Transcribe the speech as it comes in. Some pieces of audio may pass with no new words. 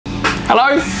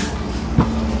Hello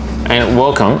and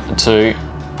welcome to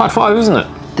part 5, isn't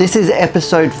it? This is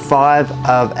episode 5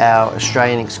 of our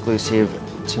Australian exclusive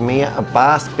Tamiya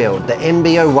Abarth build, the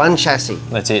MB-01 chassis.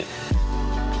 That's it.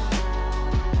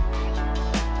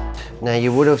 Now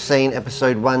you would have seen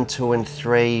episode 1, 2 and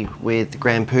 3 with the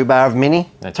Grand Poobah of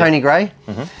Mini, That's Tony it. Gray.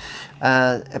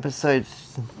 Episode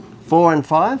 4 and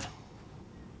 5.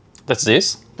 That's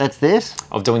this. That's this.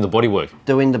 Of doing the bodywork.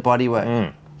 Doing the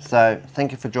bodywork. So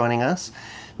thank you for joining us.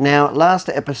 Now last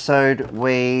episode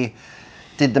we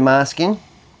did the masking.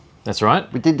 That's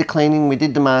right. We did the cleaning, we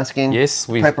did the masking. Yes,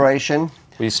 preparation.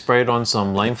 We sprayed on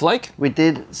some lame flake. We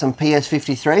did some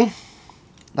PS53.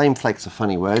 Lame flake's a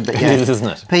funny word, but It yeah. is, isn't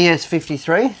it?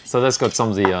 PS53. So that's got some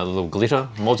of the little glitter,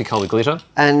 multicolored glitter.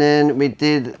 And then we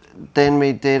did a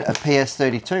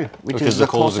PS32, which is the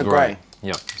Corse grey.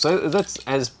 Yeah. So that's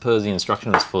as per the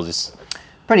instructions for this.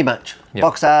 Pretty much. Yep.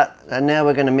 Box art, and now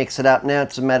we're going to mix it up. Now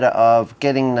it's a matter of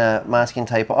getting the masking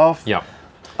tape off. Yeah.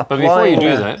 But before you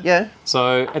do that, yeah.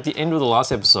 So at the end of the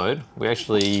last episode, we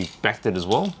actually backed it as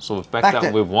well. So we've backed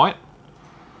that with white.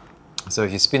 So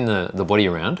if you spin the body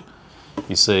around,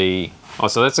 you see, oh,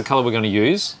 so that's the color we're going to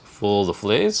use for the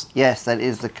flares. Yes, that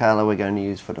is the color we're going to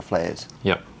use for the flares.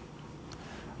 Yep.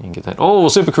 You can get that. Oh,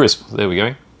 super crisp. There we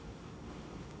go.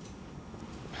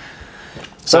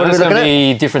 So that's going to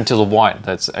be different to the white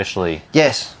that's actually...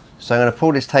 Yes. So I'm going to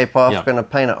pull this tape off, Yep. going to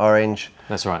paint it orange.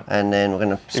 That's right. And then we're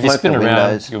going to If you smoke spin the it around,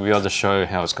 windows. you'll be able to show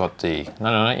how it's got the...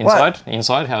 No, inside. What?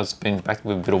 Inside, how it's been backed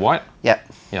with a bit of white.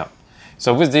 Yep. Yeah.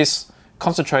 So with this,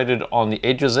 concentrated on the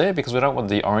edges there because we don't want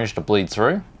the orange to bleed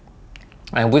through.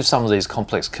 And with some of these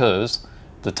complex curves,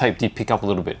 the tape did pick up a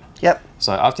little bit. Yep.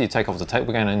 So after you take off the tape,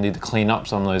 we're going to need to clean up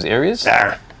some of those areas.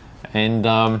 And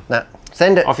No,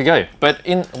 send it. off you go. But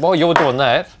while you're doing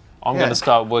that, I'm going to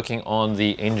start working on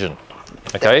the engine.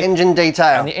 Okay. The engine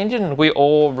detail. And the engine we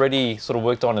already sort of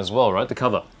worked on as well, right? The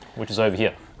cover, which is over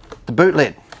here. The boot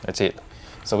lid. That's it.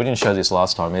 So we didn't show this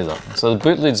last time either. So the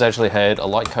boot lids actually had a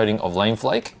light coating of lame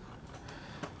flake.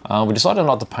 We decided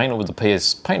not to paint it with the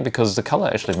PS paint because the color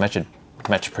actually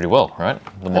matched pretty well, right?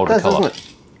 The molded color. Doesn't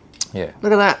it? Yeah.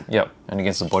 Look at that. Yep, and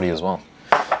against the body as well.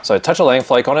 So touch of lame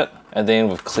flake on it, and then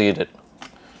we've cleared it.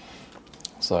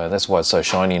 So that's why it's so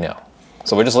shiny now.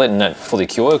 So we're just letting that fully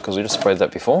cure because we just sprayed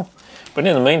that before. But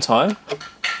in the meantime,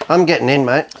 I'm getting in,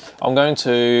 mate. I'm going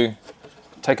to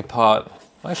take apart.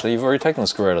 Actually, you've already taken the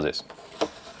screw out of this.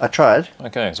 I tried.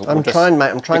 Okay, so I'm trying, mate.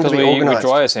 I'm trying to be organised. Because we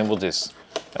dry assembled this.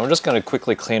 And we're just going to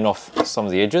quickly clean off some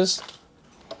of the edges.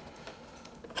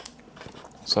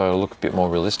 So it'll look a bit more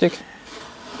realistic.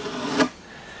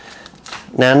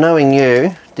 Now, knowing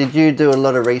you, did you do a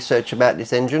lot of research about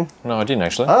this engine? No, I didn't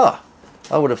actually. Oh,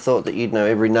 I would have thought that you'd know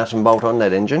every nut and bolt on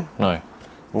that engine. No.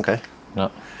 Okay. No.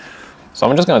 So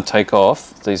I'm just going to take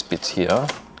off these bits here,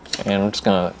 and I'm just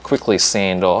going to quickly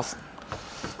sand off.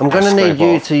 I'm going to need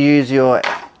you to use a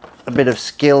bit of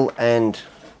skill and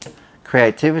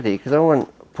creativity because I want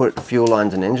to put fuel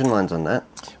lines and engine lines on that.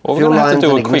 Well, we're going to have to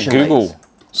do a quick Google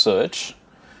search.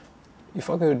 If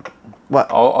I could... What?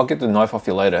 I'll get the knife off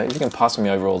you later. If you can pass me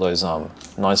over all those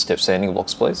 9-step sanding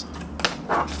blocks, please.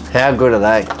 How good are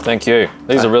they? Thank you.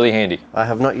 These are really handy. I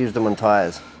have not used them on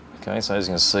tyres. Okay, so as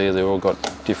you can see, they've all got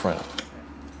different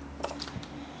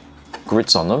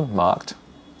grits on them, marked.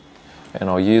 And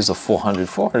I'll use a 400.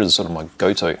 400 is sort of my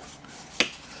go-to.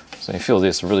 So you feel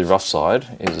this, the really rough side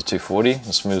is a 240,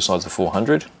 the smooth side's a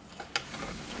 400.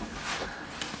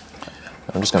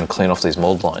 I'm just going to clean off these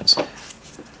mold lines.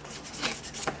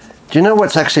 Do you know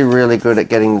what's actually really good at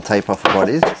getting the tape off of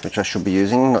bodies, which I should be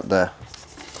using, not the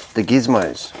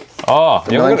gizmos. Oh,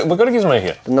 yeah, we've got a gizmo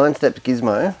here. The 9-step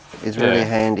gizmo is really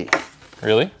handy.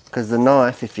 Really? Because the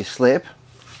knife, if you slip,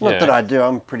 not that I do,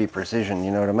 I'm pretty precision,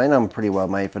 you know what I mean? I'm pretty well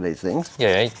made for these things.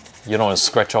 Yeah, you don't want to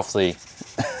scratch off the...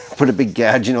 Put a big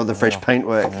gouge in all the fresh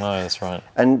paintwork. No, that's right.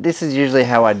 And this is usually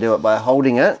how I do it, by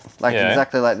holding it, like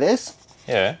exactly like this.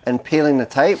 Yeah. And peeling the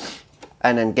tape,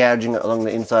 and then gouging it along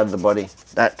the inside of the body.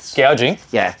 That's... Gouging?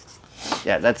 Yeah.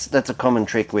 Yeah, that's a common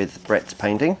trick with Brett's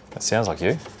painting. That sounds like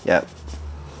you. Yeah.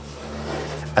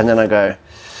 And then I go,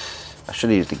 I should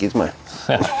have used a gizmo.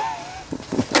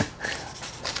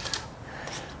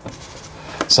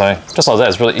 So, just like that,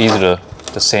 it's really easy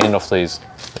to sand off these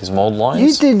mold lines.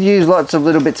 You did use lots of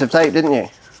little bits of tape, didn't you?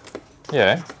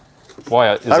 Yeah.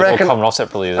 Why? Is it all coming off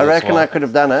separately? I reckon I could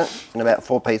have done it in about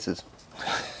 4 pieces.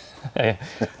 Hey,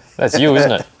 that's you,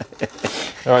 isn't it?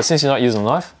 All right, since you're not using a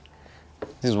knife,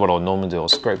 this is what I'll normally do. I'll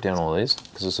scrape down all these,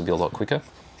 because this will be a lot quicker.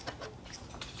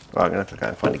 Right, I'm going to have to go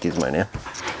and find a gizmo now.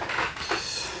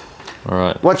 All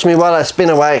right. Watch me while I spin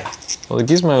away. Well, the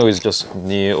gizmo is just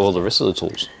near all the rest of the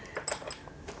tools.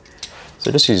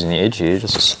 So just using the edge here,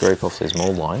 just to scrape off these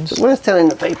mold lines. It's worth telling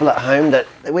the people at home that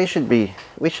we should be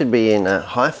in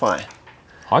hi-fi.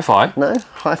 Hi-fi? No,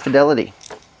 high fidelity.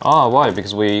 Oh, why?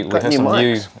 Because we have some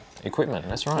new mics. equipment.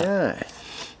 That's right. Yeah.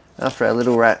 After our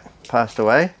little rat passed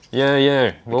away. Yeah,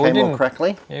 yeah. Well, became more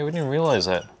crackly. Yeah, we didn't realise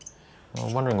that. I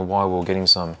was wondering why we were getting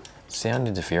some sound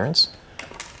interference.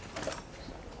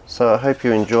 So I hope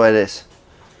you enjoy this.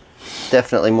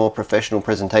 Definitely more professional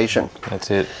presentation. That's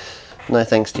it. No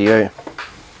thanks to you.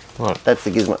 What? That's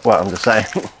the gizmo. Well, I'm just saying.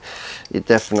 You're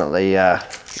definitely,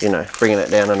 you know, bringing it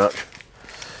down a notch.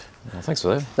 Well, thanks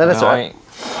for that. No, that's all right.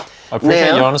 I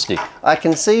appreciate your honesty. I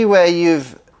can see where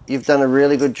you've done a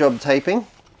really good job taping,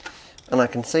 and I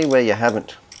can see where you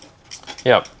haven't.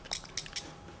 Yep.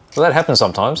 Well, that happens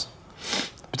sometimes,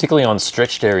 particularly on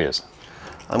stretched areas.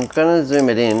 I'm going to zoom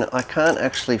it in. I can't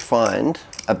actually find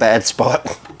a bad spot.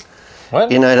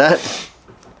 What? You know that?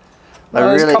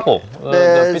 There's a couple.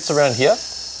 The bits around here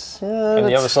and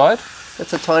the other side.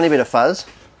 It's a tiny bit of fuzz.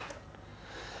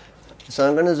 So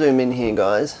I'm going to zoom in here,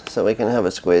 guys, so we can have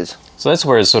a squeeze. So that's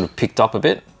where it's sort of picked up a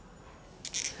bit.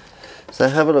 So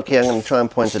have a look here. I'm going to try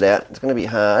and point it out. It's going to be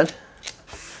hard.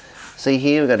 See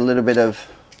here, we've got a little bit of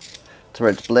to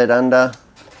where it's bled under.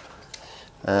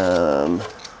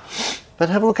 But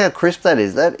have a look how crisp that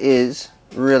is. That is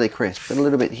really crisp. Got a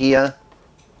little bit here.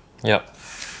 Yep.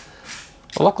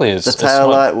 Well, luckily it's... The tail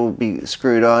light will be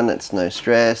screwed on. It's no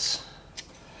stress.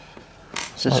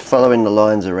 Just following the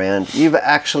lines around. You've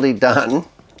actually done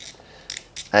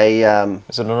a...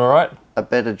 Is it alright? A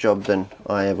better job than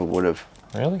I ever would have.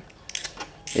 Really?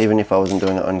 Even if I wasn't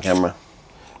doing it on camera.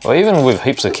 Well, even with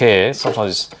heaps of care,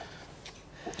 sometimes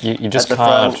you just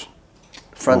can't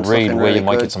read where you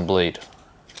might get some bleed.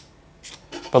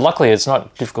 But luckily it's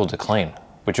not difficult to clean,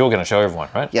 which you're going to show everyone,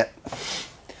 right? Yep.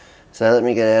 So let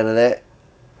me get out of there.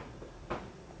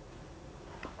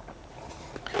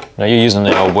 Now you're using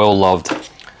our well-loved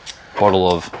bottle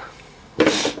of...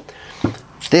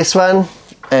 This one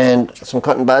and some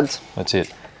cotton buds. That's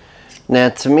it. Now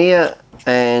Tamiya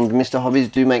and Mr. Hobbies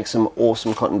do make some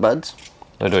awesome cotton buds.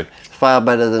 They do. Far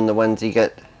better than the ones you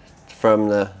get from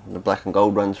the black and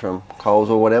gold ones from Coles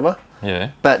or whatever.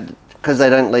 Yeah. But because they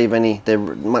don't leave any, they're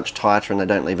much tighter and they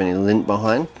don't leave any lint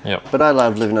behind. Yep. But I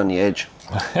love living on the edge.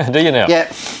 Do you now?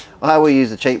 Yeah. I will use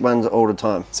the cheap ones all the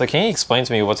time. So can you explain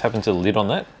to me what's happened to the lid on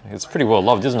that? It's pretty well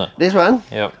loved, isn't it? This one?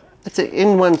 Yep. It's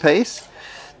in one piece.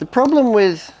 The problem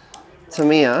with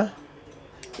Tamiya,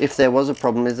 if there was a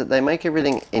problem, is that they make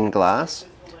everything in glass,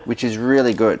 which is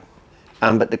really good.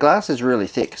 But the glass is really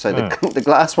thick, so the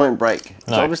glass won't break.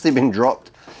 It's obviously been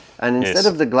dropped. And instead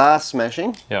of the glass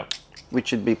smashing, which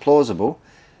should be plausible,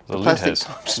 the plastic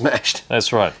smashed.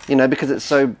 That's right. You know, because it's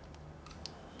so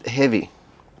heavy.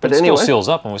 But it anyway, still seals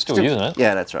up and we're still using it.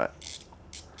 Yeah, that's right.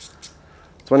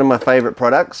 It's one of my favourite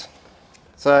products.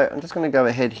 So I'm just going to go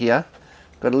ahead here.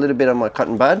 Got a little bit on my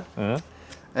cotton bud.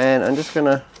 And I'm just going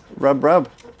to rub.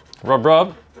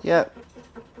 Rub? Yeah.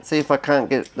 See if I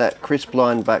can't get that crisp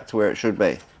line back to where it should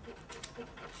be.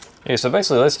 Yeah, so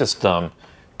basically that's just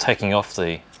taking off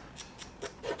the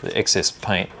excess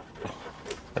paint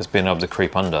that's been able to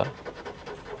creep under.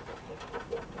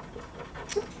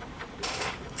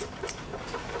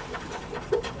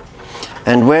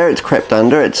 And where it's crept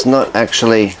under, it's not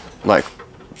actually like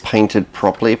painted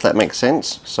properly, if that makes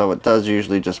sense. So it does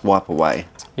usually just wipe away.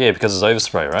 Yeah, because it's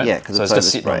overspray, right? Yeah, because so it's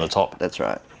just sitting on the top. That's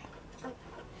right.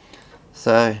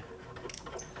 So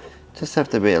just have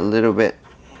to be a little bit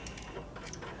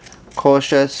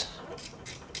cautious.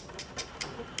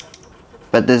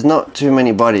 But there's not too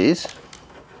many bodies.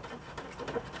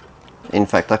 In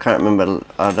fact, I can't remember,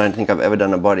 I don't think I've ever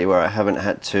done a body where I haven't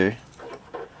had to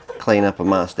clean up a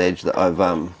masked edge that I've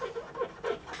done.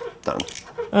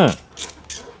 And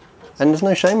there's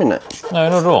no shame in that. No,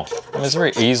 not at all. I mean, it's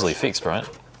very easily fixed, right?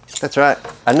 That's right.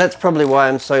 And that's probably why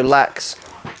I'm so lax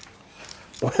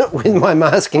with my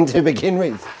masking to begin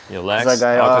with. You're lax?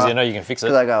 Because you know you can fix it?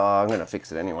 Because I go, I'm going to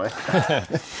fix it anyway.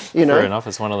 You know? Fair enough.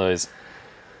 It's one of those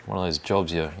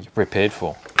jobs you're prepared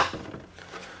for.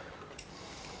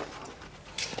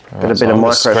 Got a bit of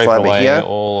microfiber here.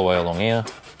 All the way along here.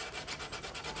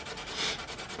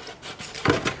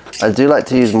 I do like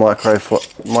to use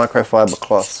microfiber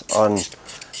cloths on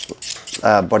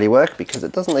bodywork because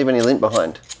it doesn't leave any lint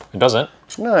behind. It doesn't?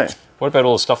 No. What about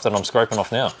all the stuff that I'm scraping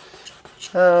off now?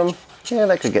 Yeah,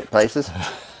 they could get places.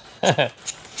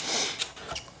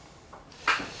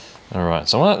 All right,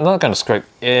 so I'm not going to scrape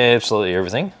absolutely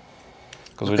everything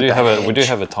because we do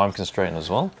have a time constraint as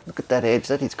well. Look at that edge.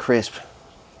 That is crisp.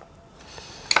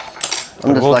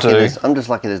 I'm just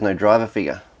lucky there's no driver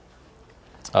figure.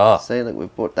 Ah. See, look,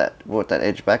 we've brought that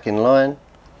edge back in line.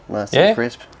 Nice and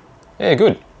crisp. Yeah,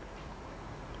 good.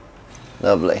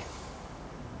 Lovely.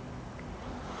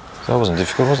 So that wasn't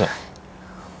difficult, was it?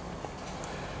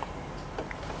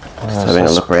 Just having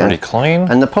a look around. Pretty clean.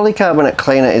 And the polycarbonate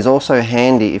cleaner is also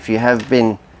handy if you have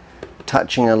been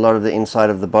touching a lot of the inside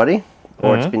of the body,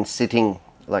 or it's been sitting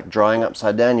like drying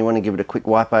upside down. You want to give it a quick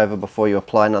wipe over before you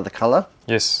apply another colour.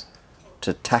 Yes.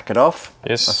 To tack it off.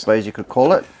 Yes. I suppose you could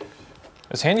call it.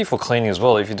 It's handy for cleaning as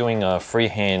well if you're doing a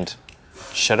freehand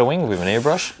shadowing with an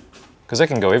airbrush, because that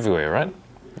can go everywhere, right?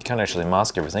 You can't actually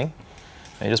mask everything.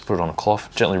 And you just put it on a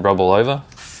cloth, gently rub all over,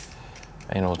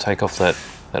 and it'll take off that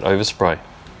overspray.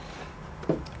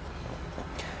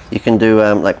 You can do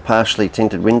like partially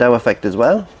tinted window effect as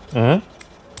well.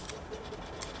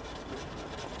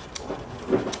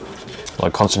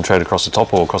 Like concentrate across the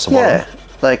top or across the bottom?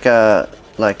 Yeah,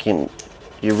 like in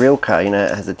your real car, you know,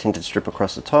 it has a tinted strip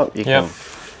across the top. You can,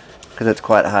 because it's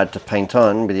quite hard to paint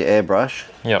on with your airbrush.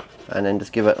 Yep. And then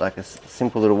just give it like a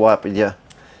simple little wipe with your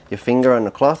finger on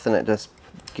the cloth, and it just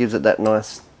gives it that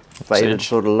nice faded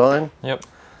sort of line. Yep.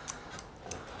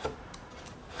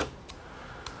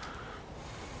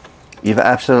 You've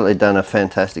absolutely done a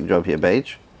fantastic job here,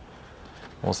 Beach.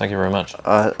 Well, thank you very much.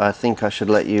 I think I should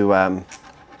let you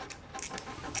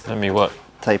let me what?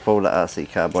 Tape all the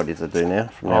RC car bodies I do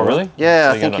now. Oh, really?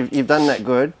 Yeah, so I think you've done that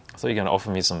good. I thought you were going to offer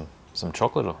me some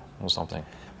chocolate or something.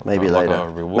 Maybe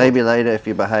later. Maybe later if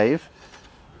you behave.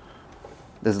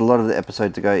 There's a lot of the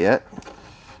episode to go yet.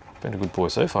 Been a good boy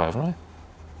so far, haven't I?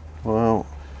 Well,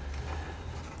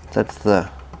 that's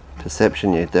the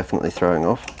perception you're definitely throwing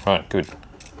off. Right, good.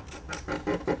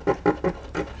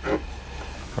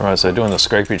 Alright, so doing the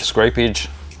scrapage.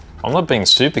 I'm not being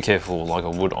super careful like I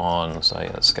would on,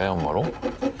 say, a scale model.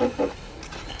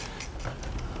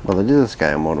 Well, it is a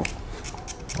scale model.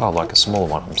 Oh, like a smaller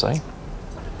one, I'm saying.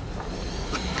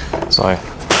 So,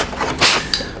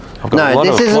 I've got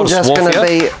this isn't just going to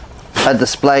be a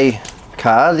display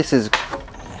car. This is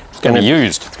going to be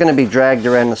used. It's going to be dragged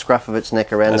around the scruff of its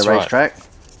neck around the racetrack.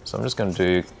 So I'm just going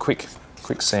to do quick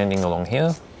sanding along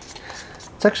here.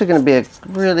 It's actually going to be a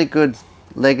really good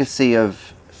legacy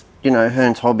of, you know,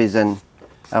 Hearns Hobbies and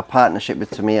our partnership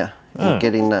with Tamiya in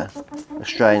getting the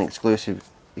Australian exclusivity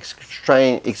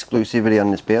on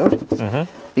this build.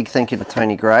 Big thank you to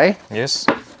Tony Gray. Yes.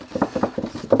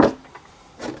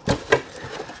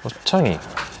 Well, Tony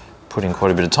put in quite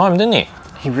a bit of time, didn't he?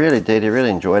 He really did. He really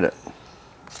enjoyed it.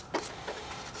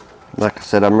 Like I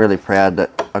said, I'm really proud that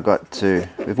I got to...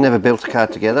 We've never built a car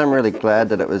together. I'm really glad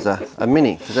that it was a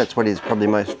Mini, because that's what he's probably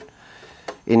most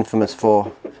infamous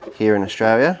for here in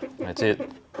Australia. That's it.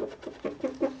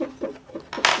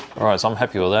 Alright, so I'm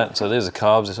happy with that. So there's the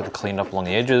carbs, they're sort of cleaned up along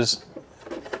the edges.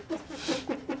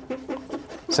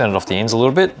 Sanded off the ends a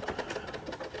little bit.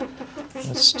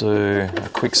 Let's do a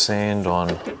quick sand on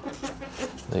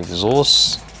the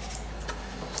exhaust.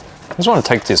 I just want to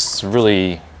take this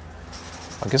really,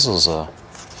 I guess it was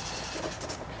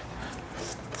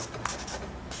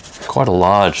quite a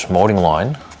large moulding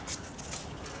line,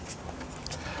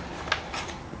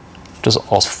 just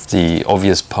off the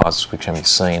obvious parts which can be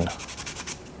seen.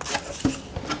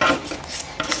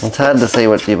 It's hard to see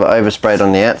what you've oversprayed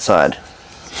on the outside,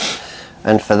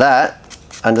 and for that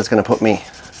I'm just going to put me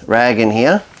rag in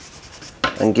here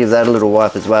and give that a little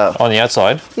wipe as well. On the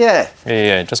outside? Yeah.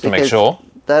 Yeah, just to make sure.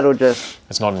 That'll just...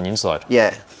 It's not on the inside.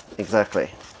 Yeah, exactly.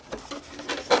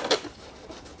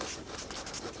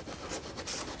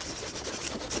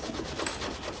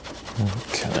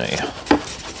 Okay.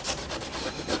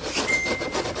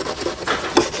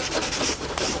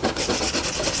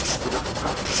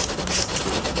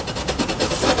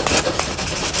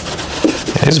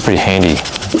 These are pretty handy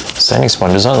sanding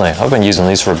sponges, aren't they? I've been using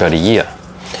these for about a year.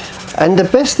 And the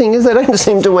best thing is they don't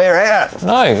seem to wear out.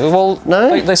 No, well,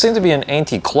 they seem to be an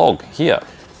anti-clog here.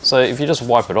 So if you just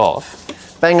wipe it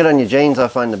off. Bang it on your jeans, I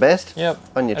find the best. Yep.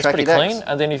 On your it's pretty decks. clean.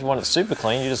 And then if you want it super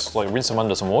clean, you just like rinse them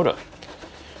under some water.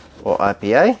 Or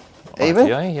IPA, even.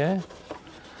 IPA, yeah.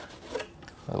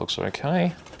 That looks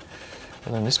okay.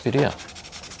 And then this bit here.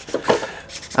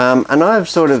 And I've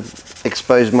sort of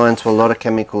exposed mine to a lot of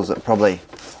chemicals that probably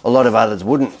a lot of others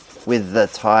wouldn't, with the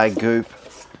Thai goop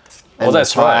and the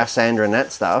Thai sander and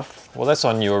that stuff. Well, that's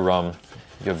on your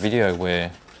video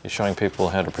where you're showing people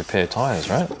how to prepare tyres,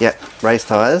 right? Yep, race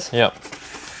tyres. Yep.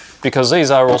 Because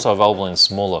these are also available in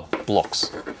smaller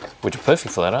blocks, which are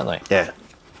perfect for that, aren't they? Yeah.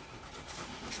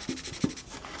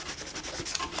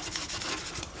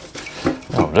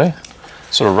 That'll do.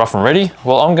 Sort of rough and ready.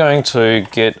 Well, I'm going to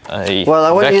get a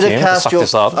vacuum to suck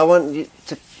this up. I want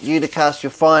you to cast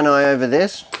your fine eye over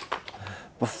this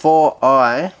before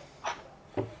I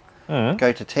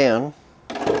go to town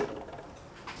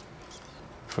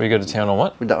Before you go to town on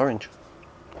what? With the orange.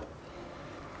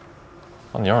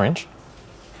 On the orange?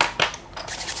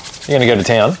 You're going to go to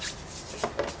town?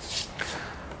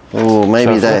 Oh,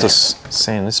 maybe so I that. have to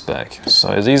sand this back.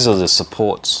 So these are the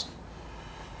supports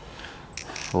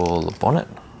for the bonnet.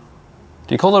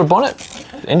 Do you call it a bonnet?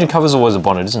 The engine cover is always a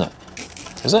bonnet, isn't it?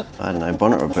 Is it? I don't know,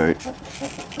 bonnet or boot.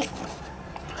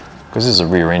 Because this is a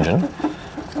rear engine.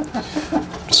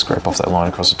 Just scrape off that line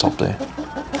across the top there.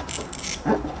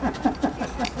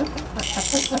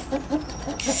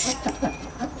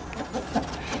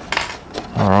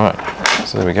 Alright,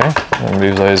 so there we go. We'll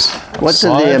move those outside. What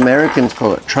do the Americans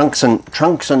call it? Trunks and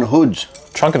hoods.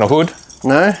 Trunk and a hood?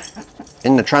 No?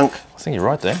 In the trunk. I think you're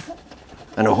right there.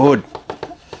 And a hood.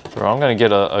 Right, I'm going to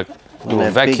get a little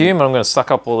vacuum and I'm going to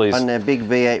suck up all these. On their big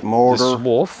V8 motor.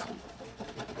 Swarf.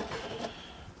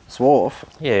 Swarf?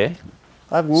 Yeah.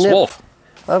 Swarf.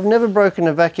 I've never broken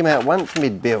a vacuum out once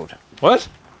mid-build. What?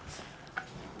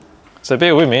 So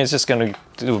bear with me, it's just going to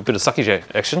do a bit of suckage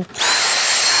action.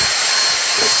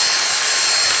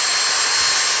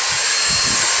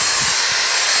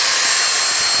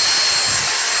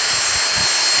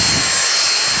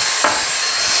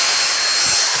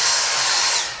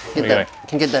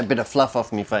 Can get that bit of fluff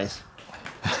off my face.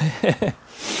 There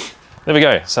we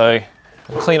go. So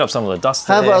we'll clean up some of the dust.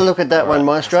 Have a look at that one,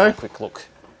 Maestro. Let's have a quick look.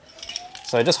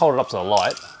 So just hold it up to the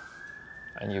light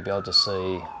and you'll be able to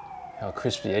see how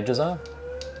crisp the edges are.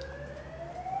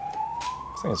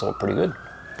 I think it's all pretty good.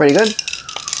 Pretty good? I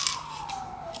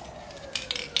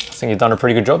think you've done a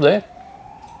pretty good job there.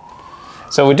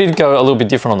 So we did go a little bit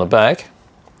different on the back.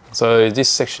 So this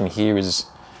section here is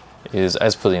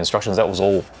as per the instructions, that was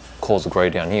all cause of grey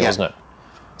down here, wasn't it?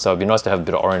 So it'd be nice to have a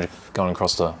bit of orange going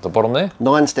across the bottom there.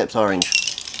 9 steps orange.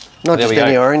 Not just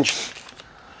any orange.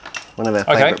 One of our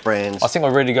favourite brands. I think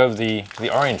we're ready to go with the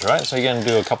orange, right? So you're going to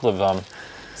do a couple of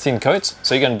thin coats.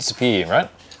 So you're going to disappear, right?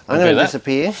 I'm going to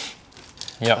disappear.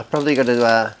 Yeah. I've probably got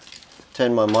to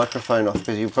turn my microphone off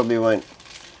because you probably won't.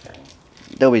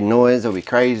 There'll be noise, there'll be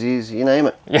crazies, you name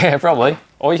it. Yeah, probably.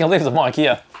 Or you can leave the mic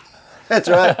here. That's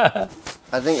right.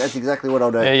 I think that's exactly what I'll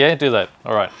do. Yeah, do that.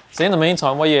 All right. So in the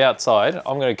meantime, while you're outside,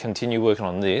 I'm going to continue working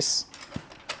on this.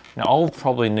 Now I'll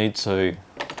probably need to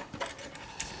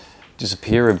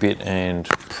disappear a bit and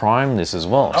prime this as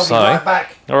well. I'll be right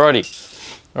back.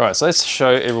 Alrighty. All right, so let's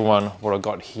show everyone what I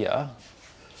got here.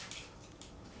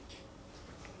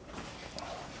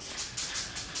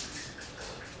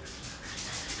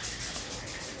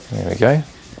 There we go.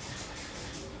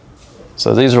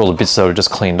 So these are all the bits that are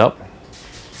just cleaned up.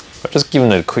 I've just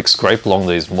given it a quick scrape along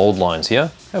these mold lines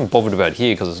here. I haven't bothered about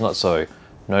here because it's not so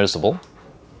noticeable.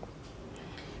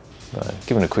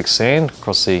 Given a quick sand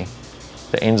across the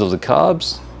ends of the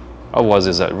carbs. Otherwise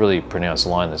there's that really pronounced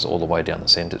line that's all the way down the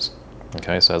centers.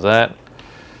 Okay, so that,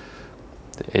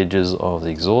 the edges of the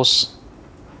exhaust.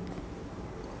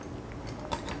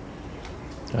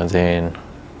 And then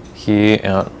here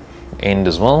out end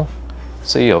as well.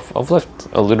 See, I've left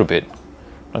a little bit.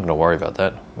 I'm not going to worry about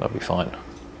that. That'll be fine.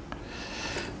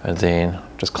 And then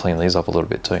just clean these up a little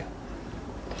bit too.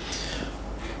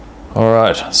 All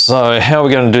right, so how are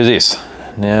we going to do this?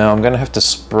 Now I'm going to have to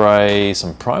spray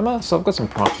some primer. So I've got some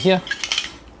primer here.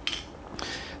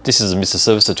 This is a Mr.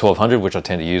 Service to 1200, which I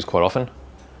tend to use quite often.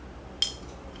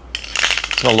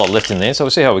 There's not a lot left in there, so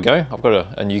we'll see how we go. I've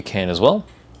got a new can as well.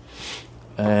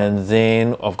 And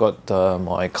then I've got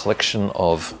my collection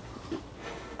of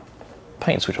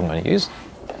paints, which I'm going to use.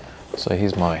 So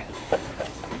here's my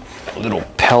little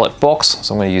palette box.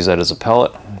 So I'm going to use that as a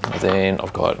palette. And then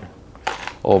I've got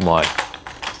all my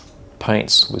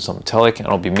paints with some metallic, and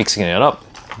I'll be mixing it up.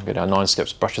 I've got our 9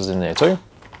 steps brushes in there too.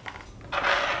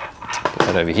 Put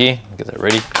that over here, get that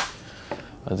ready.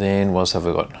 And then what else have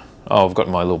I got? Oh, I've got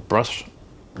my little brush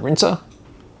rinser,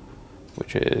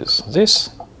 which is this.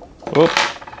 Whoop.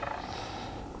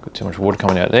 Got too much water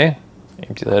coming out there.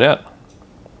 Empty that out.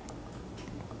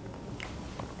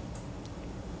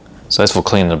 So that's for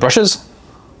cleaning the brushes.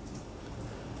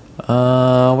 What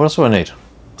else do I need?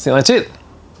 I think that's it.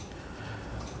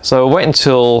 So wait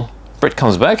until Brett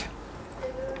comes back,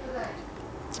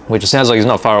 which sounds like he's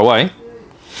not far away.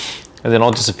 And then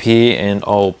I'll disappear and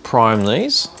I'll prime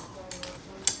these.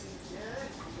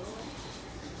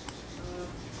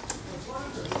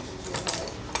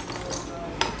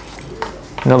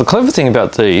 Now the clever thing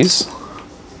about these,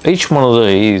 each one of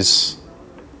these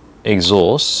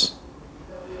exhausts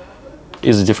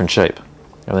is a different shape.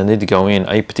 And they need to go in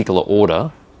a particular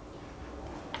order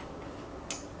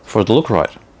for it to look right.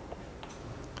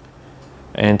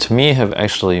 And Tamiya have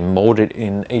actually molded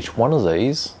in each one of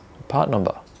these part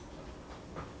number.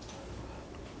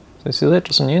 So you see that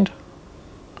just in the end?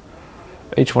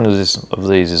 each one of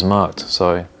these is marked,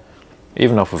 so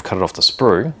even if we've cut it off the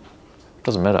sprue, it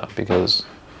doesn't matter because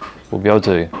we'll be able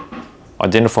to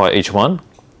identify each one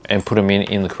and put them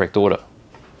in the correct order.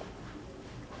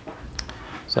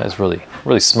 So that's really,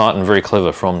 really smart and very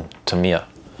clever from Tamiya.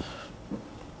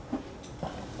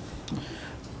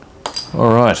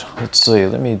 All right, let's see,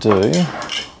 let me do a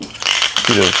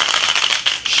bit of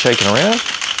shaking around.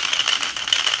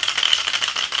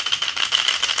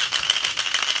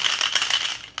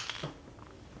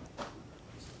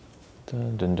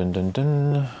 Dun, dun, dun, dun,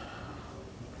 dun.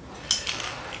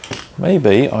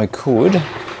 Maybe I could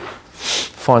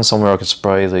find somewhere I could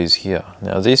spray these here.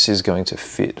 Now this is going to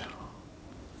fit.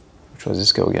 Which way does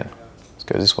this go again? Let's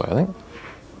go this way, I think.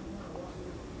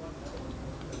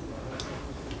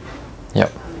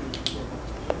 Yep.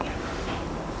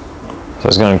 So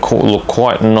it's going to look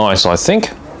quite nice, I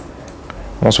think,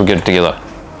 once we get it together.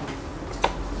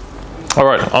 All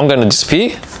right, I'm going to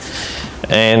disappear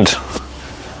and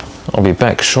I'll be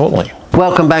back shortly.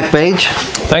 Welcome back, Beach.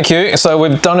 Thank you. So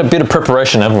we've done a bit of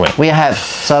preparation, haven't we? We have.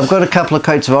 So I've got a couple of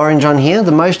coats of orange on here,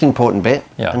 the most important bit.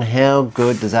 Yeah. And how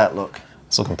good does that look?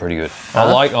 It's looking pretty good. I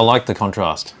like the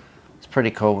contrast. It's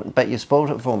pretty cool. But you spoiled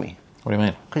it for me. What do you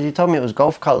mean? Because you told me it was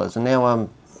golf colours, and now I'm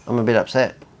a bit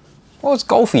upset. Well, it's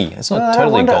golfy. It's not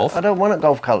totally golf. I don't want it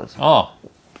golf colours. Oh,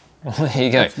 well, there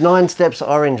you go. It's 9 steps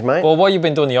orange, mate. Well, while you've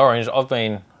been doing the orange, I've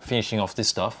been finishing off this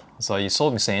stuff. So you saw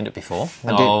me sand it before.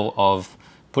 Now I've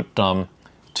put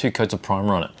 2 coats of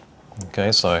primer on it.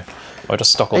 Okay, so I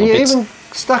just stuck all the bits. And you even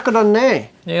stuck it on there.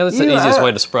 Yeah, that's the easiest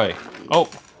way to spray. Oh.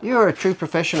 You're a true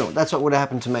professional. That's what would have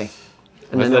happened to me.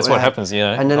 And that's what happens, you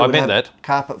know. And then I meant that.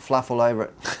 Carpet fluff all over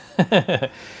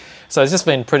it. So it's just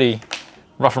been pretty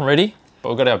rough and ready, but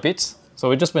we've got our bits. So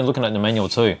we've just been looking at the manual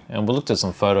too, and we looked at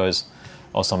some photos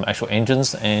of some actual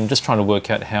engines and just trying to work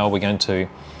out how we're going to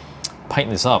paint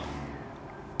this up.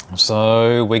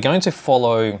 So we're going to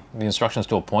follow the instructions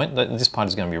to a point. This part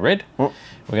is going to be red. We're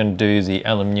going to do the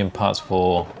aluminium parts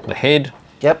for the head.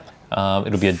 Yep.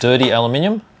 It'll be a dirty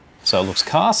aluminium, so it looks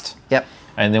cast. Yep.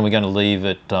 And then we're going to leave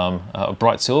it a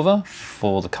bright silver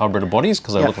for the carburetor bodies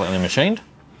because they look like they're machined.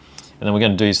 And then we're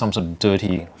going to do some sort of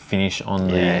dirty finish on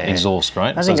the exhaust,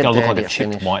 right? So it's going to look like a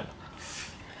chipped white.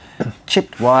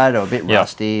 Chipped white or a bit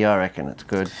rusty, I reckon it's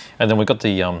good. And then we've got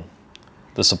the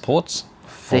supports.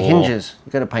 The hinges,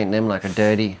 you've got to paint them like a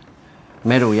dirty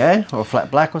metal, yeah? Or a flat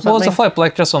black or something? Well, it's a flat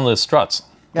black just on the struts.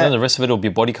 Yeah. And then the rest of it will be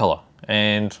body colour.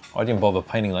 And I didn't bother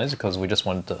painting those because we just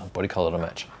wanted the body colour to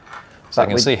match. So I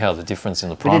can see how the difference in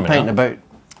the primer. We did paint the boot.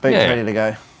 Boot's ready to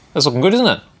go. That's looking good, isn't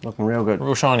it? Looking real good.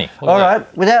 Real shiny. All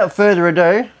right, without further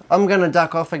ado, I'm going to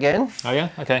duck off again. Oh yeah?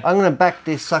 Okay. I'm going to back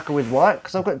this sucker with white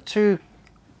because I've got 2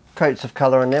 coats of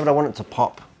colour in there, but I want it to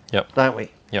pop. Yep. Don't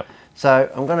we? Yep.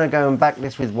 So I'm going to go and back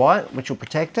this with white, which will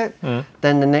protect it.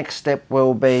 Then the next step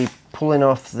will be pulling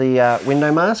off the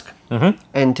window mask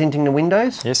and tinting the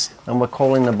windows. Yes. And we're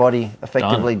calling the body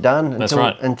effectively done That's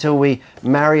right. Until we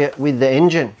marry it with the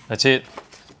engine. That's it.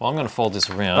 Well, I'm going to fold this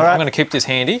around. All right. I'm going to keep this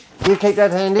handy. You keep that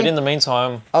handy. But in the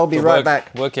meantime, I'll be right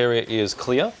back. Work area is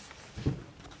clear.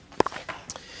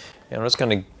 And I'm just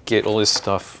going to get all this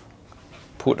stuff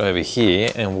put over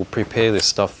here and we'll prepare this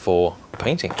stuff for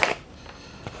painting.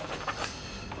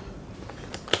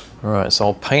 Alright, so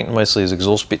I'll paint most of these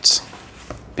exhaust bits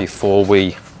before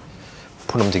we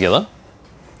put them together.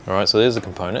 Alright, so there's the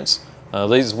components.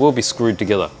 These will be screwed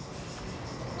together.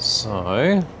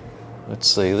 So, let's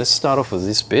see, let's start off with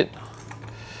this bit.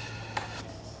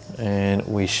 And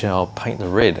we shall paint the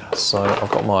red. So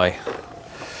I've got my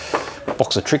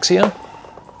box of tricks here.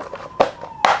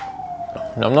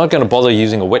 Now I'm not going to bother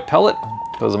using a wet palette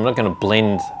because I'm not going to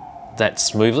blend that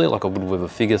smoothly like I would with a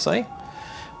figure, say.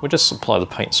 We'll just apply the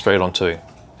paint straight onto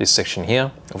this section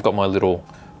here. I've got my little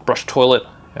brush toilet,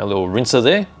 our little rinser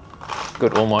there.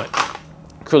 Got all my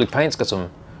acrylic paints, got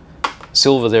some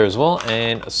silver there as well,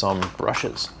 and some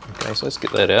brushes. Okay, so let's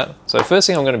get that out. So first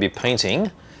thing I'm going to be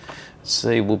painting, let's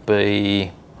see, will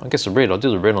be, I guess the red. I'll do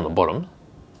the red on the bottom.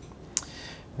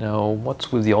 Now,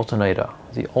 what's with the alternator?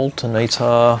 The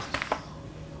alternator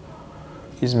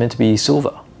is meant to be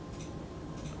silver.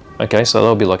 Okay, so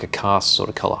that'll be like a cast sort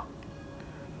of color.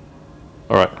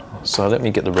 All right, so let me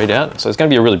get the red out. So it's going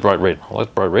to be a really bright red. I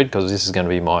like bright red because this is going to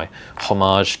be my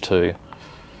homage to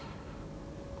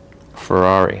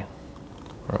Ferrari.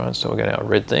 All right, so we'll get our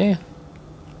red there.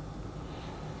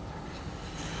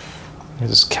 Let me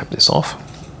just cap this off.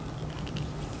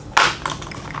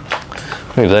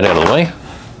 Move that out of the way.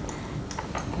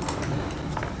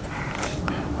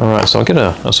 All right, so I'll get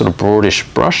a sort of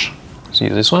broadish brush. Let's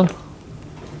use this one.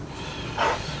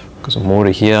 Got some water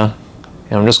here.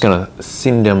 And I'm just going to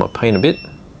thin down my paint a bit.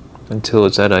 until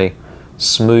it's at a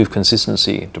smooth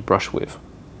consistency to brush with.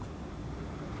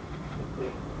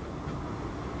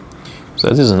 So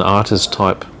this is an artist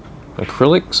type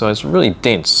acrylic, so it's really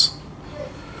dense.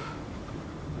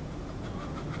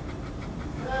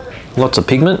 Lots of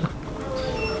pigment.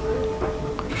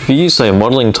 If you use, say, a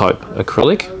modeling type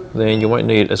acrylic, then you won't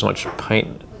need as much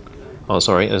paint, oh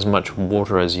sorry, as much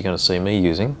water as you're going to see me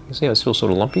using. You see how it's still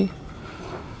sort of lumpy?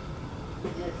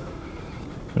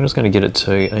 I'm just going to get it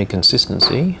to a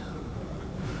consistency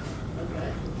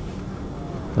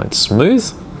that's smooth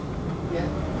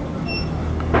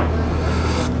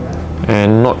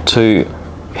and not too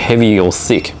heavy or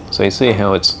thick. So you see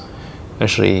how it's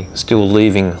actually still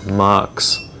leaving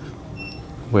marks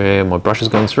where my brush is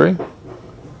going through.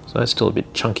 So that's still a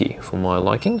bit chunky for my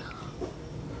liking.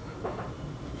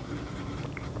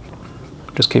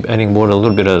 Just keep adding water a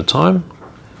little bit at a time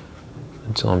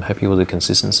until I'm happy with the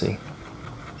consistency.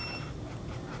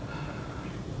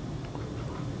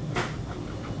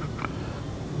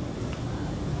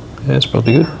 Yeah, it's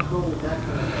probably good.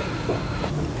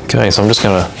 Okay, so I'm just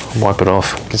going to wipe it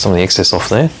off, get some of the excess off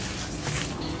there,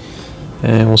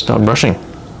 and we'll start brushing.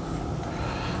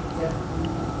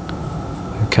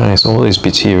 Okay, so all these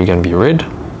bits here are going to be red.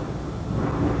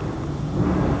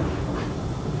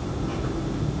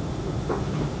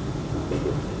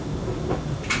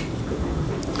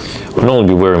 I'll normally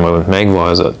be wearing my mag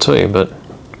visor too, but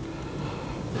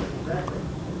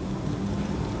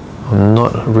I'm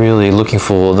not really looking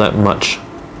for that much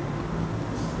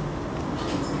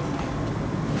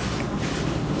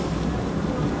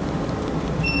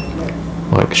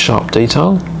like sharp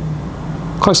detail.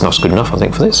 Close enough's good enough, I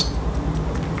think, for this.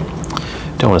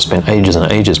 Don't want to spend ages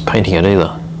and ages painting it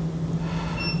either.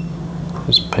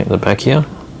 Just paint the back here.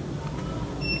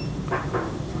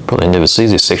 Probably never see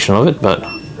this section of it, but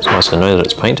it's nice to know that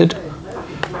it's painted.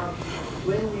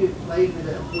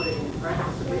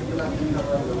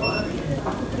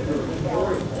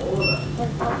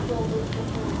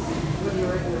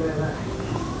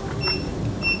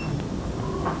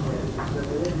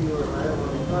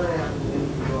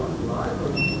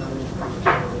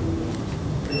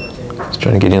 Just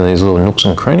trying to get in these little nooks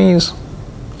and crannies.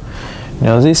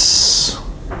 Now this,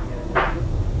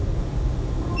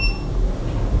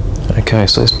 okay,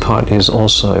 so this part is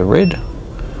also red.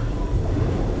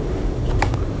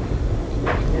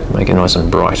 Make it nice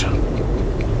and bright.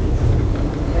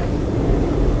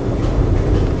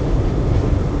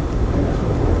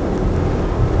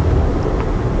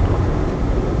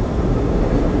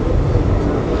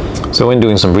 So when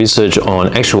doing some research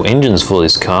on actual engines for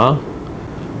this car,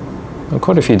 there are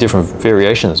quite a few different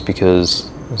variations because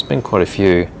there's been quite a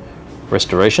few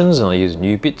restorations and I use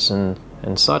new bits and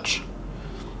such.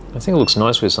 I think it looks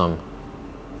nice with some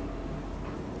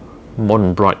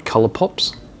modern bright colour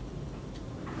pops.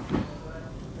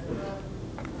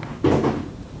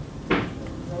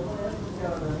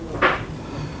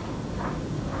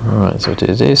 Alright, so do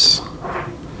this.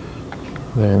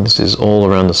 Then this is all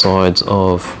around the sides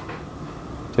of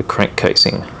the crank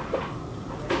casing.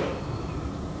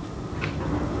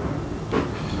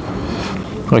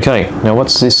 Okay, now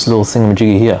what's this little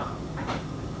thingamajiggy here?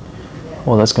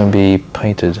 Well, that's going to be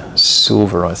painted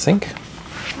silver, I think.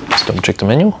 Let's double check the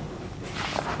manual.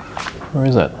 Where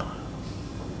is that?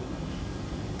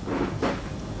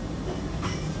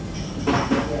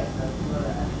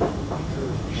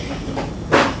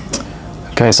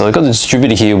 Okay, so I've got the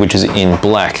distributor here which is in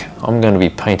black. I'm going to be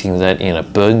painting that in a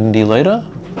burgundy later.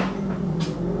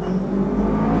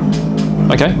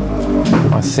 Okay,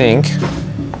 I think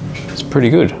it's pretty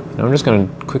good. Now I'm just going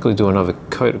to quickly do another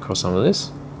coat across some of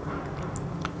this.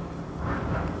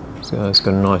 So it's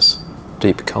got a nice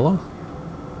deep colour.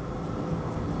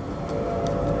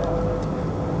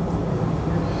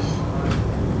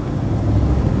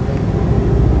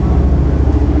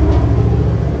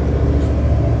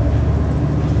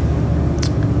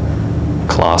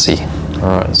 Classy.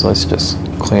 Alright, so let's just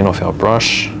clean off our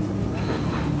brush.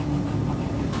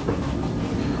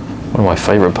 One of my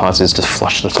favourite parts is to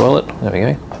flush the toilet. There we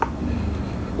go.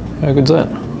 How good's that?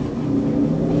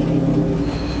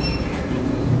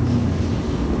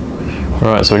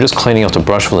 Alright, so we're just cleaning off the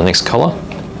brush for the next colour.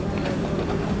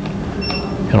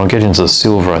 And I'll get into the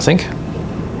silver, I think.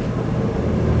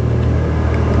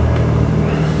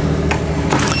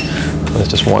 Let's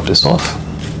just wipe this off.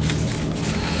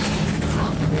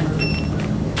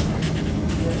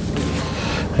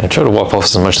 And try to wipe off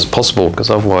as much as possible because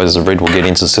otherwise the red will get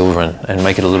into silver and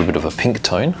make it a little bit of a pink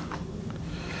tone.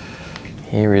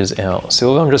 Here is our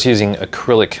silver. I'm just using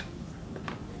acrylic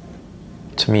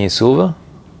Tamiya silver.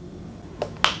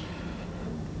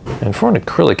 And for an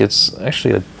acrylic, it's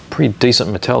actually a pretty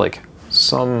decent metallic.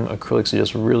 Some acrylics are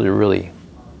just really, really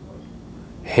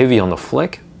heavy on the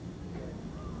fleck.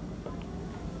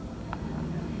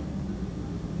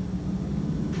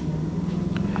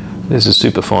 This is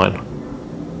super fine.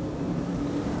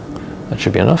 That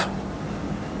should be enough.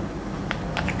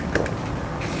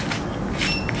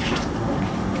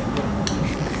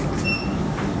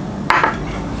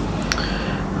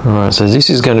 Alright, so this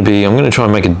is going to be, I'm going to try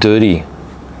and make a dirty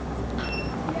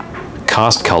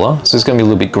cast colour. So it's going to be a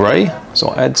little bit grey. So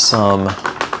I'll add some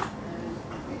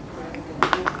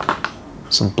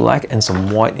black and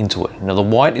some white into it. Now the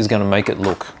white is going to make it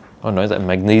look, I don't know, that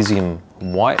magnesium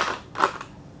white,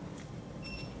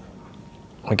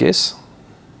 I guess.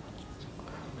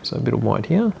 So a bit of white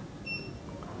here.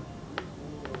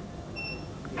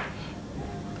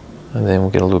 And then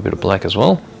we'll get a little bit of black as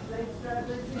well.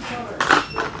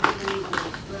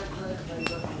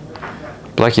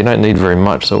 Black you don't need very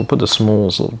much, so we'll put the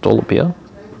small sort of dollop here.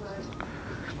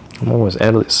 I'm almost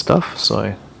out of this stuff,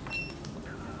 so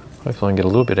hopefully I can get a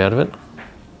little bit out of it.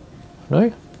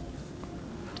 No?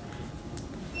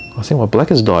 I think my black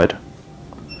has died.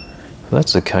 If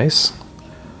that's the case,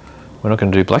 we're not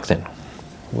going to do black then.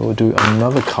 We'll do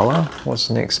another colour.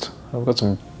 What's next? I've got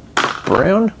some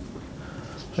brown.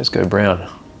 Let's go brown.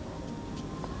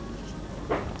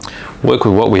 Work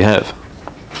with what we have.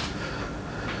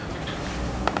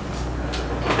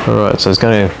 Alright, so it's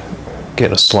going to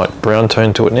get a slight brown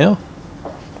tone to it now.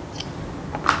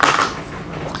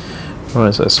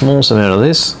 Alright, so a small amount of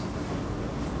this.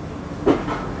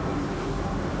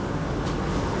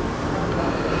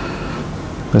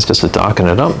 That's just to darken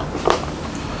it up.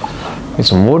 Get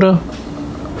some water.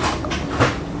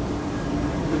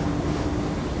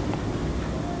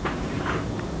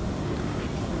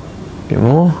 A bit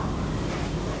more.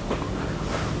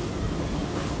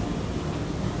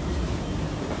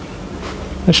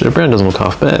 Actually, the brown doesn't look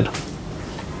half bad.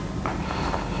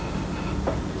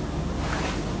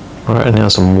 Alright, and now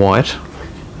some white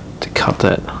to cut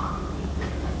that.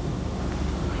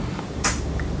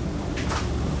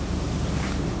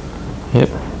 Yep,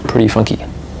 pretty funky.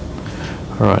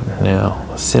 Alright,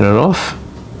 now thin it off.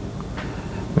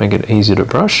 Make it easier to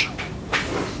brush.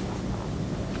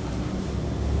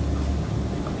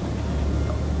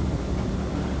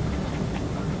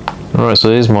 Alright, so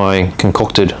there's my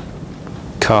concocted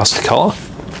cast colour.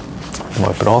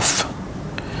 Wipe it off.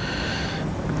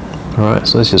 Alright,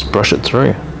 so let's just brush it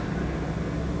through.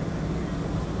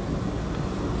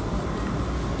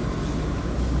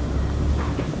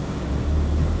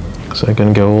 So I'm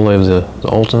going to go all over the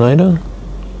alternator.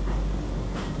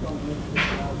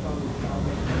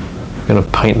 I'm going to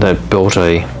paint that belt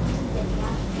a...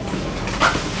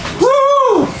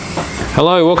 Woo!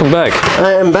 Hello, welcome back.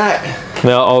 I am back.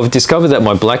 Now I've discovered that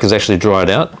my black has actually dried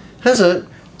out. Has it?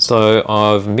 So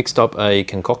I've mixed up a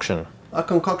concoction. A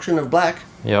concoction of black?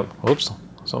 Yep. Oops.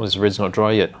 Some of this red's not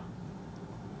dry yet.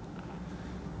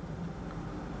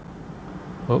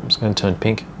 Oh, it's going to turn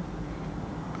pink.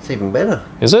 It's even better.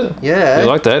 Is it? Yeah. You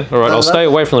like that? Alright, I'll stay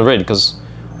away from the red because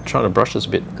I'm trying to brush this a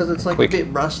bit. Because it's like quick. a bit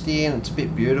rusty and it's a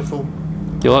bit beautiful.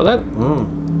 You like that?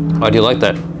 Mm. How do you like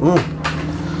that? Mm.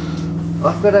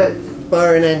 I've got to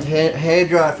borrow an end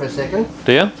hairdryer for a second.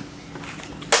 Do you?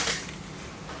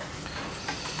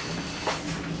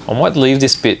 I might leave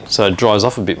this bit so it dries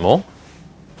off a bit more.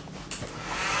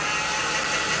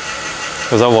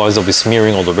 Because otherwise I'll be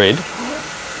smearing all the red.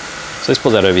 So let's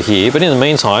put that over here. But in the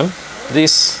meantime,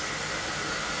 this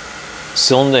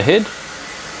cylinder head,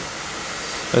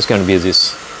 that's going to be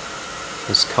this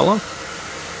colour.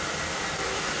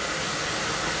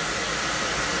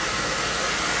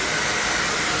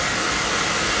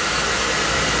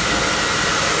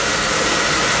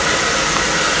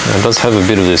 Now it does have a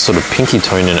bit of this sort of pinky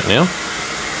tone in it now.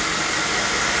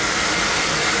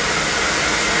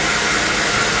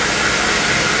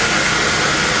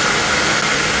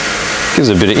 Gives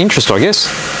it a bit of interest, I guess.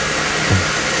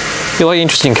 You like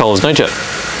interesting colours, don't you?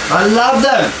 I love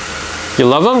them! You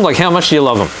love them? Like how much do you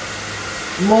love them?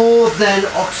 More than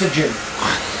oxygen.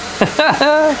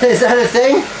 Is that a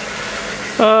thing?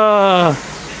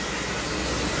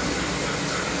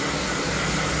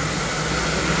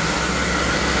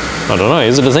 I don't know,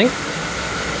 is it a thing?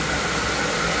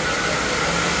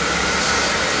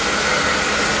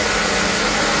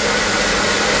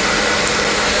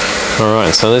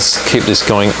 Alright, so let's keep this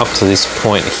going up to this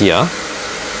point here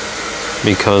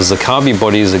because the carby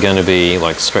bodies are going to be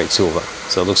like straight silver.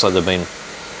 So it looks like they've been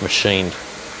machined.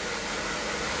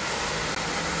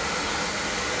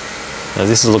 Now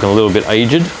this is looking a little bit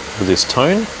aged with this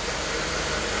tone.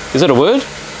 Is that a word?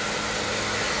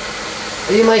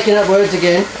 Are you making up words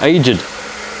again? Aged.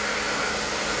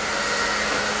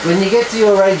 When you get to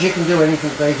your age, you can do anything,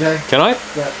 DJ. Can I?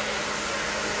 Yeah.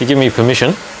 You give me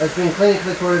permission? It's been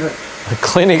clinically proven.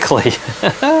 Clinically.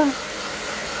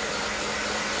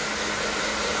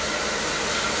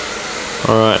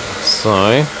 Alright,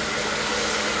 so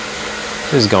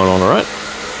this is going on alright.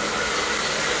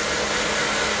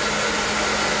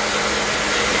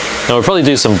 Now we'll probably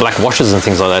do some black washes and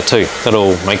things like that too.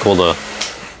 That'll make all the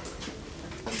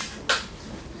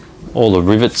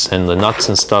rivets and the nuts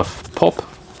and stuff pop.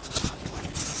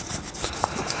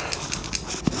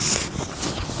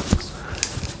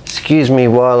 Excuse me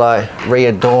while I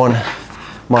re-adorn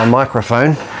my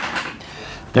microphone.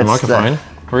 Your microphone?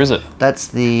 Where is it? That's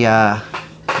the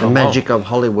magic of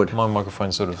Hollywood. My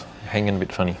microphone's sort of hanging a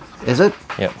bit funny. Is it?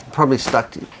 Yep. Probably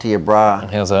stuck to your bra.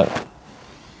 How's that?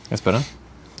 That's better.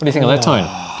 What do you think of that tone?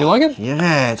 Do you like it?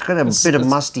 Yeah, it's got a bit of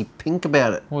musty pink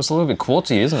about it. Well, it's a little bit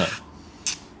quartzy, isn't it?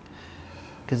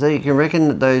 Because you can reckon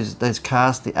that those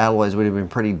cast alloys would have been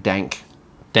pretty dank.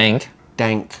 Dank?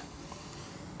 Dank.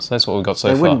 So that's what we've got so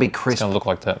far. They wouldn't be crisp. It's going to look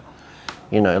like that.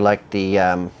 You know, like the,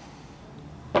 well,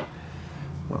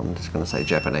 I'm just going to say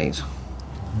Japanese.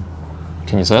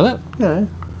 Can you say that? No.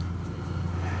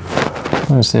 Let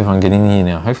me see if I can get in here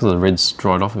now. Hopefully the red's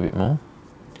dried off a bit more.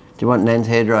 Do you want Nan's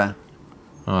hairdryer?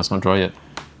 Oh, it's not dry yet.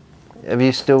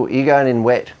 You going in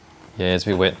wet? Yeah, it's a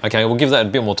bit wet. Okay, we'll give that a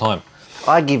bit more time.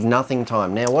 I give nothing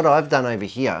time. Now, what I've done over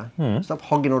here, stop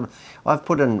hogging all. I've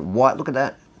put in white. Look at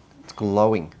that. It's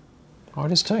glowing. Oh,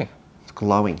 it is too. It's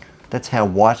glowing. That's how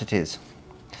white it is.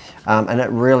 And it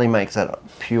really makes that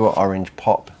pure orange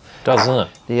pop. Does, doesn't it?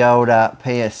 The old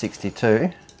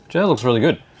PS62. That looks really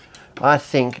good. I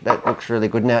think that looks really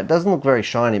good. Now, it doesn't look very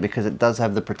shiny because it does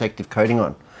have the protective coating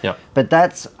on. Yep. But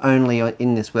that's only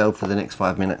in this weld for the next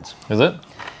 5 minutes. Is it?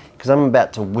 Because I'm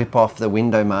about to whip off the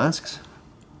window masks.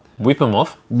 Whip them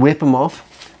off? Whip them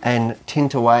off and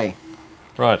tint away.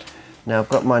 Right. Now I've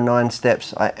got my 9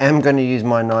 steps. I am going to use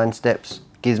my 9 steps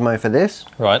gizmo for this.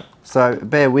 Right. So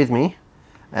bear with me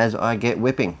as I get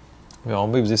whipping. Well, I'll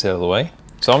move this out of the way.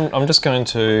 So I'm just going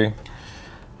to,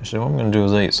 actually what I'm going to do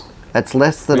is these. That's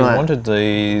less than we wanted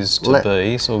these to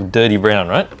be sort of dirty brown,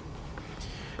 right?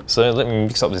 So let me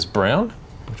mix up this brown,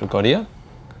 which I've got here.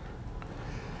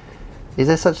 Is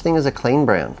there such thing as a clean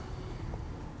brown?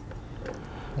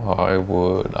 I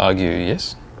would argue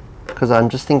yes. Because I'm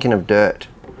just thinking of dirt.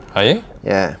 Are you?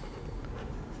 Yeah.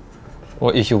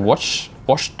 Well, if you wash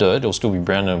dirt, it'll still be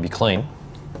brown and it'll be clean.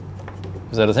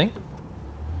 Is that a thing?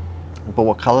 But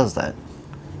what colour is that?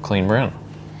 Clean brown.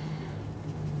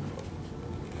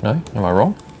 No? Am I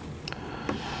wrong?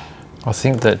 I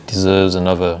think that deserves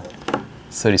another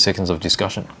 30 seconds of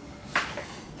discussion.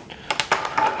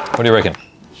 What do you reckon?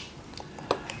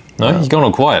 No? He's gone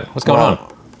all quiet. What's going on?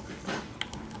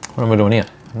 What am I doing here?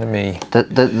 Let me...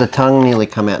 The tongue nearly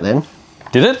come out then.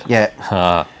 Did it?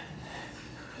 Yeah.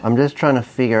 I'm just trying to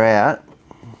figure out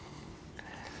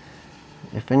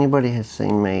if anybody has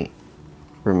seen me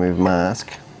remove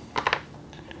mask.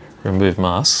 Remove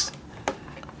masks.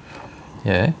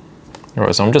 Yeah. All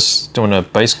right, so I'm just doing a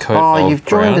base coat of Oh, you've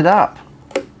joined it up.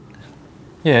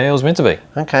 Yeah, it was meant to be.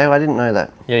 Okay, well, I didn't know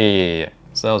that. Yeah.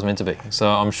 So that was meant to be. So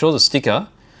I'm sure the sticker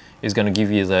is going to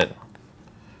give you that.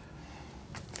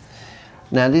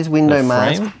 Now this window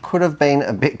mask could have been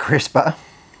a bit crisper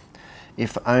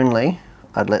if only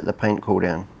I'd let the paint cool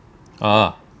down.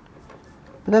 Ah.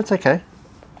 But that's okay.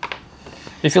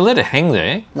 If you let it hang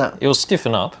there, no, it'll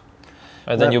stiffen up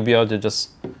and then you'll be able to just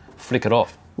flick it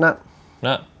off. No.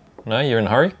 No, you're in a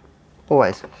hurry?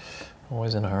 Always.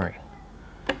 Always in a hurry.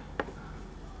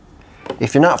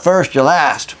 If you're not first, you're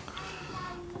last.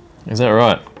 Is that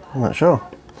right? I'm not sure.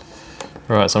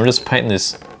 Right, so I'm just painting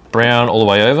this brown all the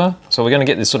way over. So we're going to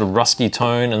get this sort of rusty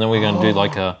tone and then we're going to do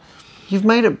like a... You've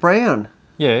made it brown.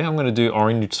 Yeah, I'm going to do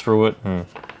orange through it.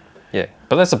 Yeah,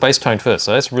 but that's the base tone first,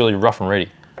 so that's really rough and ready.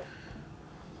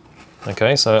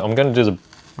 Okay, so I'm going to do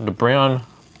the brown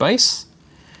base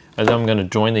and then I'm going to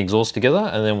join the exhaust together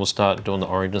and then we'll start doing the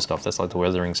orange and stuff. That's like the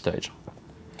weathering stage.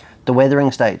 The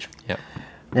weathering stage? Yep.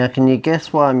 Now, can you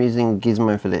guess why I'm using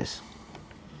gizmo for this?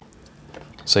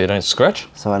 So you don't scratch?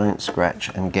 So I don't scratch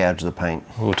and gouge the paint.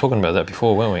 We were talking about that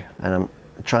before, weren't we? And I'm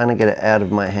trying to get it out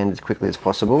of my hand as quickly as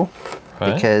possible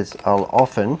because I'll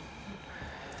often,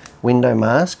 window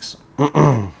masks,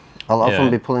 I'll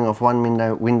often be pulling off one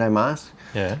window mask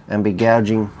and be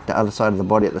gouging the other side of the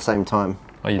body at the same time.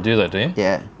 Oh, you do that, do you?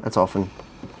 Yeah, that's often.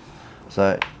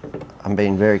 So I'm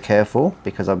being very careful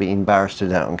because I'll be embarrassed to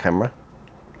do that on camera.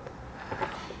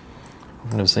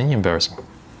 I've never seen you embarrassing.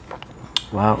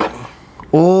 Wow.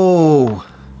 Oh!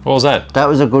 What was that? That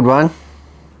was a good one.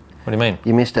 What do you mean?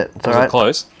 You missed it. It's was all right. It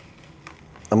close?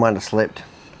 I might have slipped.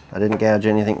 I didn't gouge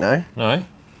anything, no. No.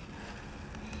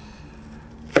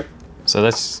 So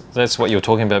that's what you were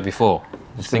talking about before.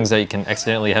 The things that can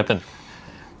accidentally happen,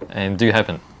 and do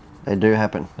happen. They do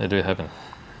happen. They do happen.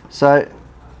 So,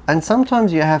 and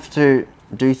sometimes you have to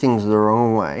do things the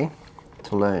wrong way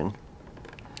to learn.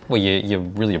 Well, you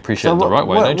really appreciate the right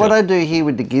way, don't you? What I do here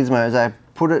with the gizmo is I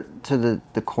put it to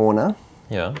the corner.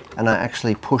 Yeah. And I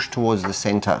actually push towards the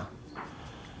center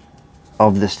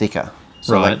of the sticker.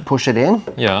 So right. like push it in.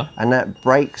 Yeah. And that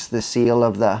breaks the seal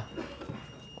of the...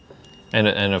 And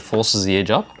it forces the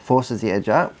edge up? Forces the edge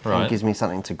up. Right. And gives me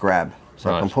something to grab. So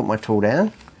right. I can put my tool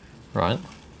down. Right.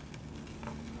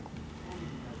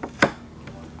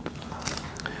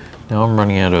 Now I'm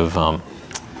running out of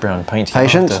brown paint here.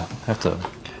 Patience? Have to...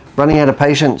 Running out of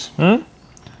patience. Hmm?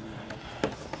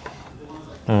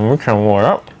 We can warm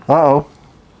up. Uh-oh.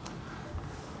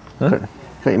 Huh?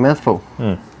 Got your mouth full.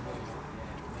 Hmm.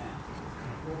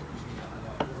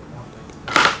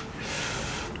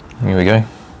 Here we go.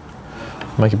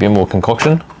 Make a bit more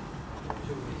concoction.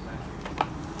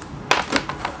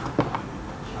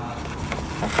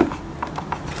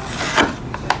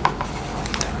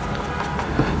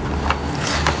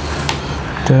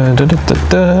 Da, da, da, da,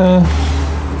 da.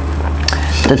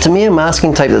 The Tamiya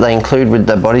masking tape that they include with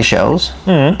the body shells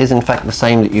is in fact the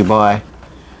same that you buy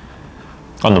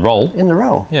on the roll. In the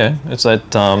roll. Yeah, it's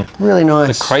that really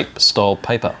nice. The crepe style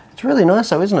paper. It's really nice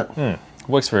though, isn't it?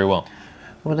 Works very well.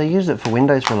 Well, they used it for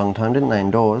windows for a long time, didn't they,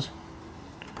 indoors?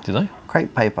 Did they?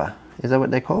 Crepe paper. Is that what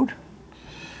they're called?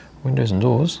 Windows and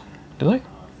doors. Did they?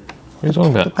 What are you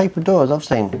talking about? The paper doors. I've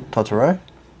seen Totoro.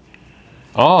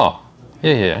 Oh,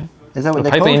 yeah. Is that what the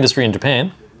they're paper called? industry in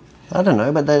Japan? I don't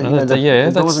know, but they, No,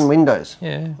 the doors and windows.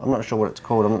 Yeah. I'm not sure what it's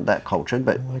called. I'm not that cultured,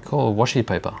 but They call it washi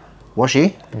paper.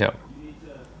 Washi? Yeah.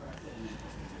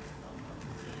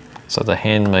 So the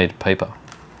handmade paper.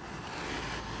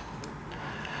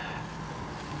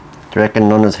 Do you reckon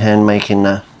Nonna's hand making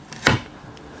the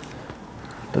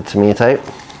Tamiya tape?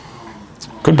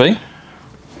 Could be.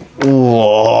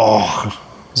 Whoa.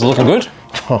 Is it looking good?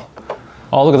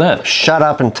 Oh, look at that. Shut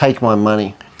up and take my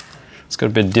money. It's got a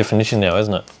bit of definition now,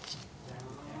 hasn't it?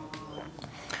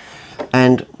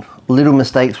 And little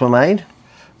mistakes were made.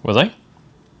 Were they?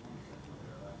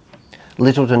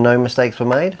 Little to no mistakes were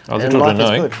made. Oh, and little to life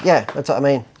no. is good. Yeah, that's what I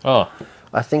mean. Oh,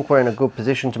 I think we're in a good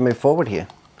position to move forward here.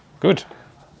 good.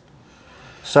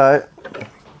 So,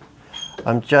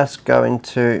 I'm just going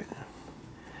to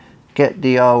get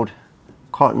the old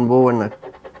cotton wool and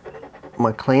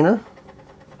my cleaner.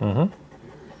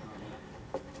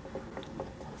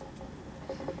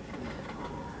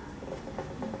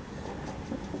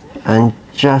 And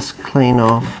just clean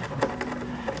off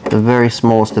the very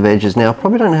smallest of edges. Now, I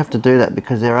probably don't have to do that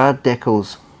because there are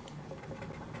decals.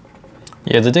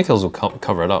 Yeah, the decals will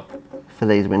cover it up. For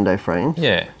these window frames.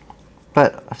 Yeah.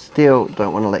 But I still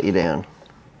don't want to let you down.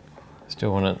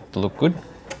 Still want it to look good.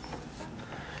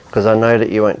 Because I know that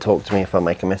you won't talk to me if I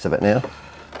make a mess of it now.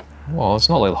 Well, it's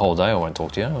not like the whole day I won't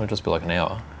talk to you. It'll just be like an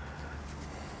hour.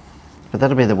 But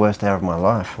that'll be the worst hour of my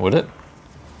life. Would it?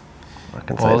 I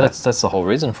can say Well, that. that's the whole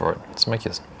reason for it. It's to make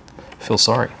you feel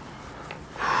sorry.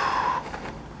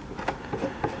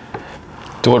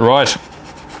 Do it right.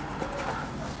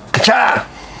 Ka-cha!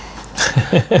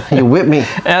 You whip me.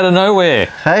 Out of nowhere.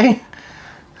 Hey?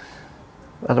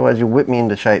 Otherwise you whip me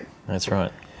into shape. That's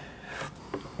right.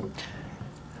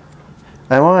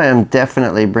 And I am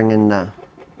definitely bringing the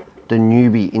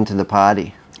newbie into the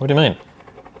party. What do you mean?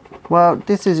 Well,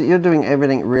 you're doing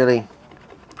everything really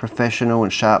professional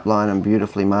and sharp line and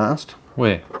beautifully masked.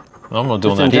 Where? I'm not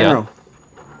doing Just in that here. general.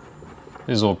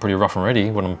 This is all pretty rough and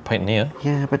ready, what I'm painting here.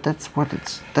 Yeah, but that's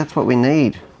what we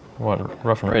need. What,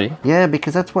 rough and ready? Yeah,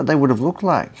 because that's what they would have looked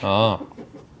like. Oh.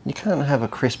 You can't have a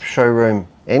crisp showroom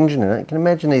engine in it. You can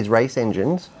imagine these race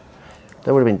engines.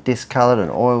 They would have been discoloured and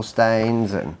oil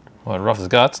stains and... What, rough as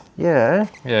guts? Yeah.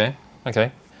 Yeah,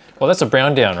 okay. Well, that's a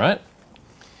brown down, right?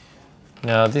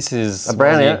 Now, this is a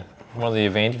brown down. One of the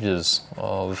advantages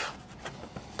of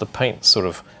the paint sort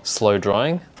of slow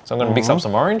drying. So I'm going to mix up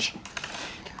some orange.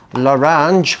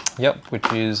 L'orange. Yep,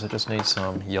 which is, I just need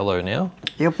some yellow now.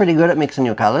 You're pretty good at mixing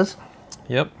your colours.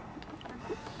 Yep.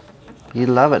 You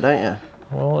love it, don't you?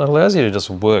 Well, it allows you to just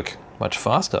work much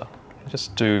faster.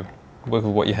 Just work with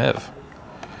what you have.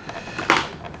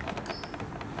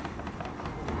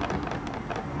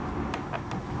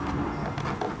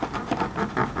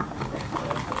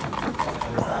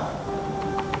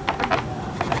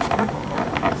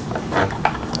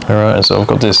 Alright, so I've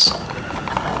got this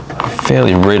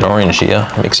fairly red-orange here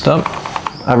mixed up.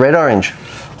 A red-orange?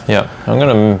 Yeah, I'm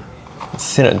going to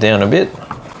thin it down a bit.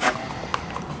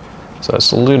 So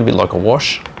it's a little bit like a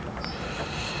wash.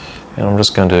 And I'm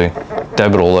just going to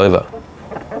dab it all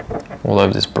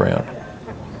over this brown.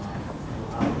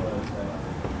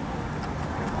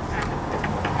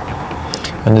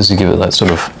 And this will give it that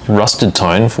sort of rusted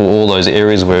tone for all those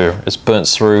areas where it's burnt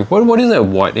through. What is that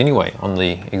white anyway on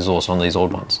the exhaust on these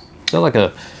old ones? Is that like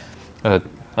a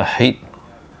heat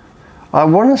I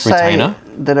want to say retainer?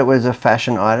 that it was a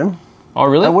fashion item. Oh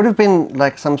really? It would have been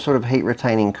like some sort of heat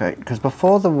retaining coat, because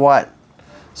before the white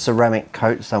ceramic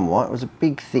coat somewhat, it was a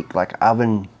big thick like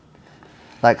oven,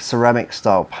 like ceramic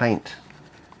style paint.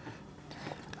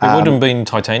 It wouldn't have been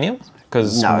titanium?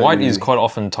 Because No. white is quite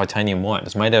often titanium white.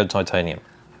 It's made out of titanium.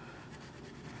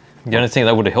 You don't think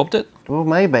that would have helped it? Well,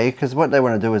 maybe, because what they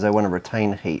want to do is they want to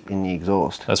retain heat in the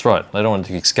exhaust. That's right. They don't want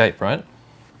it to escape, right?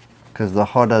 Because the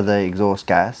hotter the exhaust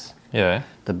gas, Yeah.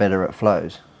 the better it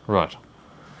flows. Right.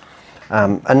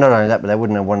 And not only that, but they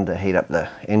wouldn't have wanted to heat up the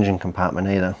engine compartment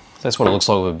either. That's what it looks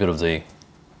like with a bit of the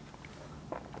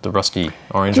rusty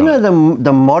orange Do you on know it.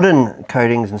 the modern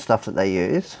coatings and stuff that they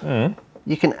use?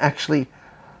 You can actually,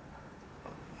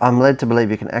 I'm led to believe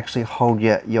you can actually hold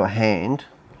your hand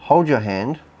on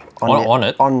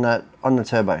the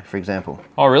turbo, for example.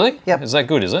 Oh really? Yep. Is that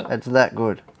good, is it? It's that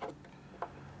good.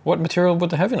 What material would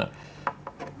they have in it?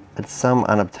 It's some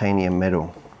unobtainium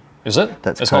metal. Is it?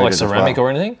 That's it's not like coated as ceramic well. or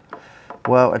anything?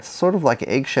 Well, it's sort of like an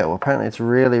eggshell. Apparently it's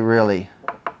really, really,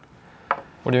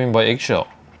 What do you mean by eggshell?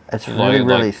 it's Like- really,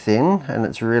 really like- thin, and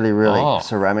it's really, really Oh.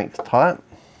 ceramic type.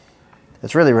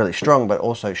 It's really, really strong, but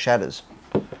also shatters.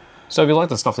 So it'd be like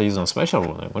the stuff they use on a space shuttle,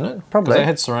 wouldn't it? Probably. Because they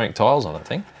had ceramic tiles on that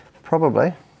thing.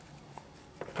 Probably.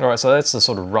 All right, so that's the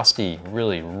sort of rusty,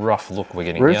 really rough look we're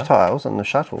getting Roof here. tiles on the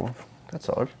shuttle. That's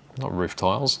odd. Not roof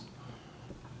tiles.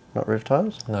 Not roof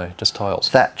tiles? No, just tiles.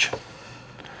 Thatch.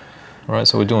 All right,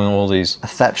 so we're doing all these A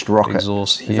thatched rocket.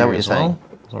 exhausts here Is that what you're as well. saying?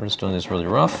 So we're just doing this really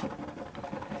rough.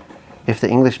 If the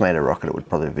English made a rocket, it would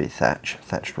probably be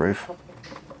thatched roof.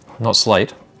 Not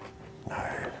slate. No.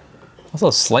 I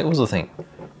thought slate was the thing.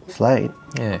 Slate?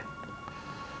 Yeah.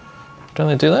 Don't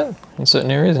they do that in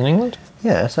certain areas in England?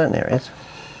 Yeah, certain areas.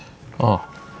 Oh,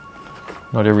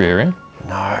 not every area.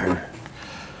 No.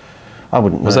 I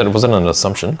wouldn't Was know. that an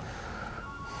assumption?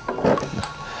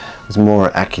 It's more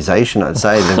an accusation, I'd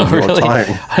say, than your Really?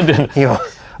 tone. I didn't. Your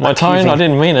My tone, I accusing-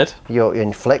 didn't mean it. Your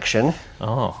inflection.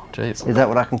 Oh, jeez. Is that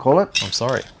what I can call it? I'm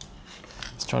sorry.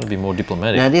 I was trying to be more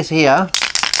diplomatic. Now this here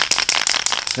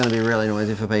is going to be really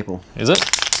noisy for people. Is it?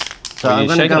 So Well, I'm you're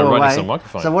going to shaking it go right next to away. the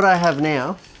microphone. So what I have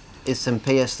now is some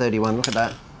PS31. Look at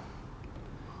that.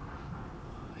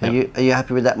 Yep. Are you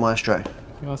happy with that, Maestro?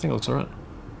 Yeah, I think it looks all right.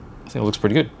 I think it looks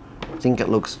pretty good. I think it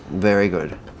looks very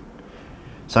good.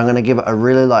 So I'm going to give it a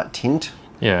really light tint,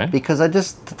 Yeah. because I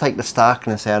just to take the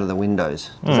starkness out of the windows.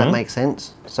 Does Mm-hmm. that make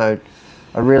sense? So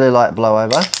a really light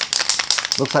blowover.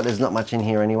 Looks like there's not much in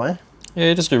here anyway.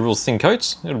 Yeah, just do real thin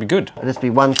coats. It'll be good. It'll just be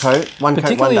one coat wonder.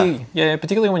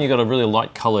 Particularly when you've got a really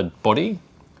light coloured body,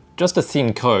 just a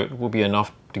thin coat will be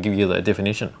enough to give you that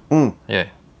definition. Yeah.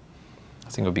 I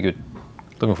think it'll be good.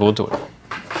 Looking forward to it.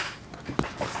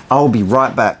 I'll be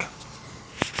right back.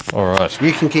 All right.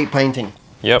 You can keep painting.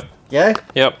 Yep. Yeah?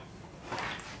 Yep.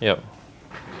 Yep.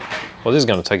 Well, this is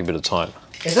going to take a bit of time.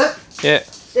 Is it? Yeah.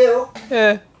 Still?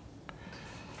 Yeah.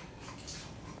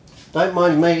 Don't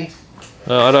mind me.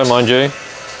 No, I don't mind you.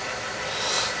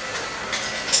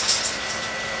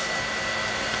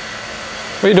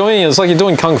 What are you doing? It's like you're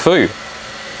doing kung fu. You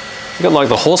got like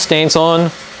the horse stance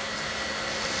on.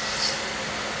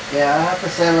 Yeah, I have to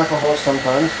sound like a horse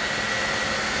sometimes.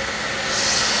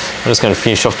 I'm just going to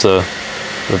finish off the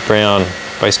brown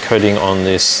base coating on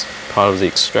this part of the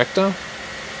extractor.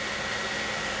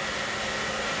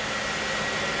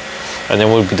 And then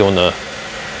we'll be doing the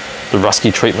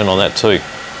rusty treatment on that too.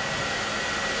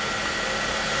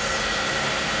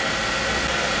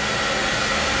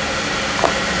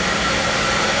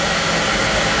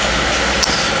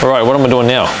 All right, what am I doing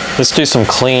now? Let's do some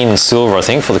clean silver, I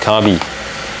think, for the carby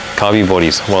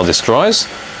bodies while this dries.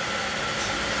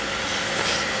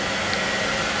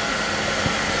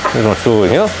 Here's my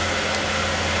fluid here.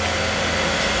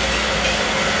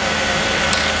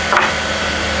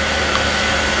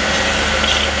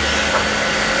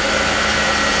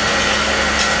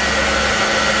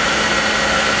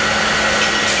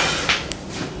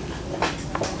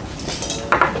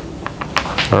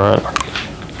 All right.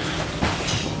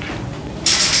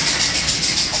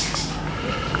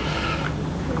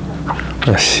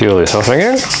 Let's seal this off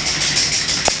again.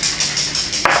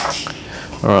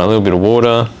 All right, a little bit of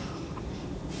water.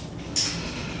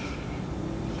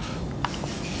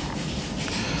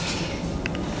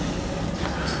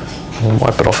 And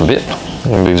wipe it off a bit.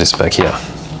 I'm going to move this back here.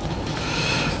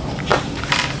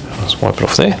 Let's wipe it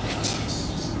off there.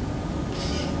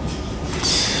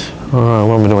 Alright,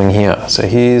 what am I doing here? So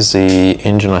here's the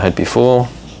engine I had before.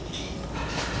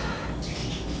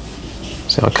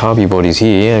 So our carby bodies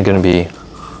here are going to be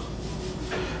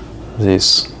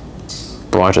this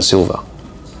brighter silver.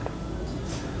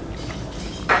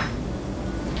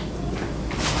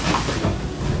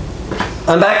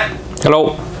 I'm back.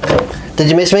 Hello. Did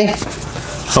you miss me?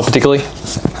 Not particularly.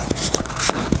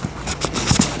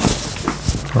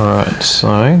 Alright,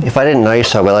 so... If I didn't know you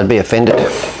so well, I'd be offended.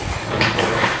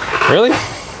 Really?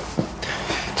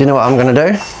 Do you know what I'm going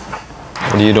to do?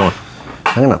 What are you doing?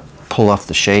 I'm going to pull off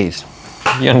the sheaths.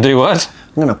 You going to do what?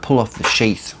 I'm going to pull off the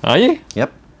sheath. Are you?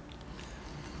 Yep.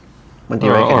 What do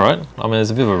you reckon? Alright, I mean,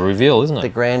 there's a bit of a reveal, isn't it? The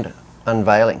grand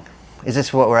unveiling. Is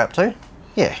this what we're up to?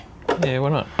 Yeah. Yeah, why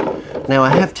not? Now I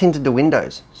have tinted the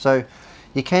windows, so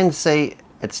you can see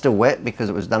it's still wet because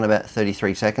it was done about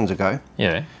 33 seconds ago.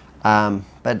 Yeah.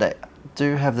 But they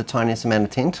do have the tiniest amount of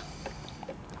tint.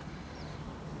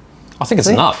 I think it's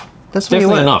enough. That's definitely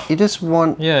what you want. enough. You just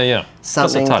want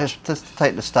something just to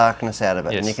take the starkness out of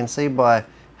it. Yes. And you can see by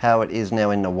how it is now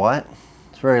in the white,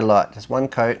 it's very light, just one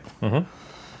coat. Mm-hmm.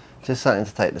 Just something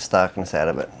to take the starkness out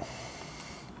of it.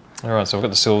 Alright, so we've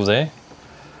got the silver there.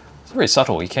 It's very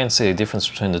subtle, you can see a difference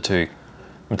between the two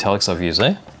metallics I've used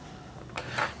there.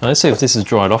 Now let's see if this is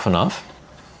dried off enough.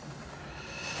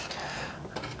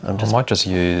 I might just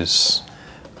use...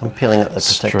 I'm peeling up the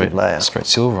protective layer. Straight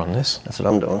silver on this. That's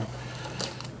what I'm doing.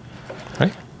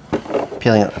 Okay.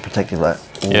 Peeling up the protective layer.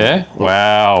 Ooh. Yeah?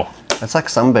 Wow. It's like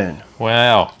sunburn.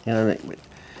 Wow. You know,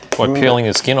 by peeling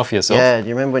the skin off yourself? Yeah, do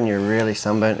you remember when you were really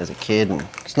sunburnt as a kid? And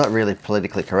it's not really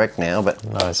politically correct now, but...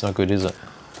 No, it's not good, is it?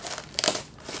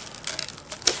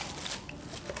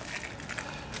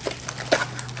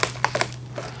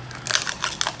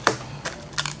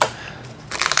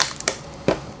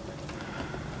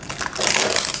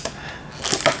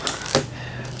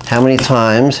 How many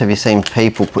times have you seen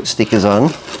people put stickers on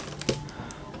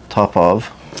top of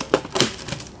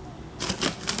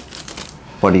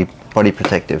body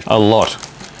protective? A lot.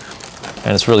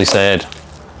 And it's really sad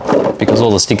because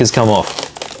all the stickers come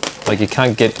off. Like you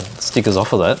can't get stickers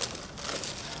off of that.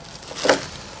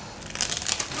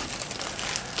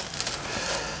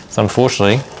 So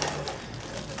unfortunately,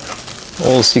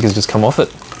 all the stickers just come off it.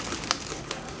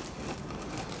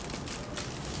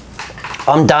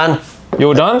 I'm done.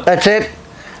 You're done? That's it.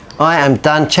 I am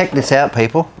done. Check this out,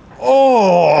 people.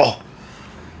 Oh!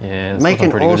 Yeah, it's making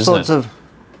pretty all good, sorts of...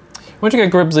 Why don't you go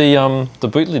grab the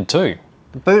boot lid too?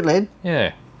 The boot lid?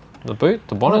 Yeah. The boot,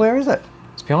 the bonnet. Oh, where is it?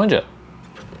 It's behind you.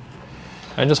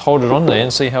 And just hold it on there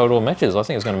and see how it all matches. I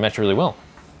think it's going to match really well.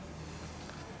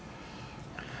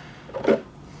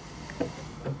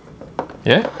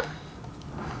 Yeah?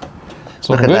 It's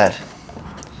Look at good. that.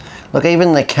 Look,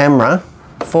 even the camera,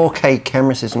 4K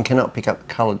camera system cannot pick up the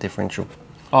colour differential.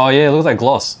 Oh yeah, look at that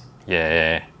gloss.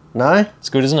 Yeah. No? It's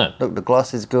good, isn't it? Look, the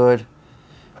gloss is good.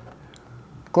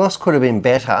 Gloss could have been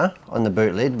better on the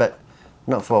boot lid, but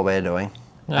not for what we're doing.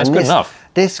 No, it's good enough.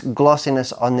 This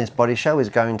glossiness on this body show is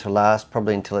going to last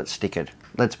probably until it's stickered.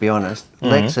 Let's be honest.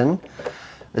 Lexan,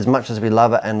 as much as we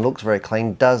love it and looks very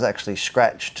clean, does actually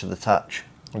scratch to the touch.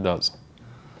 It does.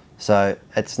 So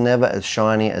it's never as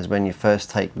shiny as when you first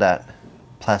take that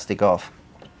plastic off.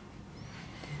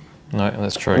 No,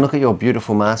 that's true. And look at your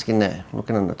beautiful mask in there,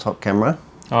 looking on the top camera.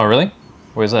 Oh really?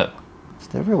 Where's that?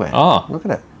 It's everywhere. Oh. Look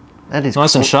at it. That is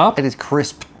nice and sharp. It is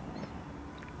crisp.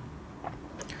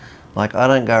 Like, I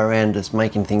don't go around just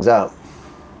making things up.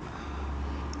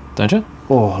 Don't you?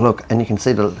 Oh, look, and you can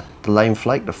see the lame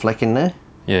flake, the fleck in there.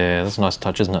 Yeah, that's a nice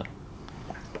touch, isn't it?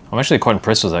 I'm actually quite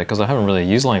impressed with that because I haven't really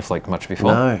used lame flake much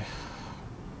before. No.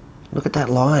 Look at that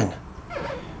line.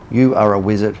 You are a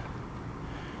wizard.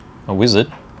 A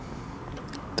wizard?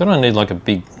 Don't I need like a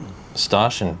big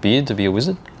moustache and beard to be a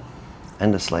wizard?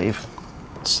 And a sleeve.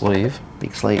 Sleeve?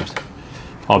 Big sleeves.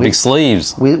 Oh, big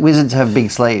sleeves. Wizards have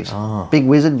big sleeves. Oh. Big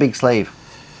wizard, big sleeve.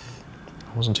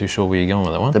 I wasn't too sure where you're going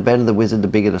with that one. The better the wizard, the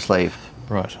bigger the sleeve.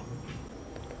 Right.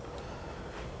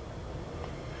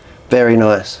 Very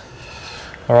nice.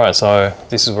 Alright, so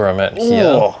this is where I'm at here.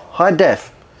 Oh, high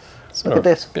def. Look at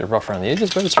this. A bit rough around the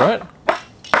edges, but it's right.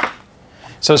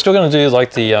 So we're still going to do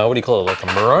like the, what do you call it, like the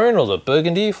maroon or the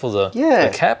burgundy for the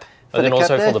cap, and then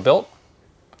also for the belt.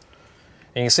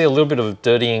 And you can see a little bit of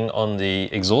dirtying on the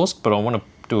exhaust, but I want to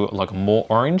do it like a more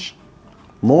orange.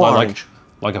 More orange?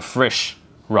 Like a fresh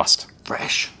rust.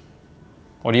 Fresh.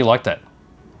 Or do you like that?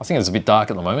 I think it's a bit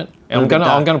dark at the moment. And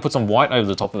I'm gonna put some white over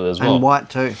the top of it as well. And white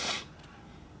too.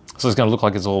 So it's gonna look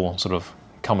like it's all sort of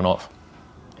coming off.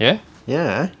 Yeah?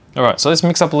 Yeah. All right, so let's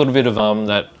mix up a little bit of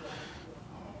that,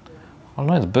 I don't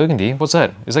know, the burgundy. What's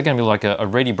that? Is that gonna be like a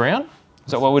reddy brown? Is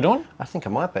Is that what we're doing? I think it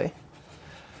might be.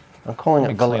 I'm calling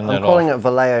it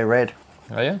Vallejo Red.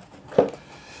 Oh yeah?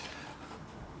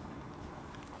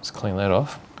 Let's clean that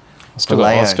off.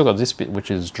 I've still got this bit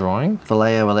which is drying.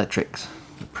 Vallejo Electrics,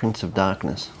 the Prince of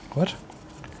Darkness. What?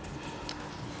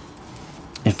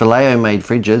 If Vallejo made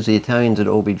fridges, the Italians would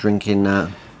all be drinking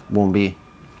warm beer.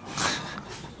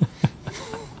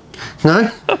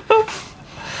 No?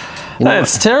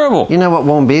 That's terrible. You know what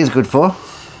warm beer is good for?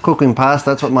 Cooking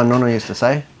pasta, that's what my nonna used to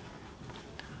say.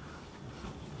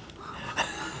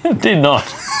 Did not.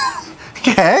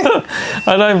 Okay.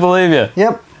 I don't believe you.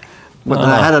 Yep. But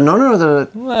I had a nonna or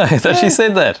the... No, I thought she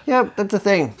said that. Yep, that's the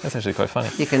thing. That's actually quite funny.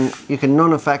 You can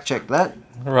nonna fact check that.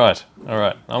 Right, all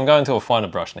right. I'm going to a finer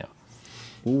brush now.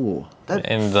 Ooh,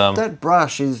 that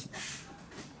brush is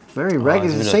very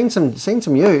ragged. It's seen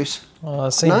some use. Oh,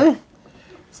 I've seen. No?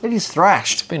 It is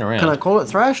thrashed. It's been around. Can I call it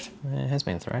thrashed? Yeah, it has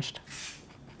been thrashed.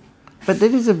 But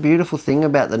that is a beautiful thing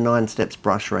about the 9 Steps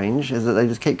brush range, is that they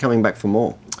just keep coming back for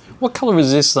more. What colour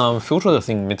is this filter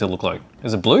thing meant to look like?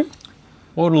 Is it blue?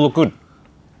 What would it look good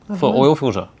for oil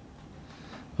filter? Are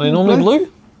they normally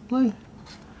blue? Blue.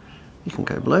 You can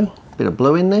go blue. Bit of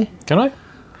blue in there. Can I?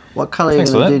 What colour are you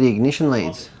going to do the ignition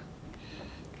leads?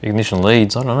 Ignition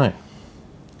leads? I don't know.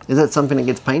 Is that something that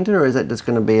gets painted, or is that just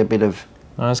going to be a bit of...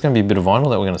 It's going to be a bit of vinyl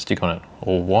that we're going to stick on it,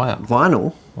 or wire.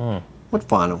 Vinyl? What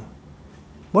vinyl?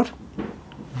 What?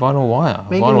 Vinyl wire.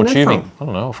 Vinyl tubing. I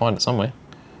don't know, I'll find it somewhere.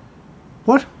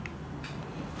 What?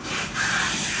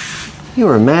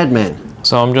 You're a madman.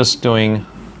 So I'm just doing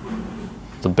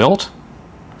the belt.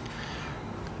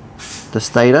 The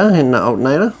stator and the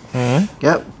alternator?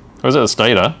 Yep. Or is it the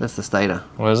stator? That's the stator.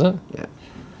 What is it? Yeah.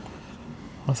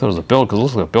 I thought it was a belt because it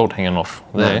looks like a belt hanging off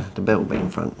there. No, the belt will be in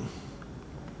front.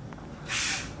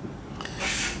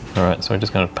 Alright, so we're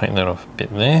just going to paint that off a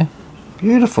bit there.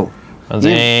 Beautiful. And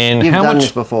then you've done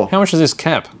this before. How much is this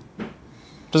cap?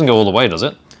 Doesn't go all the way, does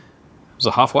it? Is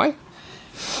it halfway?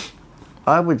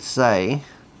 I would say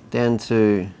down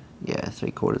to, yeah,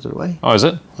 3/4 of the way. Oh, is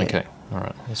it? Yeah. Okay.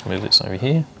 Alright, let's move this over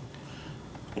here.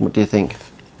 What do you think?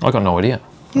 I got no idea.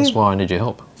 That's why I need your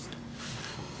help.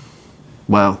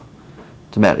 Well,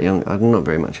 it's about it. I'm not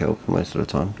very much help most of the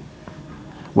time.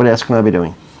 What else can I be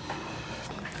doing?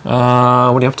 What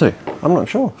are you up to? I'm not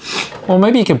sure. Well,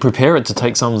 maybe you can prepare it to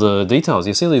take some of the details.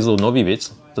 You see these little knobby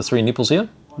bits, the 3 nipples here?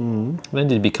 They need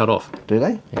to be cut off. Do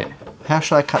they? Yeah. How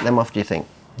should I cut them off, do you think?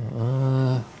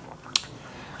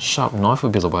 Sharp knife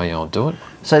would be the way I'll do it.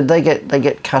 So they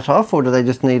get cut off, or do they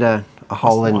just need a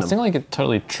hole in them? I think they get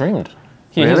totally trimmed.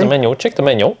 Here, here's the manual. Check the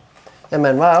manual. Yeah,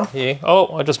 Manuel. Yeah.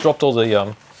 Oh, I just dropped all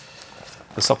the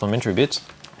supplementary bits.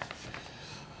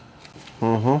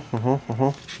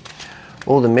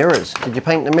 All the mirrors. Did you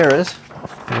paint the mirrors?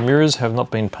 The mirrors have not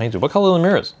been painted. What colour are the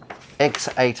mirrors?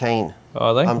 X18.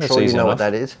 Are they? I'm sure you know what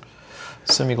that is.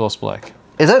 Semi-gloss black.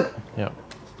 Is it? Yeah.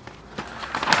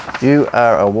 You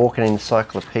are a walking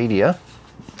encyclopedia.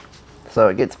 So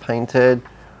it gets painted.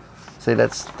 See,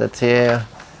 that's here.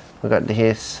 We've got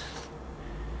this.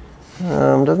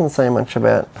 Doesn't say much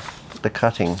about the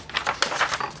cutting.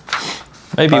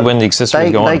 Maybe when the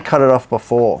accessories go on. They cut it off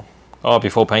before. Oh,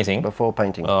 before painting? Before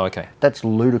painting. Oh, okay. That's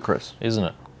ludicrous. Isn't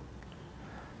it?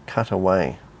 Cut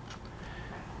away.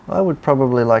 I would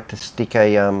probably like to stick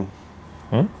a...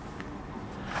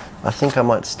 I think I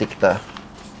might stick the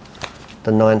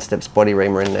 9 Steps body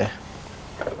reamer in there.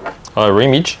 Oh,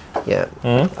 reamage? Yeah.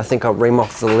 I think I'll ream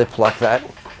off the lip like that.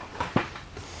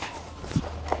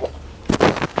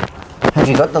 Have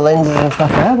you got the lenses and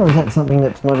stuff out, or is that something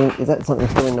that's not in, is that something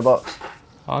still in the box?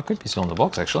 Oh, it could be still in the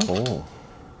box, actually. Oh.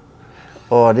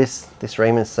 Oh, this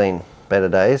reamer's seen better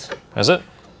days. Has it?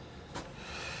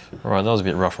 Alright, that was a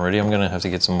bit rough already. I'm going to have to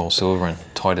get some more silver and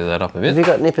tidy that up a bit. Have you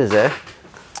got nippers there?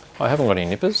 I haven't got any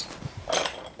nippers.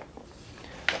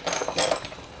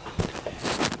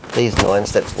 These 9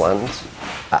 Steps ones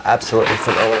are absolutely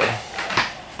phenomenal.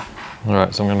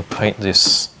 Alright, so I'm going to paint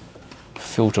this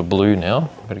filter blue now.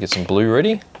 I've got to get some blue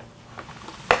ready.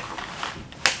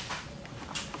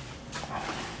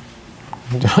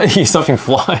 You're stuffing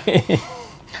fly.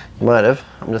 Might have.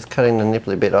 I'm just cutting the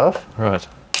nipply bit off. Right.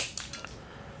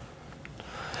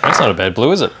 That's not a bad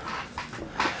blue, is it?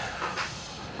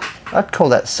 I'd call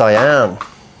that cyan.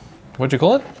 What'd you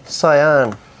call it?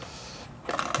 Cyan.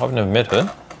 I've never met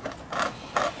her.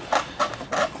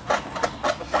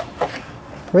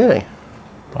 Really?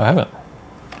 I haven't.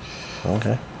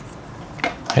 Okay.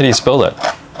 How do you spell that?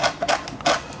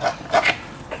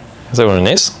 Is that what an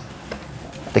S?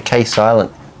 The K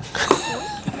silent.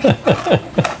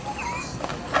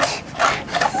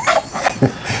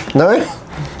 No?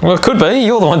 Well, it could be.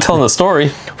 You're the one telling the story.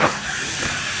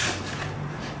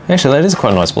 Actually, that is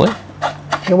quite a nice blue.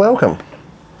 You're welcome.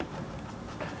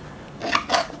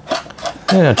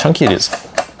 Yeah, how chunky it is.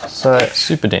 So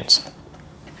super dense.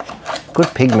 Good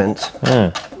pigments.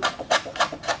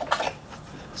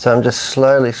 So I'm just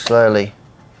slowly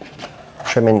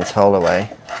trimming this hole away.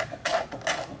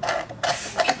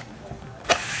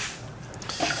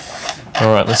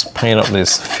 All right, let's paint up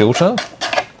this filter.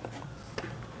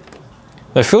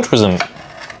 The filter isn't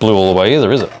blue all the way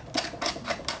either, is it?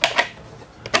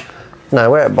 No,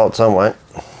 where it bolts on won't.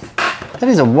 That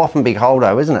is a whopping big hole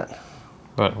though, isn't it?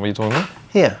 What are you talking about?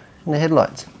 Here, in the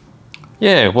headlights.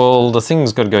 Yeah, well, the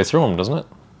thing's got to go through them, doesn't it?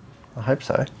 I hope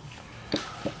so.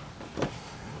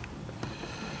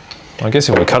 I guess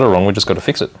if we cut it wrong, we just got to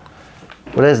fix it.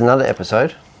 Well, there's another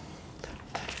episode.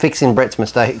 Fixing Brett's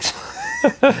mistakes.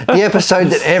 The episode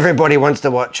that everybody wants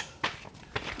to watch.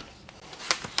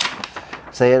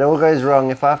 See, it all goes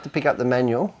wrong. If I have to pick up the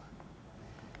manual,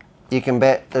 you can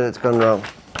bet that it's gone wrong.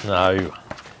 No.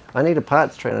 I need a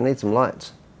parts train. I need some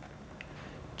lights.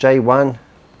 J1,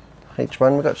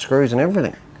 H1, we've got screws and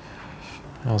everything.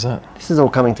 How's that? This is all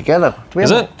coming together. Do we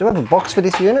have a box for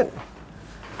this unit?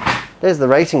 There's the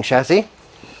racing chassis.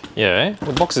 Yeah,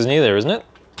 the box is near there, isn't it?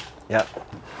 Yep.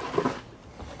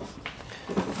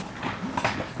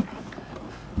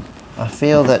 I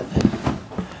feel that...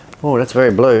 Oh, that's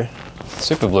very blue.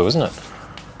 Super blue, isn't it?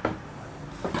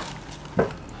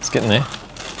 It's getting there.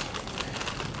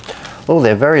 Oh,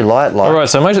 they're very light. All right,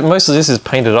 so most of this is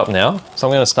painted up now, so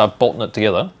I'm going to start bolting it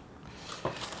together.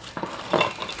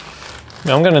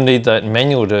 Now I'm going to need that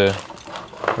manual to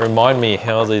remind me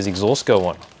how these exhausts go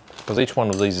on, because each one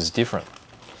of these is different.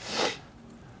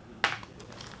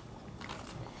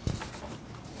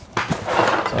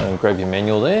 So grab your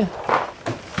manual there.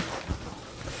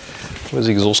 Where's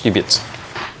the exhausty bits?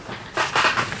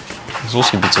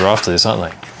 Exhausty bits are after this, aren't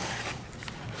they?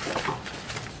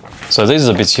 So these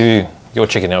are the bits you're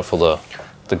checking out for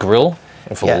the grille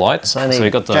and for the lights. I need so you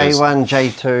got those J1,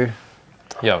 J2.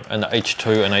 Yeah, and the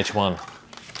H2 and H1.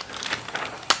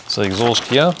 So the exhaust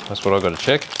here, that's what I've got to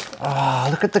check. Oh,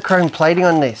 look at the chrome plating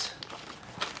on this.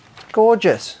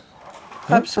 Gorgeous.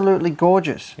 Absolutely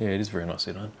gorgeous. Yeah, it is very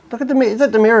nicely done. Look at is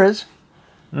that the mirrors?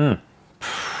 Very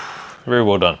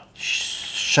well done.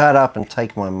 Shut up and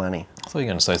take my money. I thought you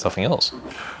were going to say something else.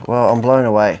 Well, I'm blown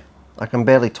away. I can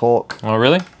barely talk. Oh,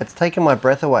 really? It's taken my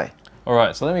breath away. All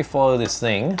right, so let me follow this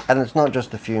thing. And it's not just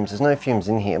the fumes. There's no fumes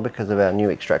in here because of our new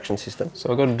extraction system.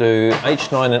 So I've got to do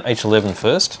H9 and H11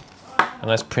 first. And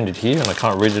that's printed here, and I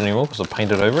can't read it anymore because I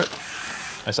painted over it.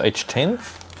 That's H10.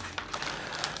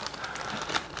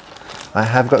 I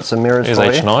have got some mirrors Here's for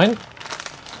H9. you.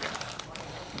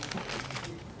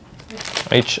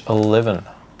 H11.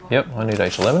 Yep, I need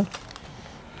H11.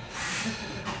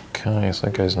 Okay, so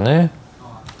that goes in there.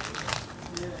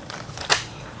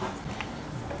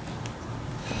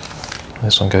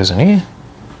 This one goes in here.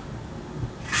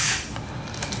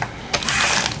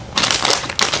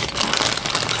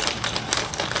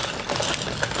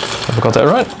 Have I got that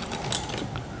right? I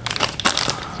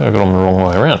think I got them the wrong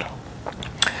way around.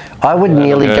 I would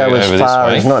nearly go as far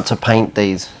as not to paint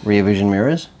these rear vision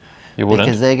mirrors. You wouldn't?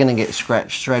 Because they're going to get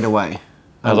scratched straight away.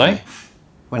 Are they?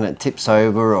 When it tips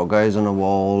over or goes on a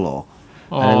wall,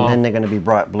 or and then they're going to be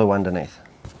bright blue underneath.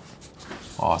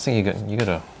 Oh, I think you got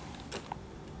to.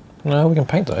 No, we can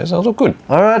paint those. They'll look good.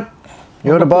 All right,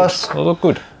 you're the boss. They'll look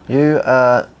good. You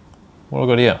are. What have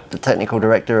I got here? The technical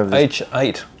director of this.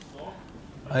 H8.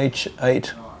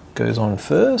 H8 goes on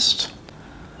first.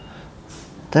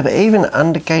 They've even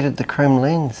undergated the chrome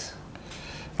lens.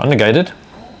 Undergated?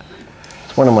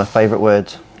 It's one of my favourite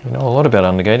words. You know a lot about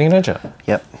undergating, don't you?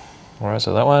 Yep. All right,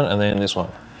 so that one and then this one.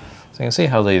 So you can see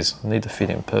how these need to fit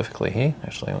in perfectly here.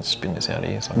 Actually, let's spin this out of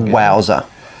here. So I can get Wowza.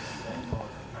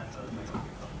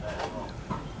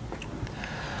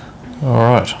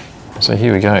 All right, so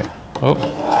here we go. Oh,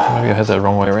 maybe I had that the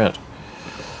wrong way around.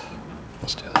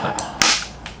 Let's do that.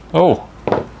 Oh.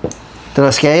 Did I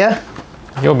scare you?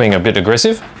 You're being a bit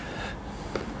aggressive.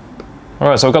 All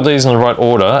right, so I've got these in the right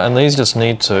order, and these just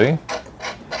need to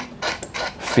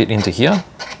fit into here.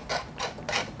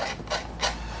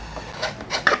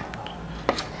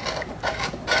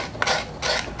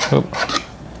 Oop.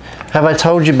 Have I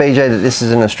told you, BJ, that this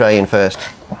is an Australian first?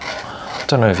 I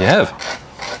don't know if you have.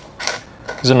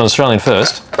 Is it an Australian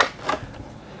first?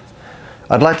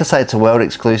 I'd like to say it's a world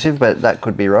exclusive, but that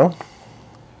could be wrong.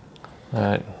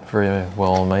 Very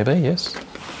well, maybe, yes.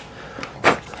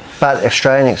 But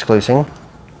Australian exclusive,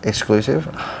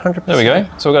 100%. There we go.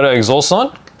 So we've got our exhaust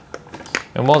on.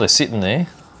 And while they're sitting there,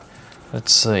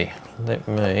 let's see. Let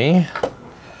me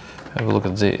have a look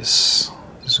at this.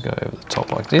 Just go over the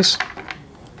top like this.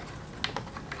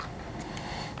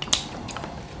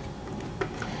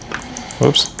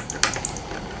 Whoops.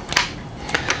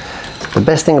 The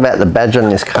best thing about the badge on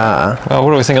this car... Oh,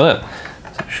 what do we think of that?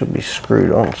 It should be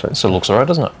screwed on. So it looks alright,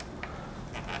 doesn't it?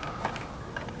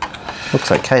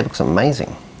 Looks okay, looks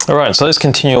amazing. Alright, so let's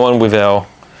continue on with our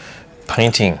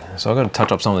painting. So I've got to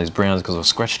touch up some of these browns because I've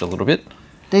scratched a little bit.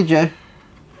 Did you?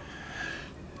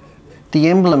 The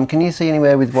emblem, can you see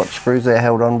anywhere with what screws they're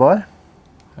held on by?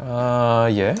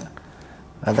 Yeah.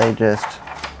 Are they just...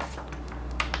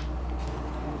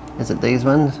 Is it these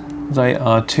ones? They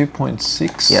are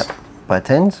 2.6. Yep. By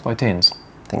 10s? By 10s.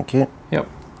 Thank you. Yep.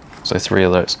 So 3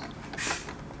 of those.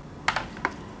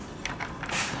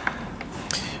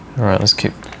 Alright, let's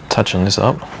keep touching this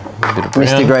up. A bit of brown.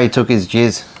 Mr. Gray took his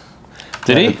jizz.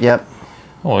 Did he? Yep.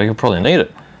 Oh, well, you'll probably need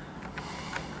it.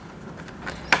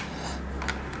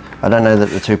 I don't know that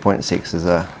the 2.6 is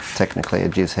technically a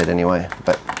jizz head anyway,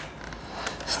 but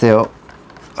still,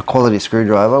 a quality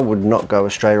screwdriver would not go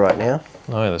astray right now.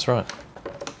 No, that's right.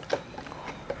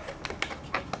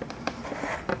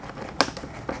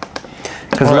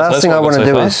 Because the last thing I want to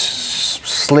do is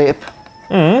slip.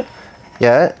 Mm-hmm.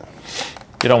 Yeah.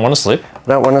 You don't want to slip? I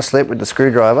don't want to slip with the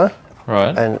screwdriver.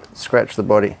 Right. And scratch the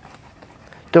body.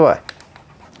 Do I?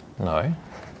 No.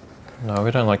 No,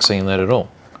 we don't like seeing that at all.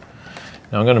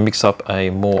 Now I'm going to mix up a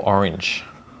more orange,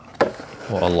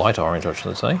 or a light orange I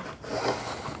should say.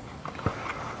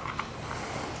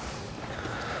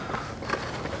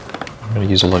 I'm going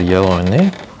to use a lot of yellow in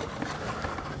there.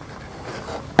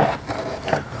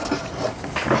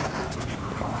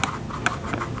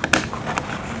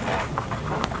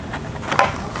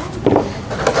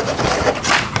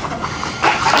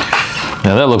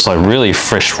 Now that looks like really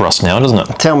fresh rust now, doesn't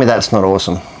it? Tell me that's not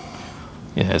awesome.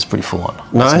 Yeah, it's pretty full on.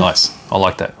 No? That's nice. I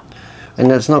like that.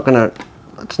 And it's not gonna,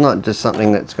 it's not just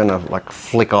something that's gonna like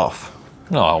flick off.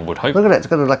 No, I would hope. Look at that, it's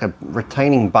got like a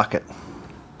retaining bucket.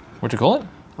 What do you call it?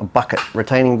 A bucket,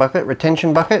 retaining bucket,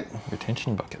 retention bucket.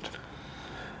 Retention bucket.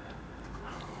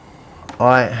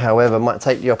 I, however, might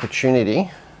take the opportunity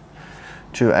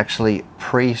to actually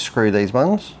pre-screw these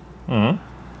ones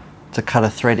to cut a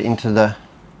thread into the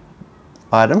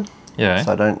item. Yeah.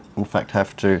 So I don't, in fact,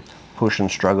 have to push and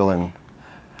struggle and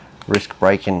risk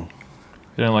breaking.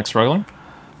 You don't like struggling?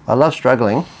 I love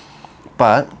struggling,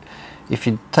 but if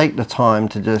you take the time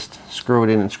to just screw it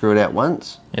in and screw it out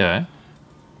once, yeah,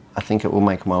 I think it will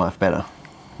make my life better.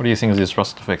 What do you think of this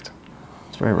rust effect?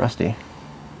 It's very rusty.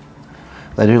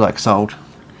 They do like salt.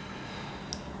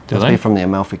 Do Must they? be from the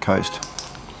Amalfi Coast.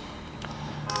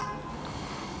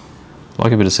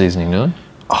 Like a bit of seasoning, do they?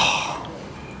 Oh.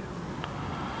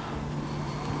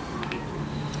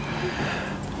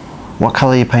 What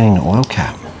colour are you painting the oil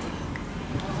cap?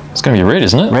 It's going to be red,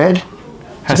 isn't it? Red?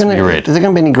 Has to be red. Is it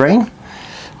going to be any green?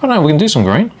 I don't know, we can do some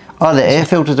green. Oh, the air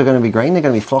filters are going to be green. They're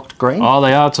going to be flocked green. Oh,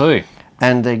 they are too.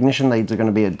 And the ignition leads are going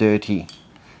to be a dirty,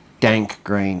 dank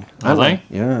green. Are they?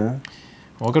 Yeah.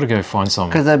 Well, I've got to go find some.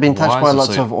 Because they've been touched by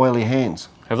lots of oily hands.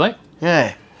 Have they?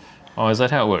 Yeah. Oh, is that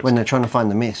how it works? When they're trying to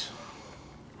find the miss.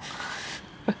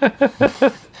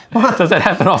 What? Does that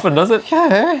happen often, does it?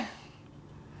 Yeah.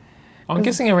 I'm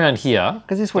guessing around here.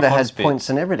 Because this would have had points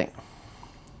and everything.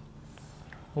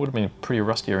 It would have been pretty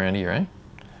rusty around here, eh?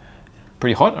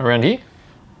 Pretty hot around here?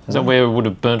 Is that where it would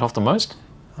have burnt off the most?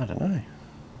 I don't know.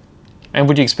 And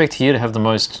would you expect here to have the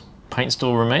most paint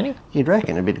still remaining? You'd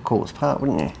reckon it'd be the coolest part,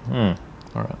 wouldn't you? Hmm.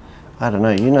 All right. I don't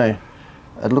know. You know,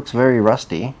 it looks very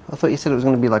rusty. I thought you said it was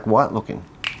going to be like white looking.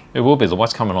 It will be. The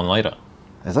white's coming on later.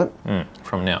 Is it?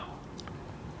 From now.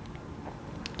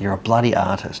 You're a bloody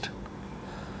artist.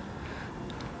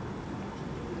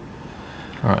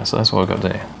 All right, so that's what I've got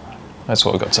there. That's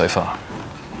what we've got so far.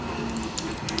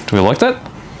 Do we like that?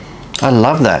 I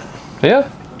love that. Yeah?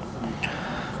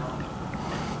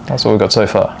 That's what we've got so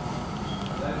far.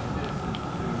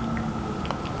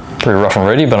 Pretty rough and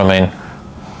ready, but I mean,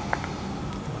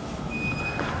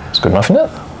 it's good enough, isn't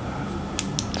it?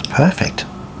 It's perfect.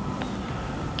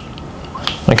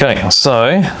 Okay,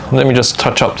 so let me just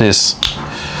touch up this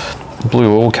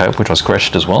blue oil cap, which I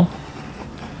scratched as well.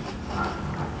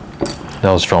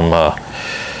 That was from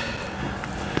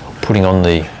putting on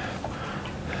the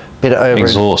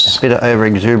exhaust. Bit of over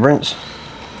exuberance.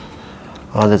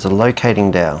 Oh, there's a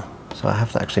locating dowel, so I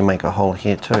have to actually make a hole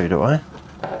here too, do I?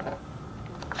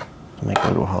 Make a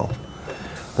little hole.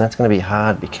 And that's going to be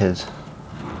hard because...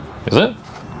 Is it?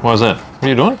 Why is that? What are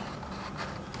you doing?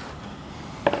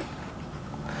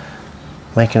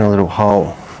 Making a little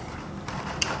hole.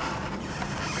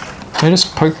 You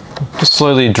just poke, just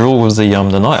slowly drill with the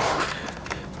knife.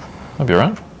 That'll be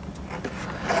alright.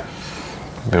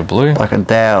 A bit of blue. Like a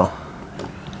dowel.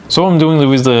 So what I'm doing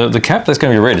with the cap, that's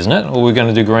going to be red, isn't it? Or we're going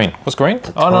to do green? What's green?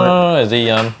 Oh, no,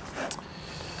 the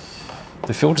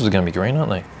The filters are going to be green, aren't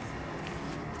they?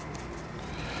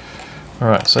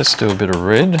 Alright, so let's do a bit of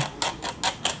red.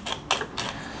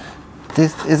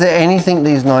 Is there anything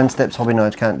these 9 steps hobby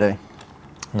knives can't do?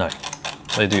 No,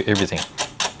 they do everything.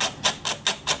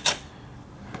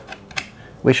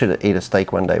 We should eat a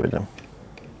steak one day with them.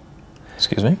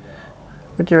 Excuse me?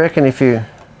 What do you reckon if you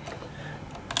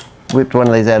whipped one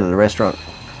of these out of the restaurant?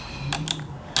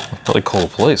 I'd probably call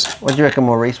the police. What do you reckon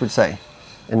Maurice would say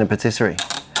in the patisserie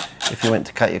if you went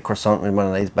to cut your croissant with one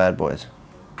of these bad boys?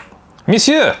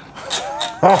 Monsieur!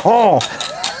 Oh!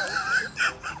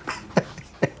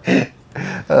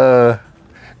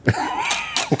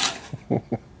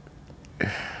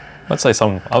 I'd say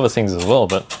some other things as well,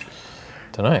 but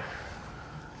don't know.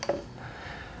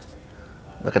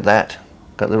 Look at that.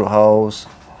 Got little holes.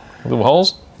 Little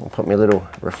holes? I'll put my little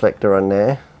reflector on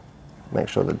there. Make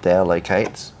sure the dowel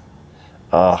locates.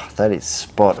 Oh, that is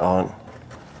spot on.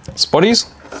 Spotties?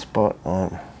 Spot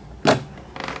on.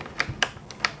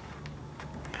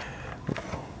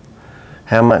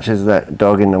 How much is that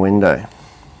dog in the window?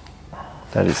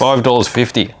 That is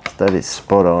 $5.50. That is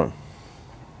spot on.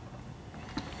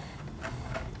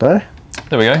 No?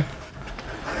 There we go.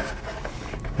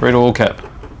 Red oil cap.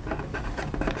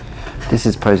 This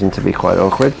is posing to be quite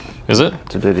awkward. Is it?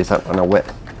 To do this up on a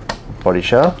wet body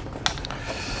shower.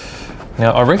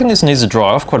 Now, I reckon this needs to dry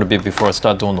off quite a bit before I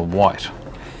start doing the white.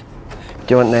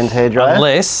 Do you want Nan's hairdryer?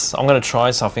 Unless I'm going to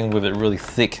try something with it really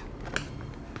thick.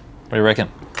 What do you reckon?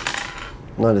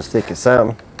 Not as thick as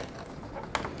some.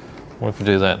 What if we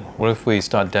do that? What if we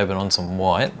start dabbing on some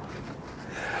white?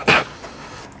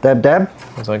 Dab dab?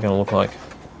 What's that going to look like?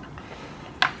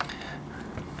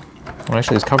 Well,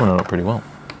 actually, it's covering it up pretty well.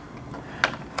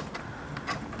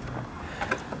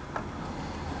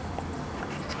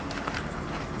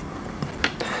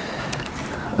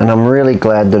 And I'm really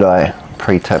glad that I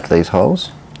pre-tapped these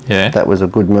holes. Yeah. That was a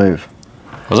good move.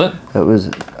 Was it? It was,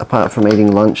 apart from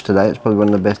eating lunch today, it's probably one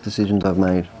of the best decisions I've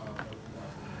made.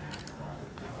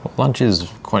 Well, lunch is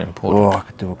quite important. Oh, I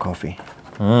could do a coffee.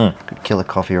 Could kill a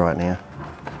coffee right now.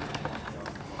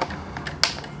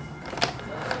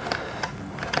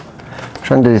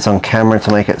 Trying to do this on camera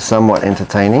to make it somewhat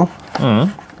entertaining.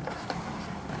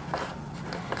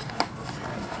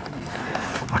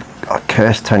 I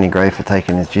cursed Tony Gray for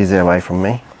taking his jizzy away from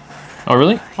me. Oh,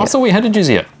 really? Yeah. I thought we had a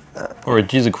jizzy or a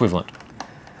jizz equivalent.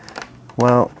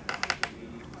 Well,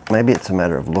 maybe it's a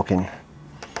matter of looking.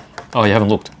 Oh, you haven't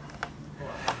looked?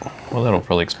 Well, that'll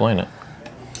probably explain it.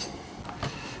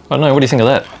 I don't know, what do you think of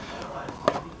that?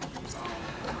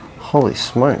 Holy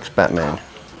smokes, Batman.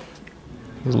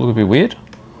 Does it look a bit weird?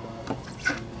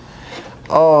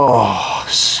 Oh,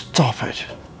 stop it.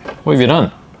 What have you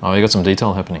done? Oh, you got some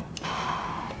detail happening.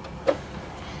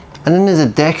 And then there's a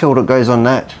decal that goes on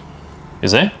that.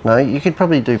 Is there? No, you could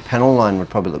probably do panel line would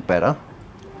probably look better.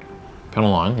 Panel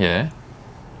line, yeah.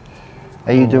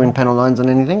 Are you doing panel lines on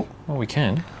anything? Well, we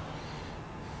can.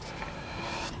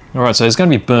 All right, so it's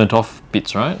going to be burnt off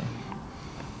bits, right?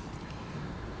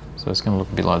 So it's going to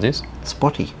look a bit like this.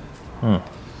 Spotty.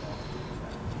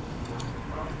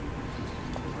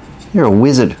 You're a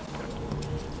wizard.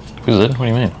 Wizard? What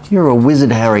do you mean? You're a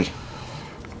wizard, Harry.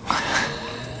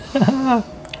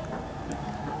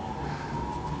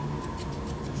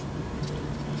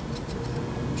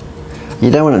 You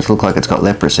don't want it to look like it's got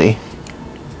leprosy.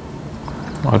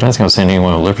 I don't think I've seen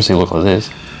anyone with leprosy look like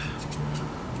this.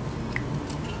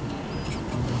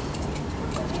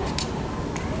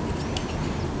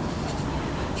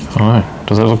 Alright,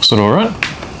 does that look sort of alright?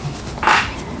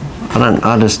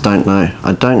 I just don't know.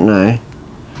 I don't know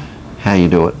how you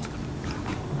do it.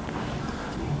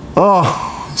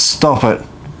 Oh, stop it.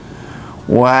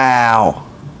 Wow.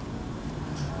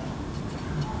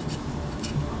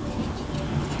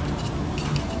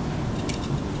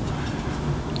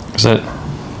 Is that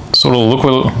sort of the look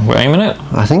we're aiming at?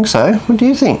 I think so. What do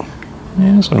you think?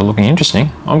 Yeah, it's sort of looking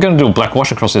interesting. I'm going to do a black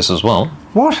wash across this as well.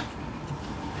 What?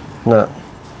 No,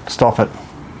 stop it.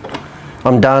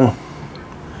 I'm done.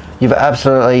 You've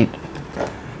absolutely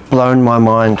blown my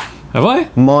mind. Have I?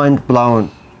 Mind blown.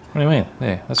 What do you mean?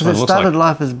 Yeah, that's what it Because it looks started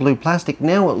like. life as blue plastic.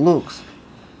 Now it looks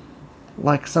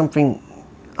like something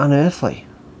unearthly.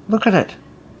 Look at it.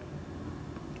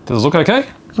 Does it look okay?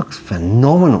 It looks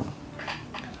phenomenal.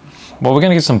 Well, we're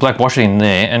going to get some black wash in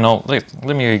there, and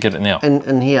let me get it now.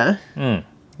 And here.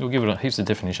 You'll give it a heaps of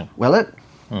definition. Will it?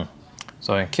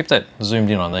 So keep that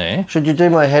zoomed in on there. Should you do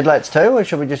my headlights too, or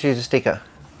should we just use a sticker?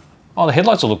 Oh, the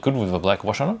headlights will look good with a black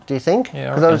wash on them. Do you think?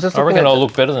 Yeah, I reckon it'll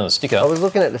look better than a sticker. I was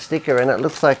looking at the sticker and it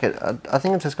looks like it. I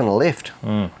think it's just going to lift.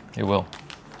 It will.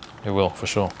 It will, for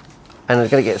sure. And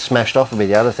it's going to get smashed off with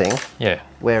the other thing. Yeah.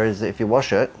 Whereas if you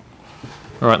wash it,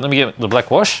 All right, let me get the black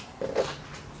wash.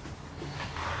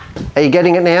 Are you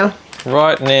getting it now?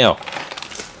 Right now.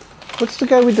 What's to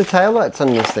go with the taillights on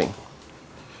this thing?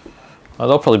 Oh,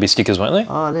 they'll probably be stickers, won't they?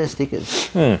 Oh, they're stickers.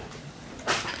 And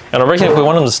I reckon if we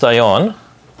want them to stay on,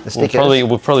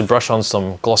 we'll probably brush on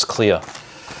some gloss clear.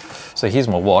 So here's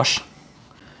my wash. You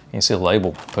can see the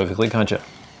label perfectly, can't you?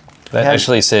 That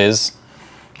actually says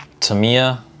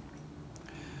Tamiya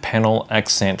panel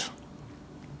accent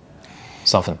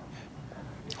something.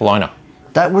 Liner.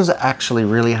 That was actually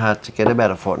really hard to get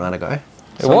about a fortnight ago.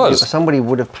 Somebody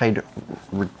would have paid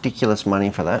ridiculous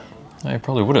money for that. They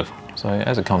probably would have. So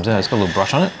as it comes out, it's got a little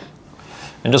brush on it.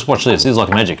 And just watch this. This is like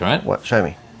magic, right? What? Show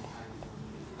me.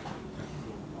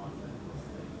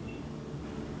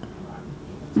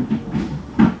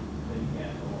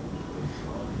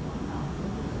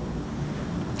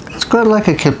 It's got like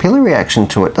a capillary action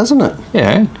to it, doesn't it?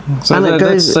 Yeah. So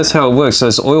that's how it works. So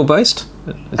it's oil based.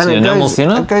 It's the enamel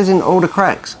thinner. It goes in all the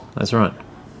cracks. That's right.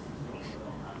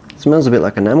 It smells a bit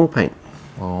like enamel paint.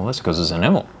 Well, that's because it's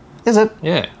enamel. Is it?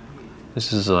 Yeah.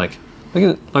 This is like, look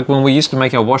at it, like when we used to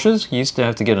make our washes, you used to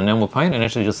have to get enamel paint and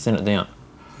actually just thin it down.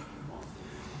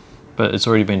 But it's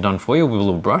already been done for you with a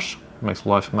little brush. It makes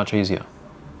life much easier.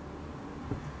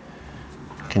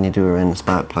 Can you do around the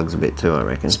spark plugs a bit too, I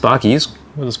reckon? Sparkies?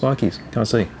 Where are the sparkies? Can't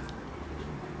see.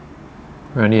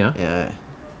 Around here? Yeah.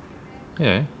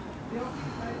 Yeah.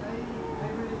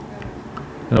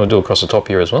 And I'll do across the top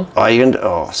here as well. Oh, you're gonna...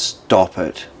 Oh, stop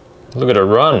it. Look at it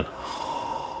run.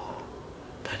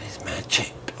 That is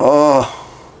magic. Oh,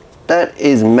 that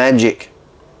is magic.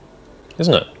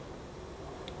 Isn't it?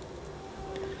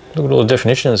 Look at all the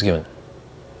definition it's given.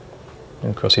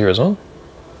 And across here as well.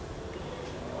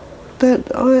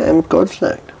 That, I am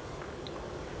gobsmacked.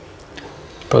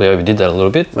 Probably overdid that a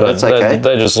little bit, but that's okay.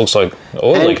 That just looks like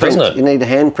oil leak, doesn't it? You need the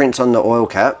handprints on the oil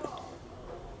cap.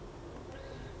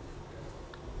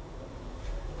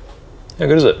 How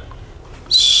good is it?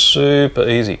 Super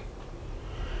easy.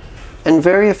 And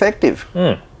very effective.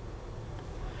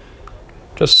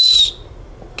 Just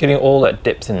getting all that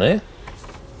depth in there.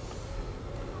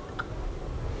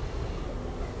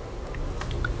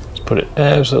 Just put it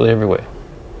absolutely everywhere.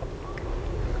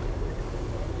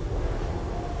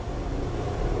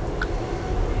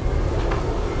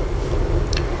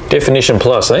 Definition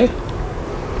plus, eh?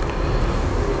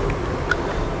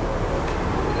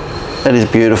 That is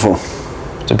beautiful.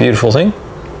 It's a beautiful thing.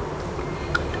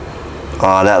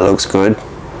 Oh, that looks good.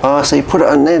 Oh, so you put it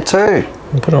on there too.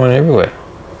 You put it on everywhere.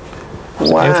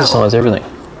 Just wow. emphasize everything.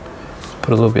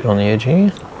 Put a little bit on the edge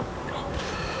here.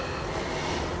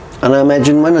 And I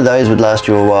imagine one of those would last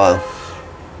you a while.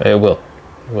 Yeah, it will.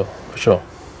 It will, for sure.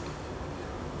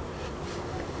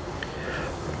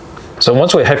 So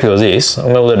once we're happy with this, I'm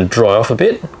going to let it dry off a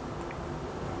bit.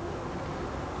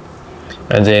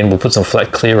 And then we'll put some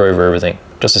flat clear over everything,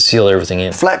 just to seal everything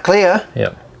in. Flat clear?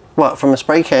 Yeah. What, from a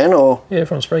spray can or? Yeah,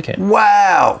 from a spray can.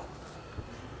 Wow!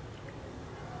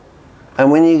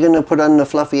 And when are you going to put on the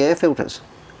fluffy air filters?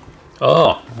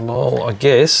 Oh, well, I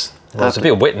guess. Well, it's a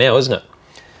bit wet now, isn't it?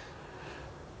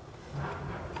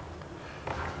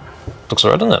 Looks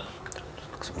alright, doesn't it?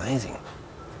 Looks amazing.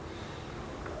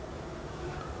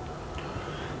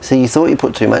 So you thought you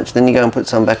put too much, then you go and put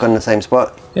some back on the same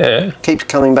spot. Yeah. Keeps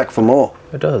coming back for more.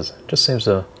 It does. It just seems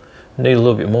to need a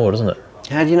little bit more, doesn't it?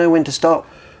 How do you know when to stop?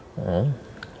 Oh,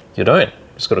 you don't.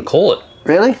 Just got to call it.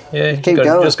 Really? Yeah. Keep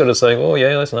going. You just got to say, oh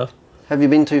yeah, that's enough. Have you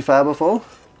been too far before?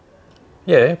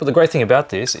 Yeah, but the great thing about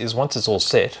this is once it's all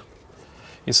set,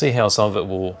 you see how some of it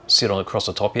will sit on across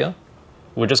the top here?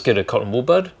 We'll just get a cotton wool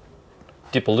bud,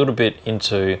 dip a little bit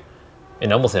into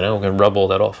enamel thinner, we're going to rub all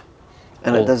that off.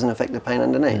 And it doesn't affect the paint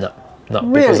underneath? No, no,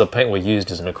 really? Because the paint we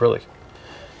used is an acrylic.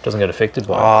 It doesn't get affected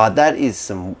by it. Oh, that is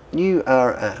some... You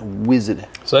are a wizard.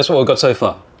 So that's what we've got so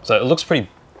far. So it looks pretty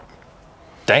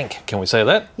dank, can we say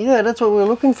that? Yeah, that's what we're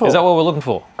looking for. Is that what we're looking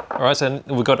for? All right, so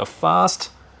we've got a fast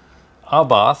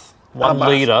Abarth, 1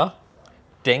 litre,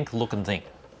 dank looking thing.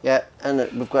 Yeah, and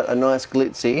we've got a nice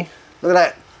glitzy. Look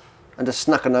at that. I just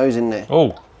snuck a nose in there.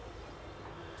 Oh.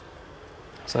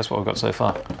 So that's what we've got so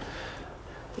far.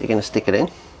 You're going to stick it in?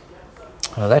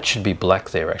 That should be black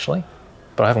there, actually.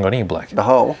 But I haven't got any black. The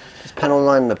hole? Just panel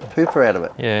line the pooper out of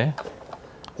it. Yeah.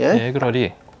 Yeah? Yeah, good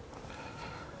idea.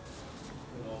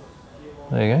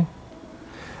 There you go.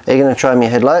 Are you going to try me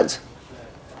your headlights?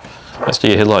 Let's do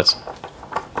your headlights.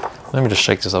 Let me just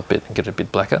shake this up a bit and get it a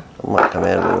bit blacker. It might come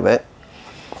out a little bit.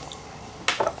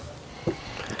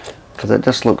 Because it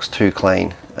just looks too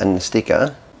clean. And the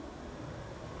sticker...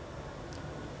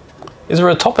 Is there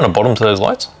a top and a bottom to those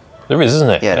lights? There is, isn't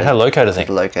there? Yeah. It had a locator thing.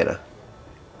 The locator.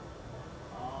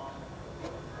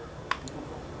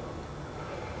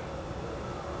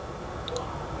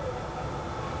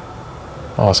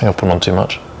 Oh, I think I put on too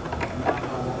much.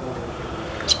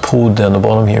 It's pulled down the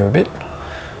bottom here a bit.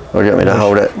 Or do you want me to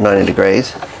hold it 90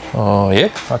 degrees? Oh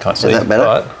yeah, I can't see. Is that better?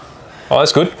 But, oh,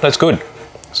 that's good. That's good.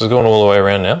 So it's going all the way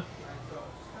around now.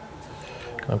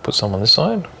 I'll put some on this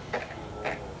side.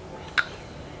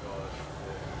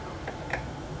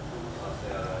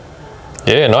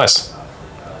 Yeah, nice.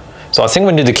 So I think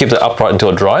we need to keep it upright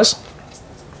until it dries.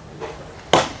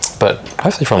 But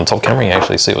hopefully from the top camera you can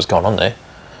actually see what's going on there.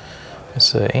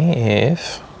 So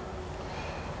if...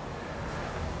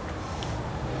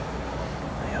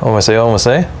 Almost there, almost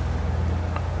there.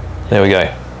 There we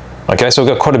go. Okay, so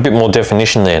we've got quite a bit more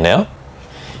definition there now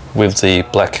with the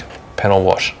black panel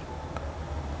wash.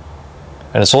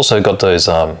 And it's also got those,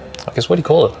 I guess, what do you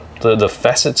call it? The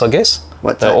facets, I guess?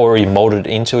 They're already molded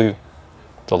into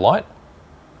the light.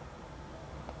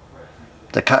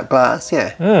 The cut glass,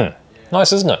 yeah.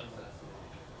 Nice, isn't it?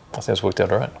 I think it's worked out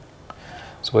all right.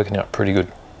 It's working out pretty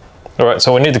good. All right,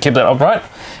 so we need to keep that upright.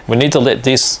 We need to let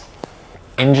this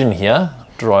engine here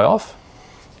dry off.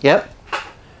 Yep.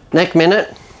 Next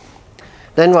minute.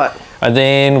 Then what? And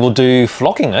then we'll do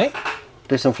flocking, eh?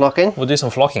 Do some flocking? We'll do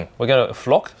some flocking. We're going to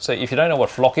flock. So if you don't know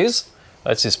what flock is,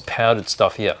 that's this powdered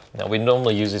stuff here. Now we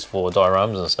normally use this for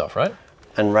dioramas and stuff, right?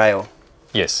 And rail.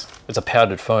 Yes, it's a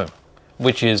powdered foam,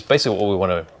 which is basically what we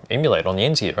want to emulate on the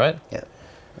ends here, right? Yeah.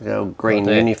 The old green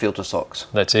Unifilter socks.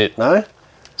 That's it. No?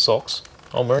 Socks.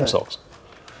 I'm wearing socks.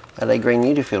 Are they green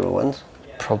Unifilter ones?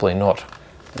 Probably not.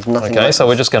 There's nothing Okay, like so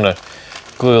we're just going to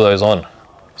glue those on.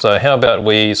 So how about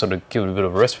we sort of give it a bit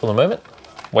of a rest for the moment,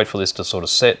 wait for this to sort of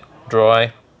set,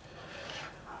 dry,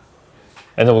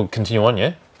 and then we'll continue on,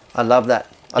 yeah? I love that.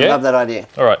 I love that idea.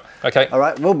 All right, okay. All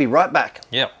right, we'll be right back.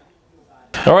 Yeah.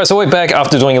 All right, so we're back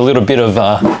after doing a little bit of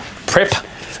prep.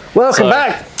 Welcome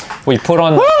back. We put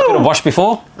on a bit of wash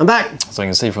before. I'm back. So you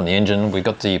can see from the engine, we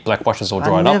got the black washes all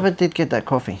dried up. I never did get that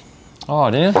coffee. Oh,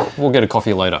 didn't you? We'll get a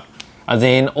coffee later. And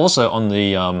then also on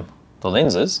the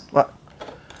lenses, What?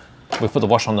 we put the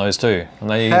wash on those too. And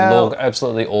they look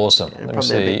absolutely awesome. Let me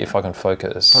see if I can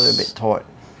focus. Probably a bit tight.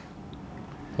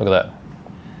 Look at that.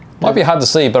 Might be hard to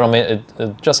see, but I mean,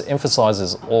 it just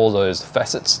emphasizes all those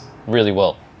facets really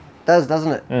well. It does,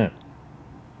 doesn't it?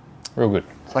 Real good.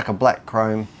 It's like a black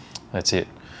chrome. That's it.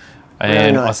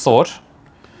 And nice. I thought,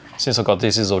 since I've got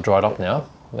this is all dried up now,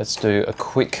 let's do a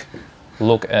quick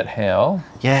look at how.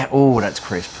 Yeah, oh, that's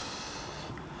crisp.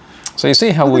 So you see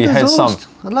how we had some.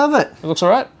 I love it. It looks all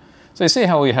right. So you see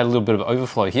how we had a little bit of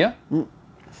overflow here?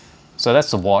 So that's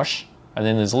the wash, and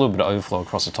then there's a little bit of overflow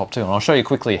across the top too. And I'll show you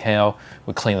quickly how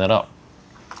we clean that up.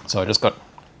 So I just got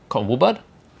cotton wool bud.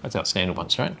 That's our standard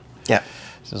ones, right? Yeah.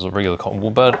 This is a regular cotton wool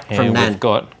bud. And from Nan. We've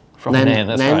got, from Nan,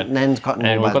 that's right. Nan's cotton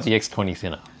wool And we've got buds. the X20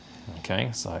 thinner.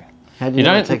 Okay, so. How do you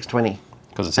know it takes 20?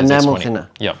 Because it says enamel X20. thinner.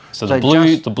 Yeah, so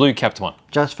the blue capped one.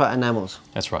 Just for enamels.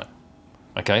 That's right.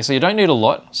 Okay, so you don't need a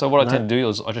lot. So what I tend to do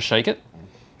is I just shake it,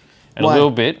 and a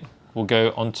little bit will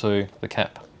go onto the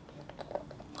cap.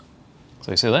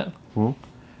 So you see that? And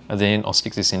then I'll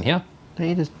stick this in here. Don't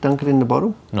you just dunk it in the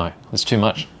bottle? No, it's too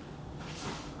much.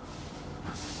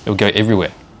 It'll go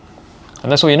everywhere.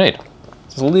 And that's all you need.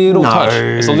 It's a little touch.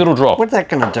 It's a little drop. What's that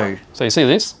going to do? So you see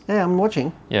this? Yeah, I'm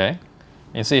watching. Yeah.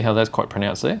 You see how that's quite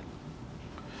pronounced there?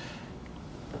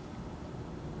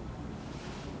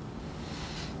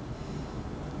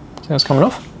 See how it's coming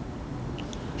off?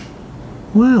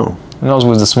 Wow. And that was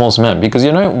with the smallest amount, because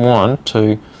you don't want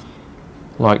to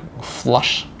like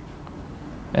flush,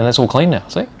 and that's all clean now,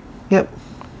 see? Yep.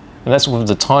 And that's with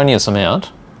the tiniest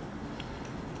amount,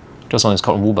 just on this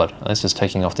cotton wool bud. That's just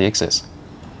taking off the excess.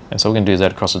 And so we're going to do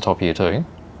that across the top here too.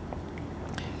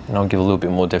 And I'll give a little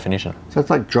bit more definition. So it's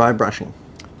like dry brushing.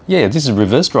 Yeah, this is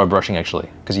reverse dry brushing actually,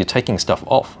 because you're taking stuff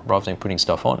off rather than putting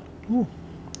stuff on.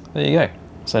 There you go.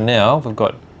 So now we've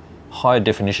got high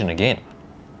definition again.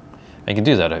 And you can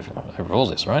do that over all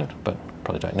this, right? But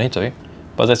probably don't need to.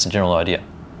 But that's the general idea.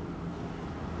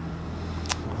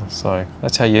 So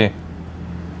that's how you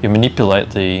manipulate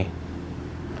the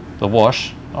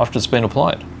wash after it's been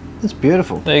applied. That's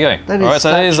beautiful. There you go. All right,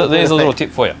 so there's a little tip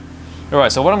for you. All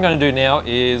right, so what I'm going to do now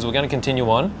is we're going to continue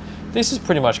on. This is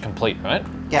pretty much complete, right?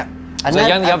 Yeah. And so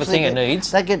the only other thing it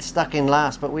needs... That gets stuck in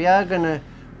last, but we are going to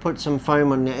put some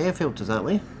foam on the air filters, aren't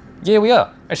we? Yeah, we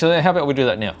are. Actually, how about we do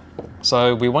that now?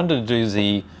 So we wanted to do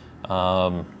the,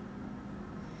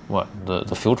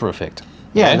 the filter effect.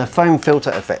 Yeah, and the foam filter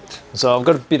effect. So I've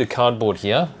got a bit of cardboard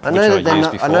here, I know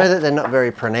that they're not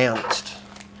very pronounced.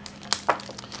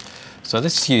 So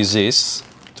let's use this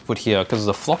to put here, because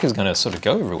the flock is going to sort of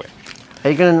go everywhere. Are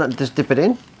you going to just dip it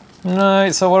in? No,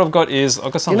 so what I've got is,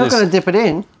 I've got some You're of not this... going to dip it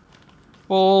in?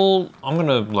 Well, I'm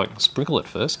gonna like sprinkle it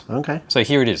first. Okay. So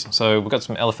here it is. So we've got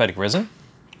some aliphatic resin,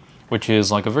 which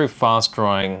is like a very fast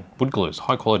drying wood glue. It's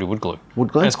high quality wood glue.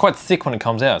 Wood glue? And it's quite thick when it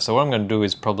comes out. So what I'm gonna do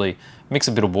is probably mix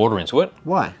a bit of water into it.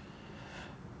 Why?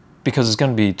 Because it's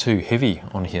gonna be too heavy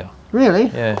on here. Really?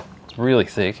 Yeah, it's really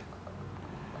thick.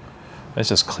 Let's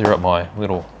just clear up my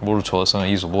little water toilet so I'm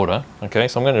gonna use the water. Okay,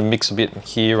 so I'm gonna mix a bit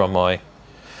here on my...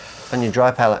 On your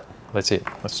dry palette. That's it.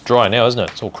 It's dry now, isn't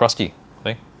it? It's all crusty.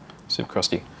 See? Super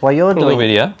crusty. While you're Put a little bit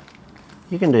here.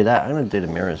 You can do that. I'm going to do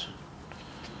the mirrors.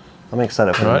 I'm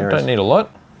excited for the mirrors. Don't need a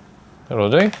lot. That'll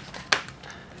do.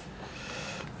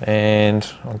 And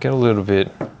I'll get a little bit...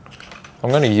 I'm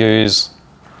going to use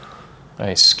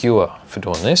a skewer for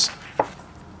doing this.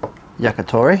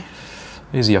 Yakitori?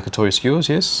 These are Yakitori skewers,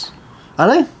 yes. Are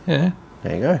they? Yeah.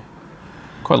 There you go.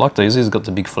 Quite like these. These have got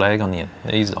the big flag on the end.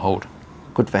 They're easy to hold.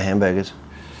 Good for hamburgers.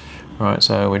 Right,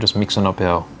 so we're just mixing up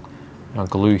our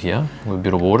glue here with a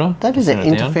bit of water. That is an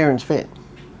interference fit.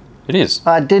 It is.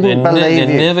 I didn't believe you.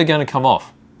 They're never going to come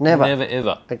off. Never. Never,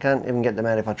 ever. I can't even get them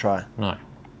out if I try. No.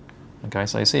 Okay,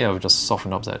 so you see how we've just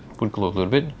softened up that wood glue a little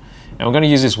bit. And we're going to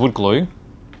use this wood glue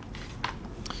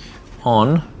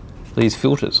on these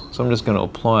filters. So I'm just going to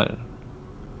apply it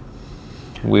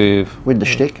with the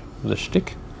stick. The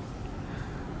stick.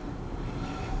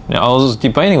 Now I was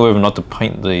debating whether or not to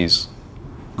paint these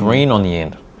green on the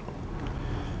end,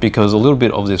 because a little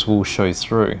bit of this will show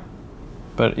through.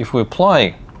 But if we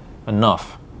apply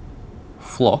enough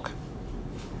flock,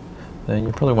 then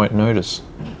you probably won't notice.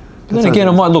 Then again,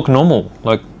 it might look normal,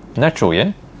 like natural,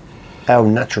 yeah? Oh,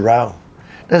 natural.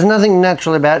 There's nothing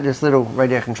natural about this little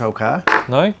radio control car.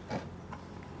 No?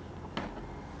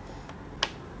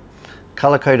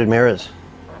 Color-coded mirrors.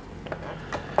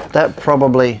 That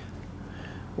probably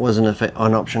wasn't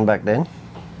an option back then.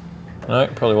 No,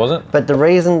 it probably wasn't. But the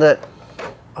reason that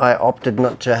I opted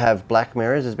not to have black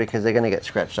mirrors is because they're going to get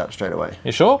scratched up straight away.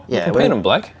 You sure? Yeah. You can paint them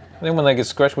black. Then when they get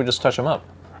scratched, we just touch them up.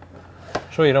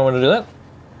 Sure you don't want to do that?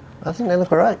 I think they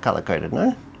look alright color-coded,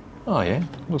 no? Oh yeah,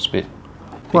 looks a bit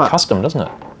What? custom, doesn't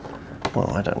it? Well,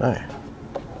 I don't know.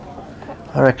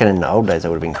 I reckon in the old days they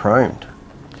would have been chromed.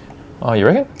 Oh, you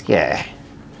reckon? Yeah.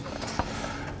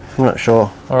 I'm not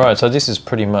sure. Alright, so this is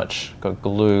pretty much got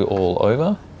glue all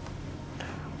over.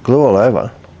 Glue all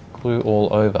over? Glue all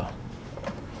over.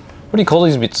 What do you call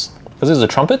these bits? Are these the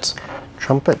trumpets?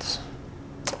 Trumpets.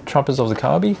 Trumpets of the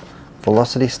carby?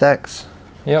 Velocity stacks.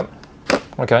 Yep.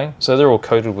 Okay, so they're all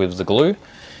coated with the glue.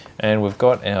 And we've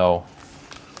got our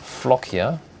flock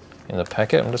here in the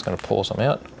packet. I'm just going to pour some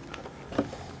out.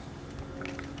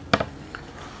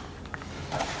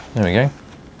 There we go.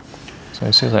 So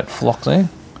you see that flock there?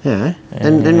 Yeah.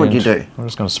 And then what do you do? I'm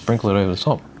just going to sprinkle it over the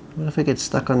top. What if it gets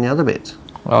stuck on the other bits?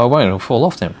 Oh, it won't. It'll fall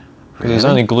off then. Because Really? there's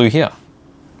only glue here.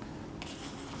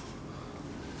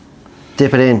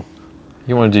 Dip it in.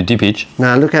 You want to do dippage?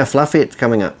 Now look how fluffy it's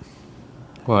coming up.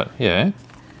 What? Yeah.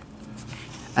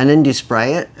 And then do you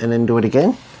spray it and then do it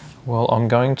again? Well, I'm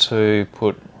going to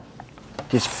put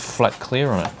Just flat clear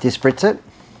on it. do you spritz it?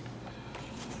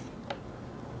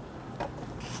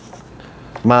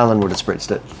 Marlon would have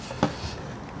spritzed it.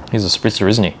 He's a spritzer,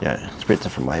 isn't he? Yeah, spritzer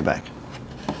from way back.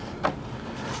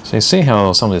 So you see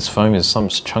how some of this foam is,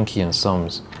 some's chunky and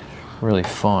some's really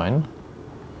fine.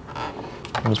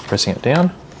 I'm just pressing it down.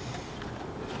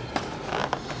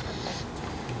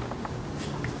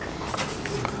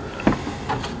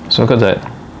 So I've got that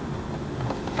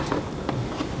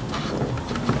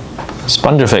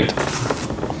sponge effect.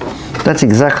 That's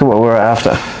exactly what we're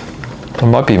after. I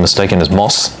might be mistaken as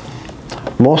moss.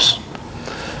 Moss,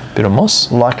 Bit of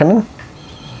moss, lichen.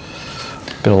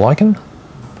 bit of lichen.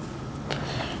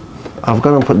 I've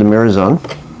got to put the mirrors on,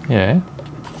 Yeah,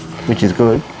 which is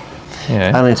good.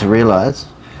 yeah, Only to realise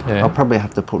yeah. I'll probably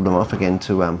have to put them off again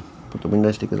to put the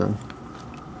window stickers on.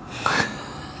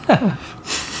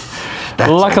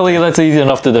 Luckily, that's easy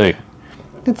enough to do.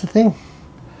 That's the thing.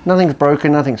 Nothing's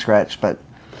broken, nothing's scratched, but...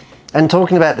 And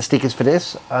talking about the stickers for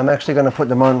this, I'm actually going to put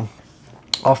them on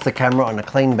off the camera on a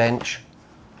clean bench.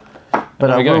 But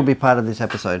I will be part of this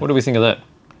episode. What do we think of that?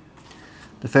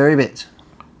 The fairy bits.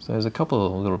 So there's a couple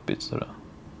of little bits that are...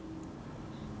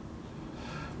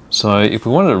 So if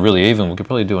we wanted it really even, we could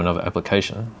probably do another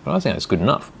application, but I think that's good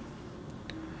enough.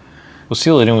 We'll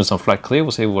seal it in with some flat clear,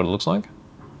 we'll see what it looks like.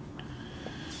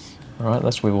 Alright,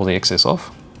 let's weave all the excess off.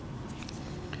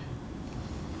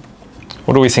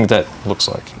 What do we think that looks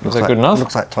like? Is that good enough?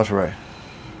 Looks like Totoro.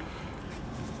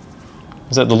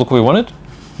 Is that the look we wanted?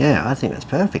 Yeah, I think that's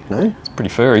perfect, no? It's pretty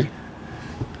furry.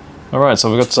 Alright,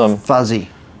 so we've got some Fuzzy.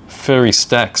 furry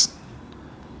stacks.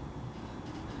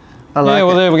 I like Yeah,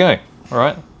 well it. there we go.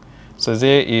 Alright, so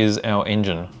there is our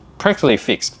engine practically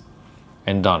fixed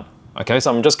and done. Okay,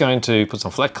 so I'm just going to put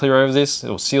some flat clear over this.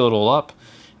 It'll seal it all up.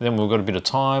 And then we've got a bit of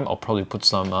time. I'll probably put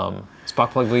some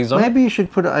spark plug leads on. Maybe you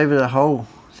should put it over the whole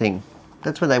thing.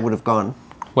 That's where they would have gone.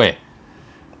 Where?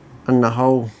 On the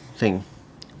whole thing.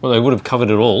 Well, they would have covered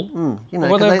it all. You know,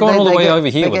 well, they've gone all the way over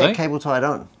here, would they? They get cable tied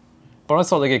on. But I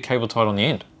thought they get cable tied on the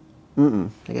end.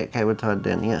 They get cable tied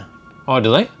down here. Oh,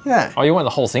 do they? Yeah. Oh, you want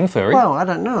the whole thing furry? Well, I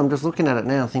don't know. I'm just looking at it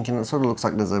now thinking it sort of looks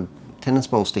like there's a tennis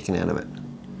ball sticking out of it.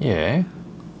 Yeah.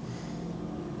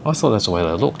 I thought that's the way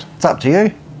they looked. It's up to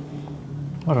you.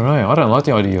 I don't know. I don't like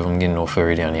the idea of them getting all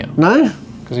furry down here. No?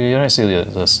 Because you don't see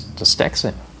the stacks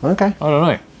there. Okay. I don't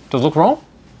know. Does it look wrong?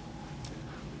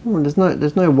 Well,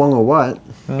 there's no wrong or white.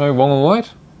 No wrong or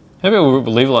white? How about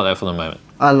we leave it like that for the moment?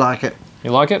 I like it.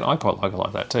 You like it? I quite like it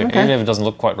like that too. Okay. Even if it doesn't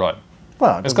look quite right.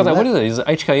 Well, it's got that. What is it? Is it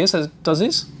HKS that does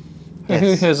this? Yes.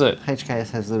 Who has it? HKS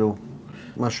has little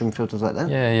mushroom filters like that.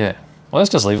 Yeah, yeah. Well,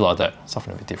 let's just leave it like that.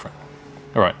 Something a bit different.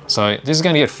 All right. So this is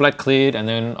going to get flat cleared, and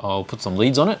then I'll put some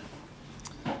leads on it.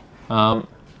 And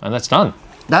that's done.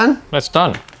 Done? That's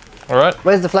done. All right.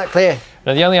 Where's the flat clear?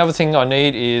 Now the only other thing I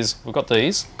need is we've got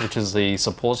these, which is the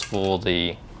supports for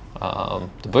the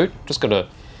boot. Just got to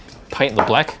paint the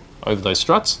black over those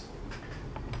struts.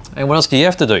 And what else do you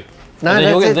have to do? No,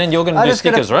 then you're going to do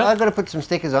stickers, right? I've got to put some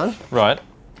stickers on. Right.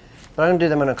 But I'm going to do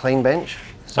them on a clean bench.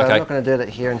 So okay. I'm not going to do that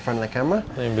here in front of the camera.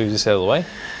 Let me move this out of the way.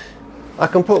 I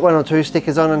can put 1 or 2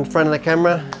 stickers on in front of the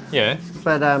camera. Yeah.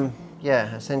 But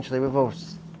yeah, essentially we've all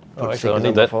put actually, I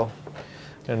need that. Before.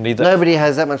 I need that. Nobody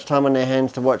has that much time on their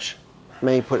hands to watch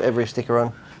me put every sticker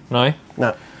on. No?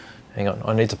 No. Hang on,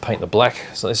 I need to paint the black.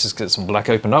 So let's just get some black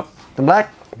opened up. The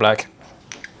black? Black.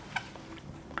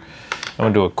 I'm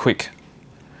going to do a quick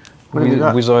What have you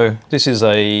got? Wizzo. This is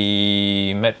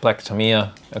a matte black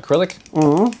Tamiya acrylic.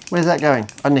 Where's that going?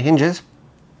 On the hinges?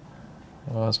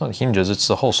 Well, it's not the hinges, it's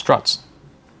the whole struts.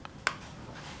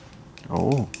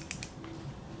 Oh.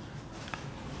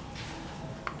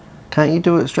 Can't you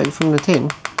do it straight from the tin?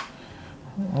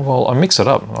 Well, I mix it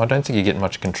up. I don't think you get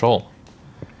much control.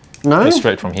 No? Just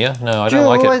straight from here. No, I don't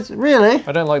like it. Really?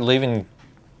 I don't like leaving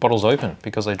bottles open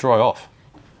because they dry off.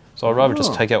 So I'd rather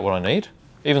just take out what I need.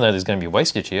 Even though there's going to be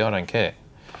wastage here, I don't care.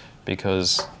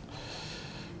 Because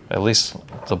at least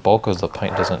the bulk of the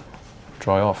paint doesn't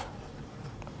dry off.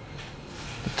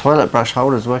 The toilet brush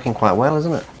holder is working quite well,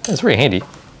 isn't it? It's very handy.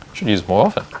 Should use it more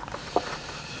often.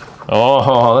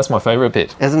 Oh, that's my favourite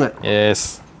bit. Isn't it?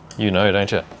 Yes. You know,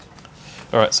 don't you?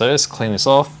 All right, so let's clean this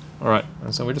off. All right,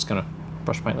 and so we're just going to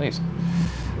brush paint these.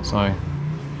 So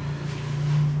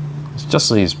it's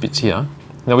just these bits here.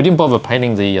 Now we didn't bother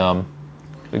painting the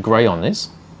grey on this.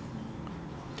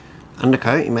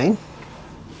 Undercoat, you mean?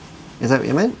 Is that what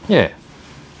you meant? Yeah,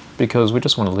 because we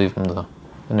just want to leave them the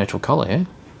natural colour here.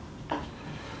 So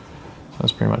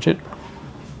that's pretty much it.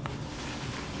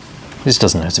 This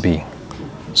doesn't have to be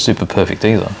super perfect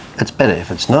either. It's better if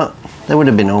it's not. They would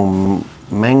have been all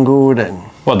mangled and...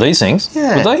 What, these things?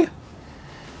 Yeah. Would they?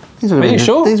 These would Are you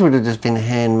sure? These would have just been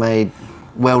handmade,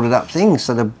 welded up things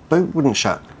so the boot wouldn't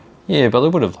shut. Yeah, but they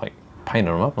would have like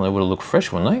painted them up and they would have looked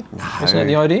fresh, wouldn't they? No. Isn't that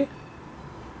the idea?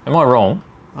 Am I wrong?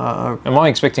 I Am I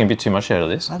expecting a bit too much out of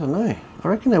this? don't know. I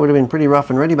reckon they would have been pretty rough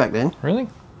and ready back then. Really?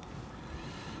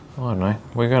 I don't know.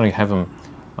 We're going to have them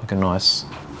like a nice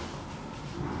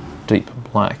deep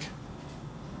black.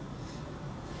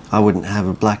 I wouldn't have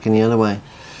a black any other way.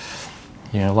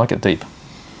 Yeah, I like it deep.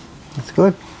 It's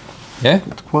good. Yeah?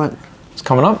 It's quite It's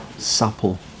coming up.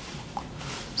 supple.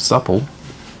 Supple?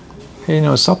 How do you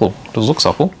know it's supple? Does it look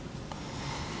supple?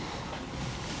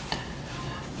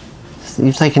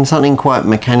 You've taken something quite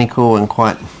mechanical and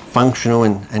quite functional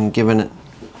and given it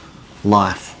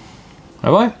life.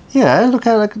 Have I? Yeah, look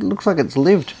how it looks like it's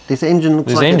lived. This engine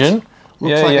looks like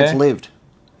it's lived.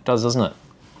 It does, doesn't it?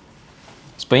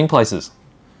 It's been places.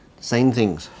 Seen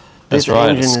things. That's This right.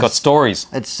 engine It's got stories.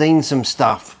 It's seen some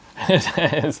stuff. It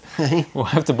has. We'll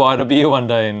have to buy it a beer one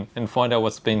day and find out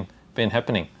what's been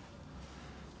happening.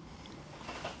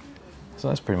 So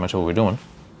that's pretty much all we're doing.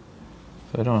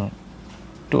 So I don't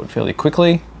do it fairly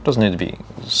quickly. Doesn't need to be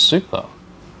super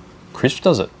crisp,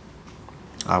 does it?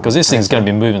 Because this thing's going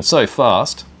to be moving so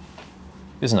fast,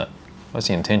 isn't it? That's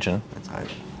the intention. Let's hope.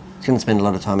 It's going to spend a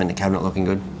lot of time in the cabinet looking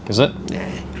good. Is it?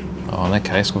 Yeah. Oh, in that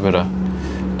case, we better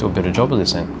do a better job of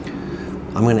this then.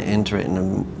 I'm going to enter it in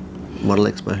a model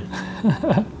expo.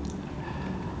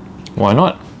 Why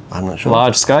not? I'm not sure.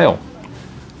 Large scale.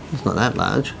 It's not that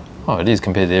large. Oh, it is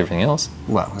compared to everything else.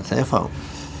 Well, it's their fault.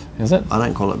 Is it? I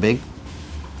don't call it big.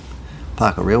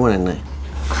 Park a real one in there.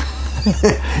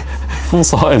 Full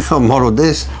size. I modelled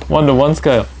this. 1:1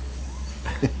 scale.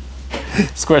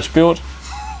 Scratch built.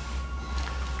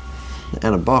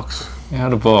 Out of box.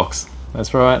 Out of box.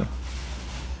 That's right.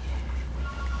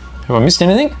 Have I missed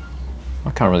anything?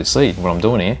 I can't really see what I'm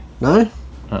doing here. No?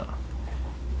 I've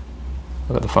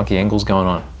got the funky angles going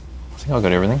on. I think I've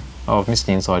got everything. Oh, I've missed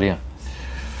the inside here.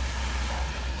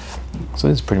 So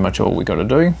this is pretty much all we got to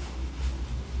do.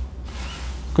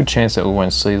 Good chance that we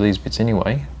won't see these bits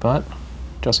anyway, but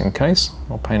just in case,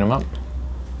 I'll paint them up.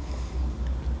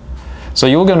 So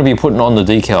you're going to be putting on the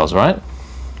decals, right?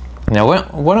 Now,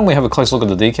 why don't we have a close look at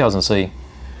the decals and see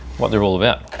what they're all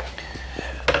about?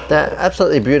 They're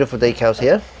absolutely beautiful decals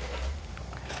here.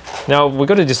 Now, we've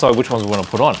got to decide which ones we want to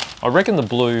put on. I reckon the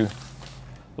blue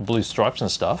stripes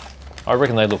and stuff, I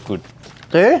reckon they look good.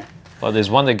 Do you? Like there's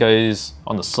one that goes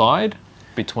on the side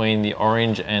between the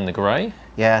orange and the grey.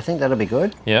 Yeah, I think that'll be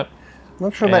good. Yep. I'm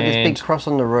not sure about this big cross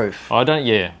on the roof. I don't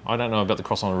know about the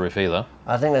cross on the roof either.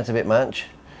 I think that's a bit much.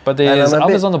 But there's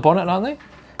others on the bonnet, aren't there?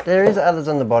 There is others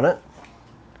on the bonnet.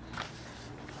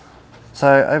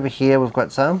 So over here we've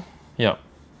got some. Yep.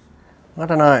 I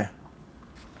don't know.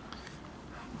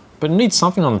 But it needs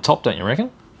something on the top, don't you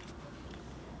reckon?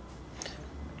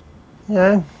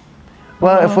 Yeah.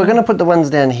 Well, if we're going to put the ones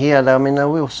down here, though, I mean, they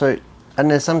will suit. And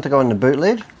there's some to go on the boot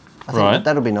lid. I think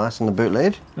that'll be nice on the boot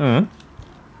lid. I'm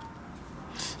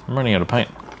running out of paint.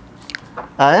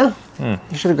 Oh, yeah?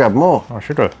 You should have grabbed more. I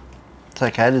should have. It's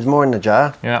okay, there's more in the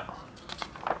jar. Yeah.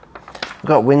 We've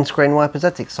got windscreen wipers,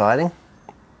 that's exciting.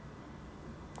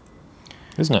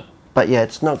 Isn't it? But yeah,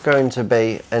 it's not going to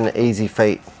be an easy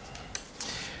feat.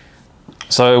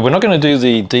 So we're not going to do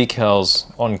the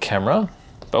decals on camera,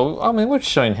 but I mean, we've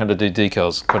shown how to do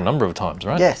decals quite a number of times,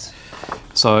 right? Yes.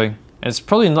 So it's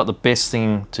probably not the best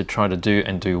thing to try to do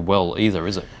and do well either,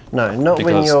 is it? No, not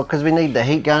when you're, because we need the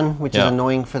heat gun, which is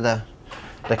annoying for the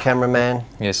cameraman.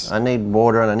 Yes. I need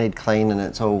water and I need clean, and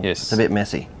it's all, yes, it's a bit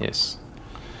messy. Yes.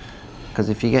 Because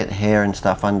if you get hair and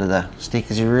stuff under the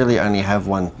stickers, you really only have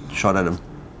one shot at them.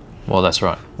 Well, that's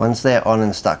right. Once they're on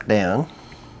and stuck down,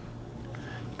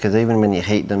 because even when you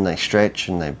heat them, they stretch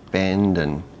and they bend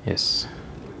and... Yes.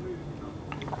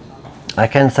 I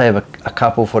can save a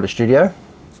couple for the studio.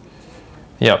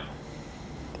 Yep.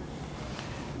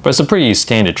 But it's a pretty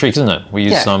standard trick, isn't it? We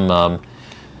use some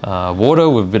water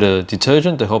with a bit of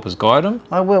detergent to help us guide them.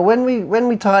 I will. When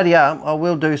we tidy up, I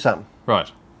will do some. Right.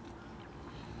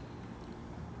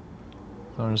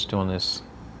 So I'm just doing this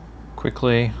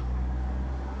quickly.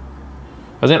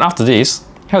 And then after this,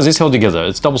 how's this held together?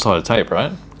 It's double-sided tape,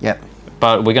 right? Yep.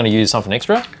 But we're going to use something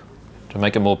extra to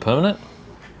make it more permanent?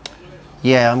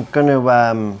 Yeah, I'm going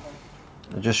to,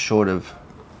 just short of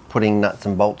putting nuts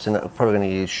and bolts in it, I'm probably going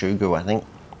to use shoe glue, I think.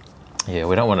 Yeah,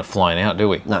 we don't want it flying out, do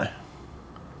we? No.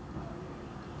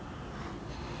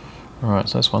 Alright,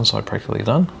 so that's one side practically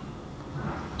done.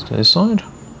 Let's do this side.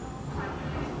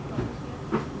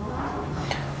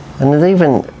 And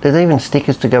there's even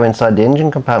stickers to go inside the engine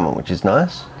compartment, which is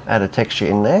nice. Add a texture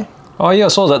in there. Oh yeah, I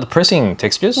saw that, the pressing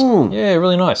textures. Yeah,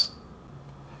 really nice.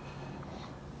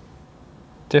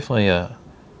 Definitely a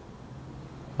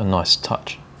nice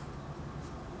touch.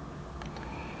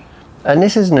 And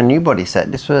this isn't a new body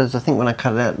set. This was, I think, when I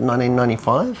cut it out in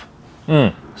 1995.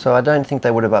 So I don't think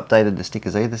they would have updated the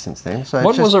stickers either since then. So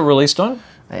what was it released on?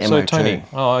 MO2. Tony.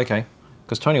 Oh, okay.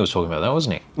 Because Tony was talking about that,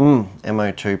 wasn't he?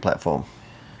 MO2 platform.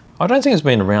 I don't think it's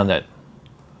been around that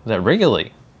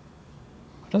regularly.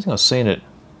 I don't think I've seen it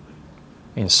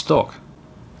in stock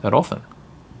that often.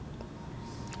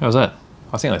 How's that?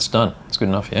 I think that's done. It's good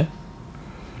enough, yeah?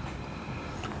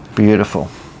 Beautiful.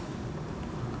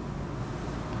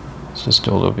 Let's just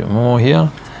do a little bit more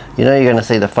here. You know you're going to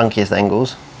see the funkiest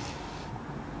angles.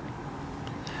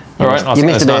 All right, I think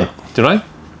that's done. Did I?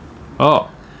 Oh.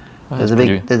 There's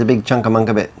a big chunk of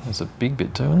munka bit. There's a big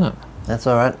bit too, isn't it? That's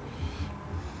all right.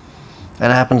 That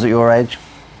happens at your age.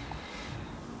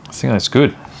 I think that's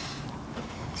good.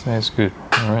 That's good.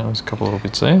 All right, there's a couple of little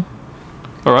bits there.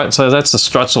 All right, so that's the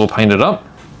struts all painted up.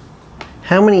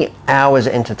 How many hours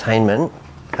entertainment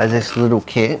has this little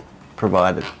kit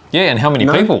provided? Yeah, and how many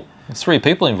people? There's 3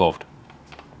 people involved.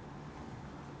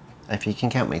 If you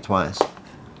can count me twice.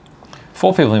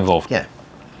 4 people involved. Yeah.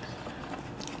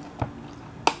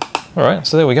 All right,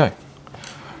 so there we go.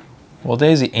 Well,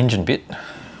 there's the engine bit.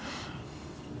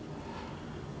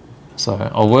 So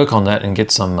I'll work on that and get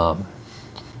some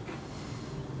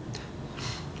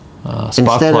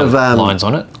spark plug lines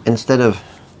on it. Instead of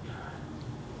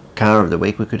car of the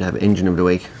week, we could have engine of the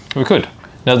week. We could.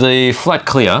 Now the flat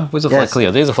clear, where's the flat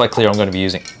clear? There's a flat clear I'm going to be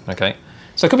using, okay?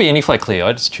 So it could be any flat clear,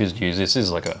 I just choose to use this. This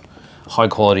is like a high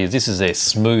quality, this is their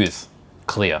smooth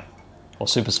clear, or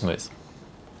super smooth.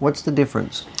 What's the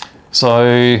difference?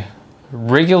 So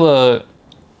regular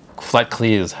flat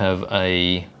clears have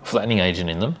a flattening agent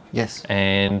in them. Yes.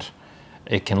 And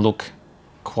it can look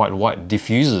quite white,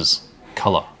 diffuses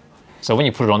color. So when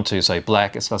you put it onto, say,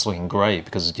 black, it starts looking gray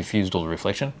because it's diffused all the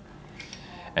reflection.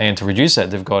 And to reduce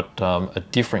that, they've got a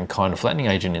different kind of flattening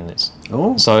agent in this.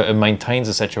 Oh. So it maintains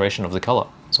the saturation of the color.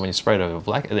 So when you spray it over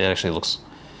black, it actually looks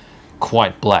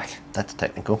quite black. That's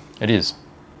technical. It is.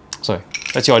 So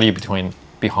that's the idea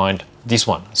behind this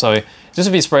one. So this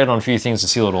will be sprayed on a few things to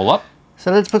seal it all up.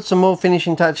 So let's put some more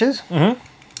finishing touches. Mm-hmm.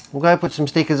 We'll go put some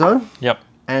stickers on. Yep.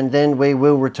 And then we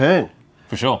will return.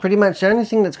 For sure. Pretty much the only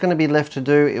thing that's going to be left to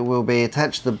do, it will be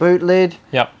attach the boot lid.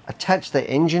 Yep. Attach the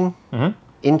engine Mm-hmm.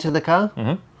 into the car.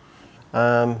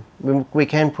 Mm-hmm. We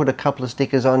can put a couple of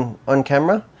stickers on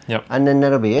camera. Yep. And then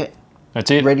that'll be it. That's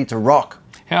it. Ready to rock.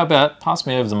 How about pass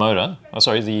me over the motor? Oh,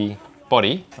 sorry, the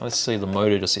body. Let's see the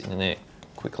motor just sitting in there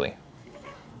quickly.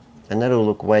 And that'll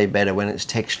look way better when it's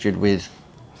textured with...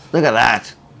 Look at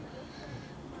that.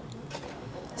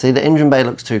 See, the engine bay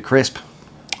looks too crisp.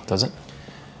 Does it?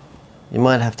 You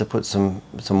might have to put some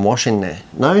wash in there.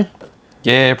 No?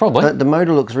 Yeah, probably. But the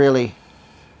motor looks really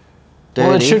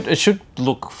dirty. Well, it should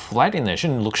look flat in there. It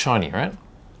shouldn't look shiny, right?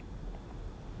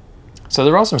 So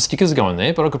there are some stickers going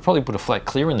there, but I could probably put a flat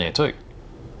clear in there too.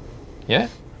 Yeah?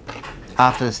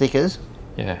 After the stickers?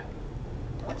 Yeah.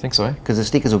 I think so. Because the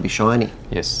stickers will be shiny.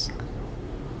 Yes.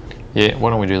 Yeah, why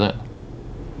don't we do that?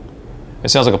 It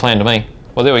sounds like a plan to me.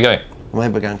 Well, there we go.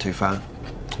 Maybe we're going too far.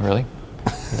 Really?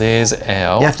 There's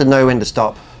our... You have to know when to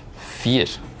stop.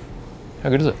 Fiat. How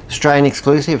good is it? Australian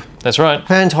exclusive. That's right.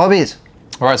 Hearns Hobbies.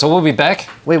 All right, so we'll be back.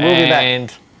 We will be back.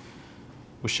 And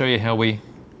we'll show you how we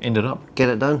ended up. Get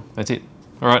it done. That's it.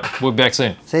 All right, we'll be back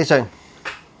soon. See you soon.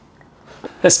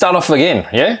 Let's start off again,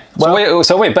 yeah? Well,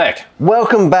 so we're back.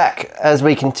 Welcome back as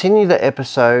we continue the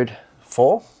episode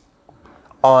 4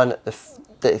 on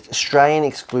the Australian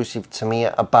exclusive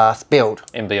Tamiya Abarth build.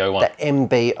 MB-01. The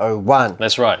MB-01.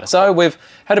 That's right. So we've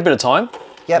had a bit of time.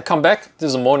 Yep. We've come back. This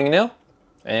is the morning now.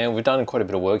 And we've done quite a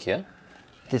bit of work here.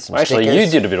 Did some Actually, stickers.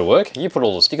 you did a bit of work. You put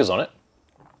all the stickers on it.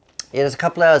 Yeah, there's a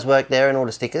couple hours work there and all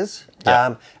the stickers.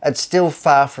 Yeah. It's still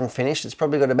far from finished. It's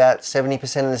probably got about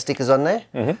 70% of the stickers on there.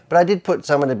 But I did put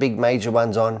some of the big major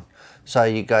ones on so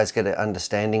you guys get an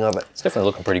understanding of it. It's definitely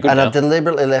looking pretty good and now. I've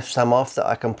deliberately left some off that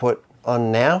I can put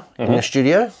on now in the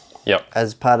studio. Yep.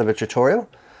 As part of a tutorial.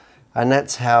 And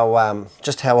that's how,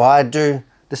 just how I do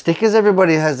the stickers.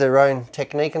 Everybody has their own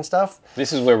technique and stuff.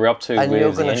 This is where we're up to and with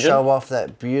you're the going to engine. show off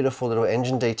that beautiful little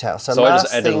engine detail. So I just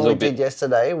last added a thing little we bit. did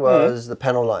yesterday was the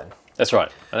panel line. That's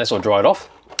right. And that's all dried off.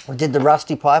 We did the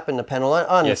rusty pipe and the panel line.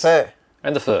 Oh, and Yes. the fur.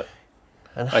 And the fur.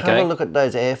 And have a look at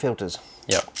those air filters.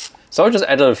 Yep. So I just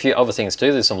added a few other things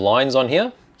too. There's some lines on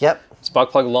here. Yep.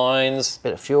 Spark plug lines.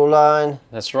 Bit of fuel line.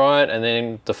 That's right. And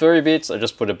then the furry bits, I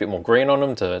just put a bit more green on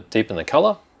them to deepen the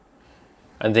color.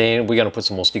 And then we're going to put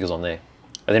some more stickers on there.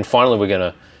 And then finally we're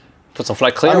going to put some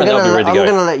flat clear and they'll be ready to go. I'm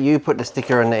going to let you put the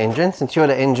sticker on the engine since you're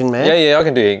the engine man. Yeah, I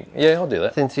can do. Yeah, I'll do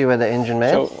that. Since you were the engine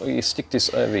man. So you stick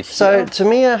this over here. So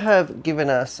Tamiya have given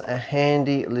us a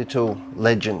handy little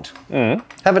legend,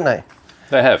 haven't they?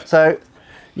 They have. So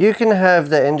you can have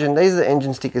the engine. These are the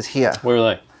engine stickers here. Where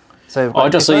are they? So I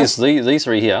just see these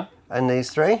three here. and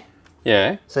these 3.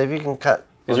 Yeah. So if you can cut.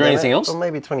 Is there anything else? Or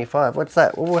maybe 25. What's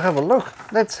that? Well, we'll have a look.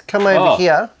 Let's come over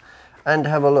here and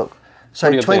have a look.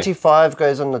 So 25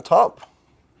 goes on the top,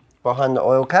 behind the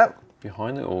oil cap.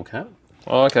 Behind the oil cap.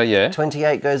 Oh, okay, yeah.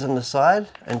 28 goes on the side,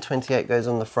 and 28 goes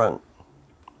on the front.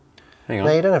 Hang on.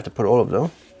 Now you don't have to put all of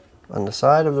them on the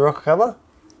side of the rocker cover.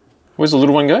 Where's the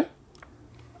little one go?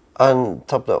 On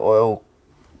top of the oil,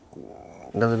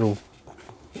 the little,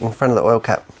 in front of the oil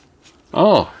cap.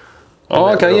 Oh.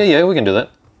 Oh, okay, yeah, we can do that.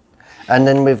 And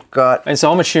then we've got... And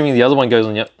so I'm assuming the other one goes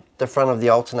on, yep. The front of the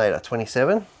alternator,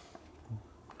 27.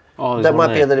 Oh, that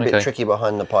might be a little bit tricky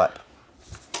behind the pipe.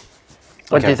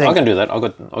 What do you think? I can do that. I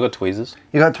got tweezers.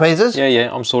 You got tweezers? Yeah,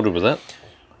 I'm sorted with that.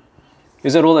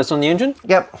 Is that all that's on the engine?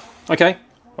 Yep. Okay.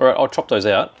 All right, I'll chop those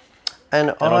out.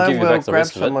 And I'll give you back the grab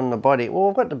rest of it. some on the body. Well,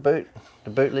 we've got the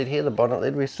boot lid here, the bonnet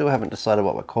lid. We still haven't decided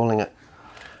what we're calling it.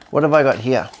 What have I got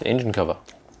here? The engine cover.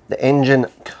 The engine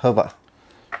cover.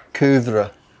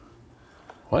 Couvre.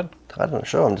 What? I'm not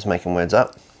sure. I'm just making words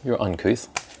up. You're uncouth.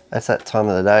 That's that time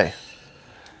of the day.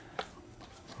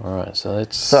 All right, so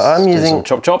let's I'm do using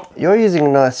some chop. You're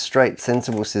using nice, straight,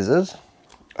 sensible scissors.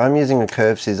 I'm using a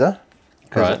curved scissor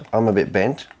because I'm a bit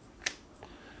bent.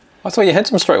 I thought you had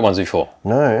some straight ones before.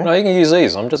 No. No, you can use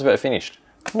these. I'm just about finished.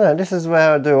 No, this is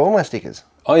where I do all my stickers.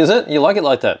 Oh, is it? You like it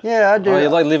like that? Yeah, I do. Oh, you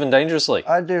like living dangerously?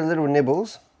 I do little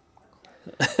nibbles.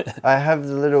 I have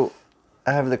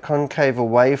the concave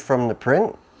away from the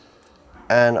print,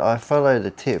 and I follow the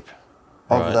tip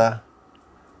of the...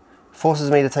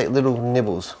 Forces me to take little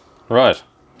nibbles. Right.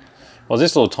 Well,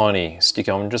 this little tiny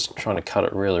sticker, I'm just trying to cut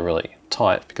it really, really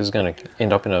tight because it's going to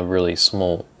end up in a really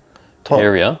small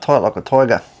area. Tight like a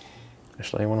tiger.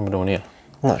 Actually, what am I doing here?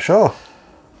 I'm not sure.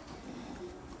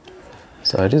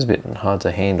 So it is a bit hard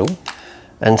to handle.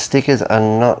 And stickers are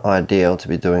not ideal to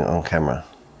be doing on camera.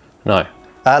 No.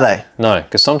 Are they? No,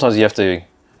 because sometimes you have to...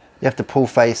 You have to pull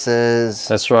faces.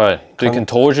 That's right. Do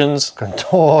contortions.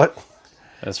 Contort.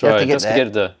 That's right. Just to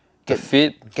get the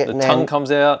fit. The tongue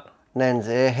comes out. Nan's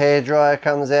hair dryer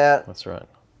comes out. That's right.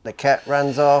 The cat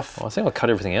runs off. Oh, I think I'll cut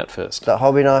everything out first. The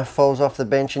hobby knife falls off the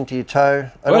bench into your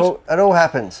toe. It all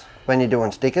happens when you're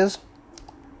doing stickers.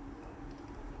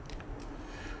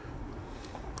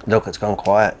 Look, it's gone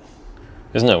quiet.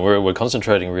 Isn't it? We're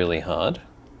concentrating really hard.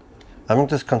 I'm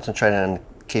just concentrating on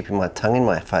keeping my tongue in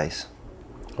my face.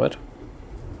 What?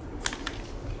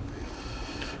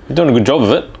 You're doing a good job of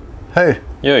it. Who?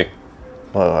 You.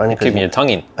 Well, only keeping your tongue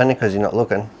in. Only because you're not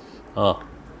looking. Oh.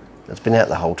 It's been out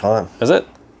the whole time. Is it?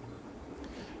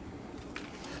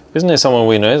 Isn't there someone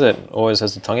we know that always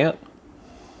has the tongue out?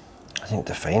 I think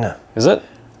Defina. Is it?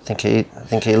 I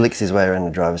think he licks his way around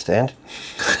the driver's stand.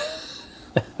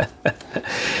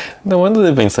 No wonder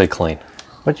they've been so clean.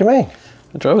 What do you mean?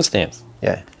 The driver's stands.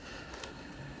 Yeah.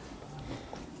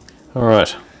 All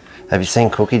right. Have you seen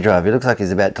Cookie Drive? He looks like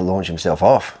he's about to launch himself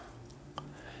off.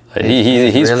 He's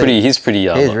pretty.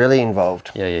 He's really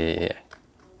involved. Yeah.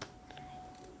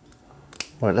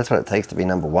 Well, that's what it takes to be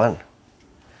number one.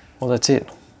 Well, that's it.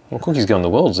 Well, Cookie's going to the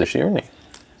Worlds this year, isn't he?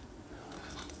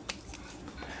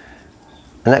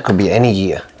 And that could be any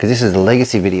year, because this is a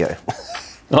legacy video.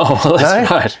 Oh, well,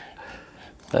 that's right.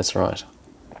 That's right.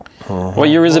 What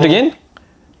year is it again?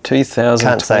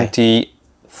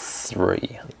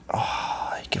 2023.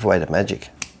 Oh, you give away the magic.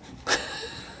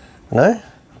 No?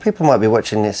 People might be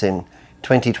watching this in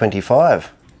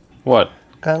 2025. What?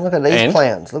 Go and look at these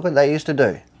clowns. Look what they used to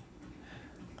do.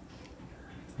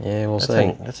 Yeah, we'll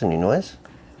see. That's a new noise.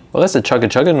 Well, that's the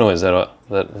chugga noise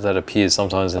that appears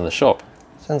sometimes in the shop.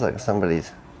 Sounds like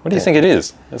somebody's... What do you think it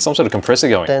is? It's some sort of compressor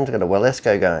going. Dan's got a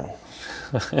Wellesco going.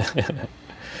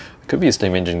 Could be a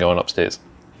steam engine going upstairs.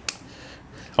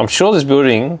 I'm sure this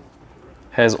building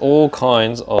has all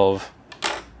kinds of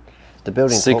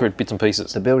secret bits and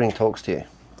pieces. The building talks to you.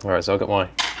 All right, so I've got my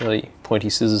really pointy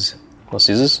scissors, not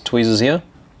scissors, tweezers here.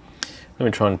 Let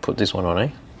me try and put this one on, eh?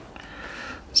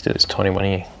 Let's do this tiny one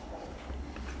here.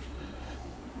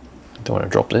 Don't want to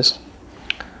drop this.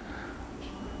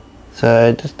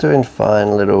 So just doing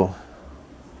fine little...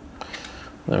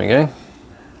 There we go.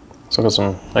 So I've got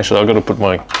some... Actually, I've got to put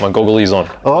my gogglies on.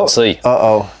 Oh, Let's see.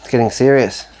 Uh-oh, it's getting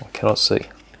serious. I cannot see.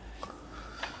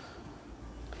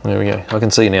 There we go. I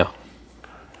can see now.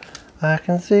 I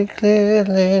can see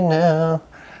clearly now.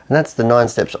 And that's the 9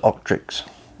 steps Octrix.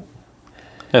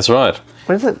 That's right.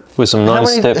 What is it? With some 9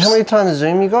 steps. How many times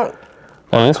zoom you got?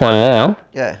 On this one now?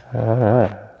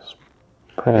 Yeah.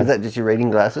 Pretty, is that just your reading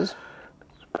glasses?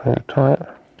 Pretty tight.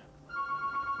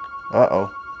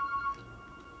 Uh-oh.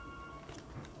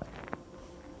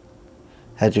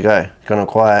 How'd you go? Gone all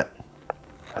quiet?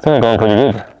 I think I've gone pretty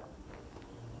good.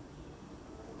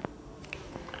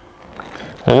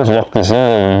 I'll just lock this in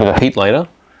a bit of heat later.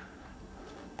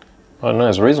 I don't know,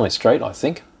 it's reasonably straight, I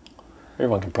think.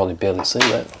 Everyone can probably barely see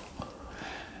that.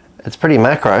 It's pretty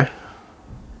macro.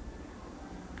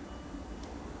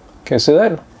 Can you see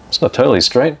that? It's not totally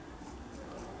straight.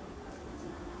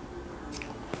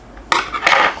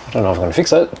 I don't know if I'm going to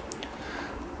fix that.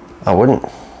 I wouldn't.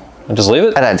 I'll just leave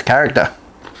it? That adds character.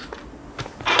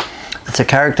 It's a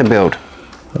character build.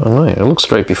 I don't know, it looks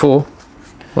straight before.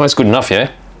 Well, that's good enough,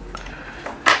 yeah?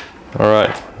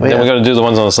 Alright, then we've got to do the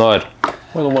ones on the side.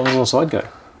 Where do the ones on the side go?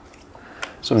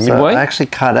 Sort of midway? I actually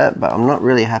cut it, but I'm not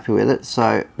really happy with it.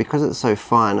 So, because it's so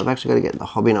fine, I've actually got to get the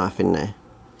hobby knife in there.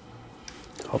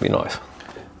 Hobby knife.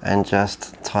 And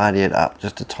just tidy it up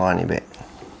just a tiny bit.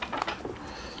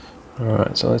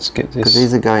 Alright, so let's get this. Because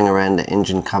these are going around the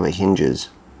engine cover hinges.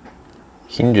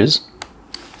 Hinges?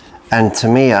 And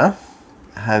Tamiya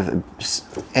have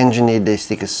engineered these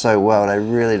stickers so well, they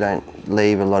really don't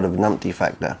leave a lot of numpty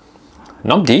factor.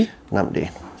 Numpty?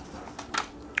 Numpty.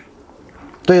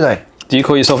 Do they? Do you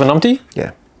call yourself a numpty?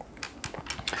 Yeah.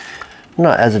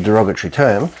 Not as a derogatory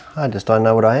term, I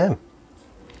know what I am.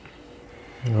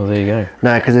 Well, there you go.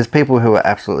 No, because there's people who are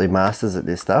absolutely masters at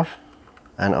this stuff,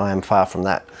 and I am far from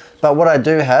that. But what I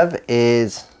do have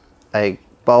is a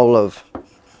bowl of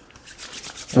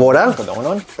water. Put that one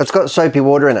on. It's got soapy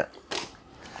water in it.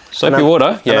 Soapy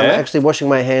water, yeah. And I'm actually washing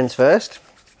my hands first.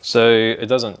 So it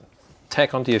doesn't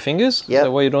tack onto your fingers? Yeah. Is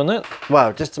that why you're doing that?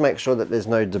 Well, just to make sure that there's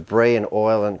no debris and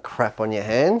oil and crap on your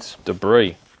hands.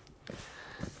 Debris.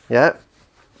 Yeah.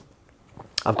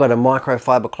 I've got a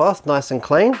microfiber cloth, nice and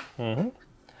clean. Mm-hmm.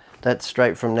 That's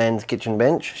straight from Nan's kitchen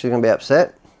bench. She's going to be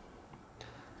upset.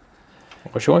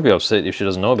 Well, she won't be upset if she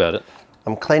doesn't know about it.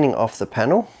 I'm cleaning off the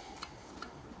panel.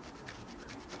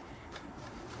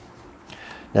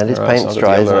 Now this paint's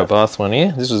dry, isn't it? Abarth one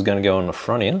here. This is going to go on the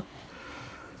front here.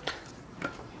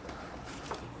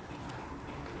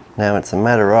 Now it's a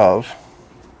matter of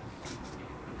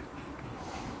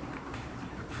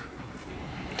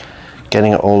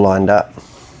getting it all lined up.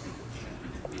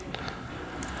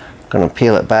 I'm going to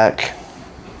peel it back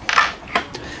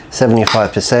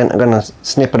 75%. I'm going to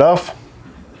snip it off.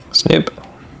 Snip.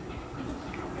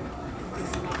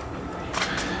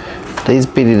 These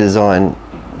Bitty Design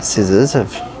scissors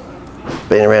have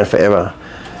been around forever.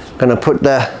 I'm going to put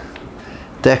the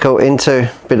decal into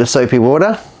a bit of soapy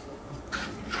water.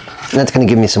 And that's going to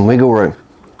give me some wiggle room.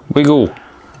 Wiggle.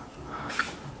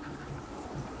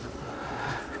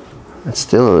 It's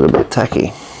still a little bit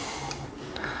tacky.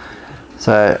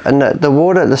 So, and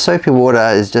the soapy water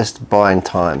is just buying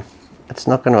time. It's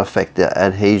not going to affect the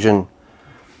adhesion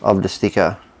of the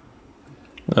sticker.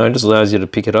 No, it just allows you to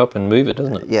pick it up and move it,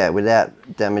 doesn't it? Yeah,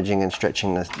 without damaging and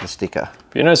stretching the sticker.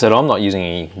 But you notice that I'm not using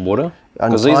any water.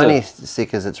 On tiny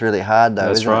stickers, it's really hard though,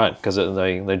 That's right, because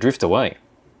they drift away.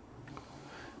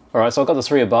 All right, so I've got the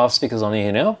 3 Abarth stickers on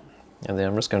here now. And then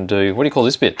I'm just going to do, what do you call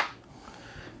this bit?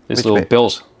 This Which little bit?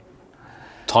 belt.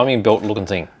 Timing belt looking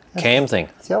thing. Cam thing.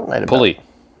 It's the alternator Pulley. belt.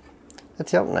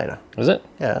 That's the alternator. Is it?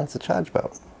 Yeah, that's a charge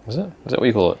belt. Is it? Is that what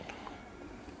you call it?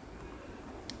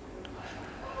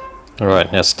 All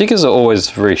right, now stickers are always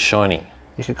very shiny.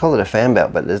 You could call it a fan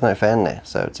belt, but there's no fan there,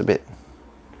 so it's a bit...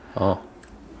 Oh.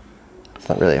 It's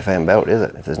not really a fan belt, is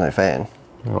it, if there's no fan?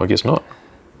 Well, I guess not.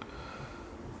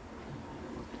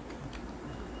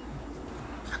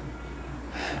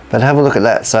 But have a look at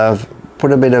that. So I've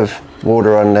put a bit of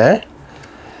water on there,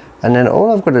 and then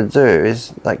all I've got to do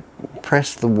is like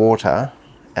press the water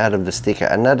out of the sticker,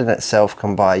 and that in itself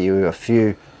can buy you a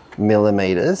few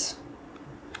millimeters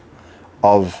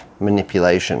of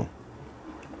manipulation.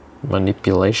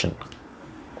 Manipulation.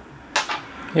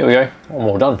 Here we go. I'm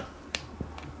all done.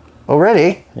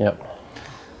 Already? Yep.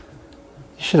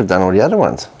 You should have done all the other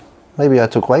ones. Maybe I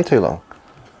took way too long.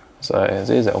 So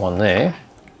there's that one there,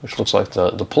 which looks like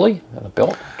the pulley and the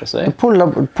belt just there. Pull.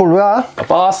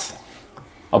 Abarth.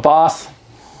 Abarth.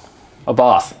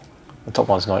 Abarth. The top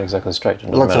one's not exactly straight.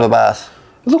 Lots of Abarth.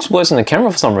 It looks worse in the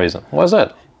camera for some reason. Why is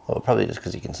that? Well, probably just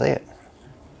because you can see it.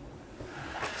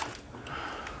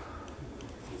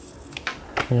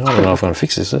 I don't know if I'm going to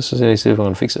fix this. Let's see if I'm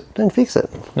going to fix it. Don't fix it.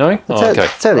 No? Oh, okay.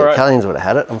 That's how the Italians would have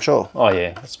had it, I'm sure. Oh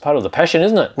yeah, it's part of the passion,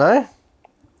 isn't it? No?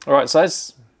 All right, so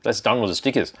that's done with the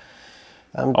stickers.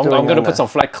 I'm going to put some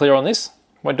flat clear on this.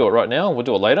 Won't do it right now. We'll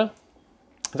do it later.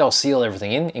 They'll seal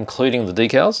everything in, including the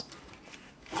decals.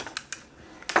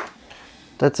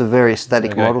 That's a very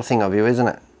static model thing of you, isn't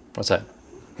it? What's that?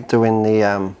 Doing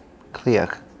the clear.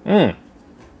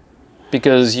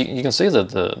 Because you can see that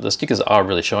the stickers are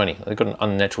really shiny. They've got an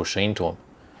unnatural sheen to them.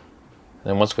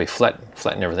 And then once we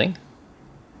flatten everything,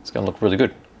 it's going to look really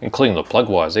good, including the plug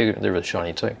wires. They're really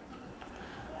shiny too.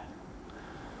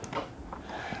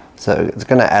 So it's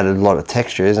going to add a lot of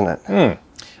texture, isn't it?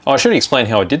 Oh, I should explain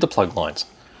how I did the plug lines.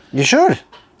 You should.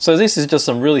 So this is just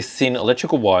some really thin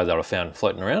electrical wire that I found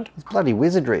floating around. It's bloody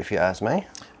wizardry, if you ask me.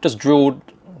 Just drilled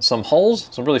some holes,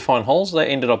 some really fine holes. They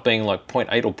ended up being like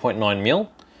 0.8 or 0.9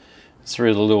 mil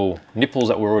through the little nipples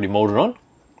that were already molded on.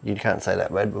 You can't say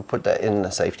that word. We'll put that in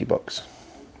the safety box.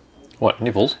 What,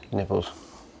 nipples? Nipples.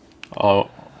 Oh,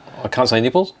 I can't say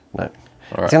nipples? No. All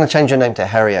right. It's going to change your name to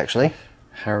Harry, actually.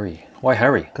 Harry. Why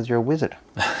Harry? Because you're a wizard.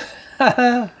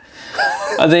 And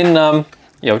then,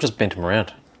 yeah, I just bent them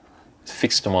around.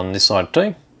 Fixed them on this side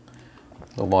too.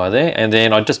 The wire there. And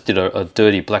then I just did a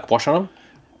dirty black wash on them.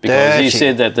 Because you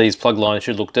said that these plug lines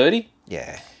should look dirty.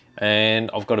 Yeah. And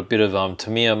I've got a bit of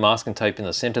Tamiya masking tape in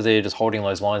the center there, just holding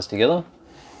those lines together,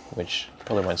 which you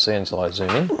probably won't see until I zoom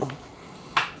in.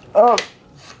 Oh,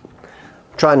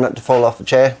 trying not to fall off the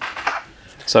chair.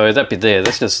 So that bit there,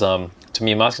 that's just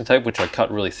Tamiya masking tape, which I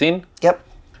cut really thin. Yep.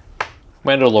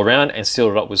 Wound it all around and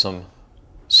sealed it up with some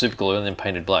super glue and then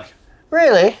painted black.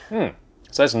 Really? So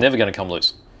that's never going to come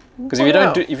loose. Because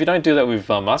if you don't do that with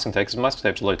masking tape, because masking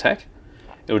tape's low tack,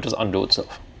 it will just undo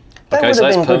itself. Okay, so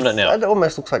that's permanent now. That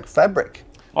almost looks like fabric.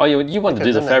 Oh, you wanted to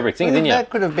do the fabric thing, didn't you? That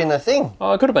could have been a thing.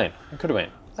 Oh, it could have been. It could have been.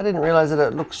 I didn't realise that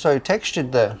it looked so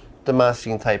textured, the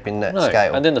masking tape in that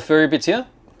scale. And then the furry bits here,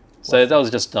 So that was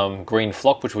just green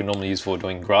flock, which we normally use for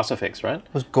doing grass effects, right?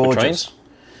 It was gorgeous.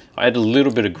 I added a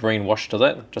little bit of green wash to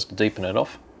that, just to deepen it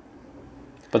off.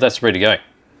 But that's ready to go.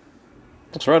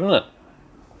 Looks right, doesn't it?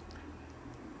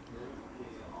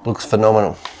 Looks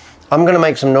phenomenal. I'm going to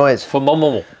make some noise.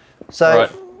 Phenomenal. So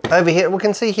right. Over here, we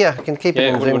can see here. I can keep it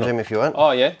in zoom if you want.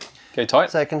 Oh yeah, go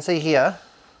tight. So I can see here,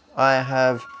 I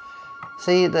have,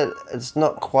 see that it's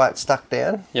not quite stuck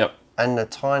down. Yep. And the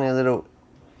tiny little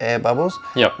air bubbles.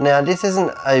 Yep. Now this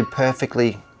isn't a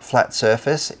perfectly flat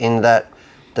surface in that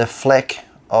the fleck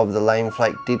of the lame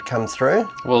flake did come through.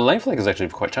 Well, the lame flake is actually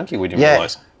quite chunky, we didn't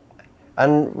realise.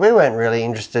 And we weren't really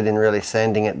interested in really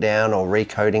sanding it down or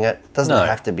recoating it. It doesn't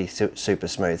have to be super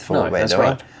smooth for what we're doing.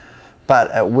 Right.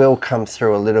 But it will come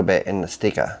through a little bit in the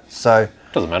sticker. So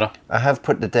doesn't matter. I have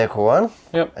put the decal on.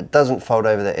 Yep. It doesn't fold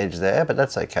over the edge there, but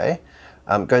that's okay.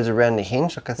 Goes around the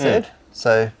hinge, like I said.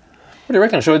 So what do you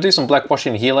reckon? Should I do some black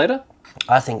washing here later?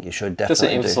 I think you should definitely. Just to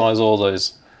emphasise all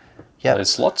those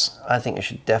slots? I think you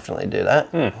should definitely do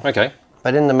that. Okay.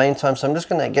 But in the meantime, so I'm just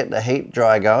going to get the heat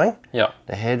dryer going. Yeah.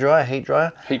 The hair dryer, heat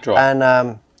dryer. Heat dryer.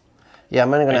 And yeah,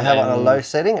 I'm only going to have it on a low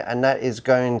setting, and that is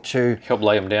going to help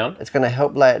lay them down. It's going to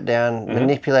help lay it down,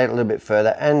 manipulate it a little bit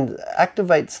further, and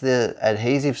activates the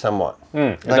adhesive somewhat.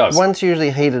 It does. Once usually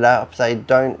heated up, they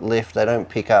don't lift, they don't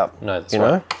pick up. No, that's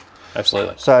right.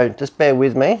 Absolutely. So just bear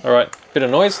with me. All right, bit of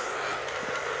noise.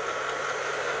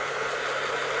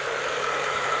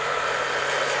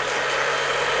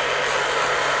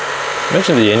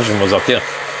 Mention the engine was up here.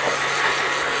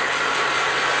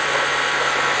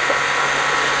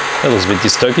 That looks a bit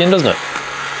dystopian, doesn't it?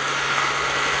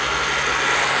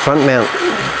 Front mount.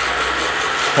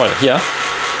 Right, here.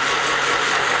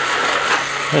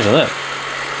 Imagine that.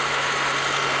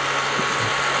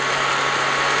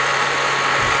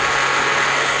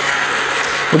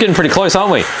 We're getting pretty close,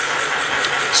 aren't we?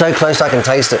 So close I can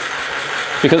taste it.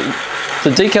 Because the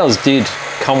decals did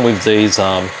come with these,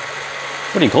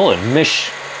 what do you call it? Mesh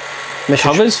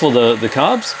covers for the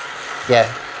carbs.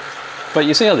 Yeah. But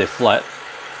you see how they're flat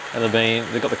and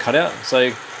they've got the cutout,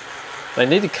 so they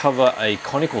need to cover a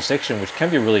conical section, which can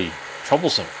be really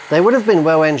troublesome. They would have been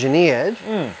well engineered.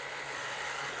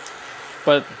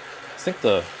 But I think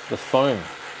the foam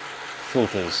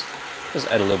filters just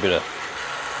add a little bit of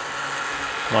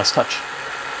nice touch.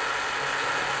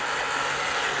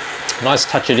 Nice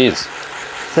touch it is.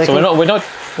 So we're not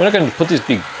going to put this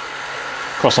big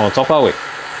cross on the top, are we?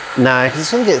 No, because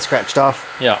it's going to get scratched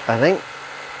off. Yeah. I think.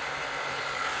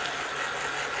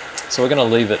 So we're going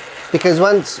to leave it because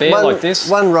like this.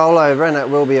 One rollover and it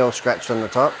will be all scratched on the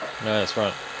top. No, that's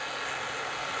right.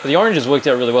 But the orange has worked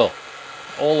out really well.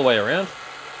 All the way around.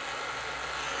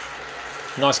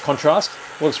 Nice contrast.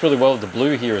 Works really well with the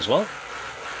blue here as well.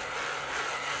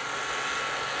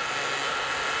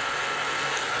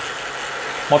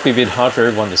 Might be a bit hard for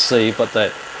everyone to see, but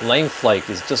that lame flake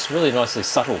is just really nicely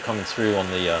subtle coming through on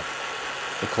the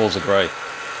Corse grey.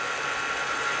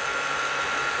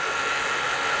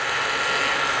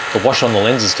 The wash on the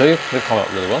lenses too, they've come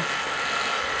out really well.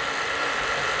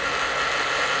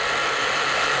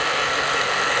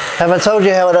 Have I told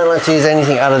you how I don't like to use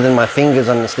anything other than my fingers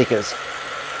on the stickers?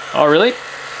 Oh really?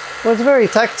 Well, it's very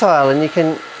tactile, and you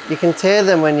can tear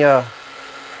them when you're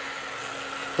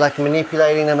like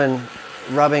manipulating them and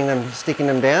rubbing them, sticking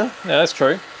them down. Yeah, that's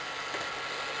true.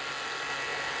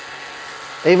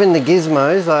 Even the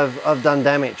gizmos, I've done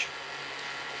damage.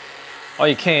 Oh,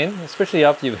 you can, especially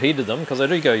after you've heated them, because they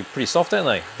do go pretty soft, don't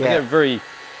they? They get very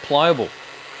pliable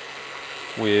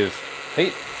with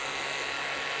heat.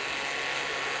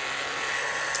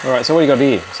 All right, so what do you got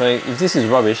here? So if this is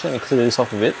rubbish, let me clear this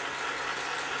off a bit.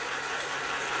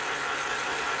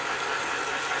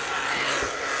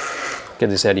 Get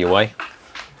this out of your way.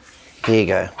 Here you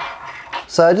go.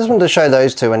 So I just wanted to show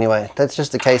those two anyway. That's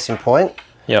just the case in point.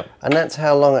 Yep. And that's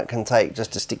how long it can take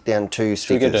just to stick down two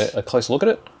stickers. Should we get a close look at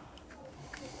it?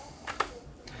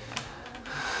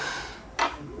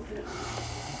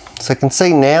 So you can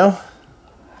see now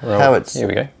how it's here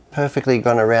we go. Perfectly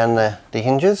gone around the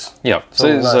hinges. Yeah. It's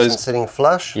all nice and sitting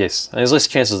flush. Yes, and there's less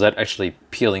chances of that actually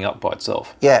peeling up by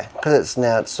itself. Yeah, because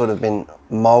it's sort of been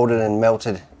moulded and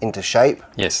melted into shape.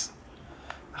 Yes.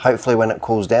 Hopefully when it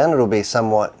cools down it'll be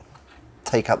somewhat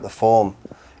take up the form.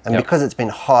 And because it's been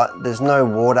hot, there's no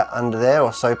water under there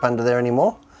or soap under there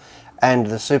anymore. And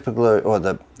the super glue or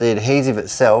the adhesive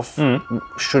itself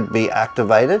should be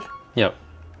activated. Yep.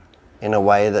 In a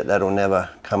way that'll never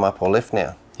come up or lift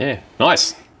now. Yeah,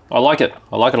 nice. I like it.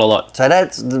 I like it a lot. So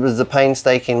that was the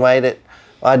painstaking way that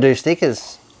I do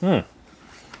stickers. Very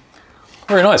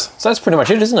nice. So that's pretty much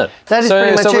it, isn't it? That is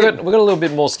pretty much it. We've got a little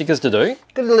bit more stickers to do.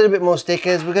 Got a little bit more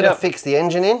stickers. We've got to fix the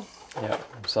engine in.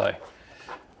 Yep. So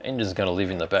engine's going to live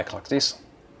in the back like this.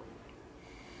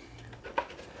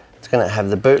 It's going to have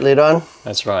the boot lid on.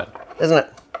 That's right. Isn't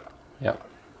it? Yep.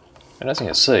 And as you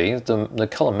can see, the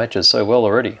colour matches so well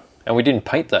already. And we didn't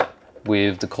paint that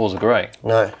with the Corse grey.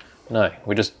 No. No,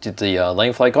 we just did the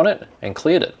lane flake on it and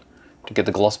cleared it to get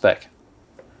the gloss back.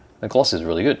 The gloss is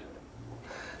really good.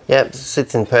 Yep, it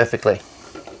sits in perfectly.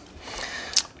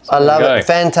 So I love it.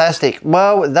 Fantastic.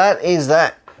 Well, that is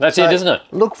that. That's it, isn't it?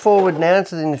 Look forward now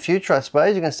to in the future, I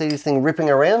suppose. You're going to see this thing ripping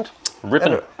around.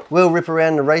 Ripping it. We'll rip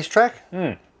around the racetrack.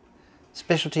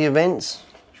 Specialty events,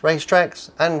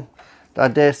 racetracks, and I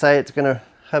dare say it's going to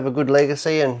have a good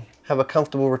legacy and have a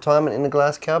comfortable retirement in the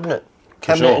glass cabinet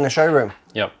in the showroom.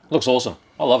 Yep, looks awesome.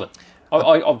 I love it.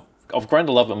 I've grown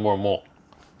to love it more and more.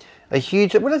 Well,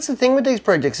 that's the thing with these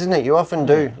projects, isn't it? You often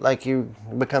do, like you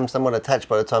become somewhat attached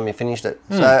by the time you finished it.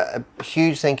 So a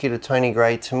huge thank you to Tony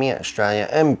Gray, Tamiya Australia,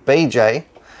 and BJ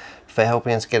for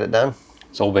helping us get it done.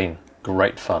 It's all been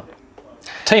great fun.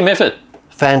 Team effort.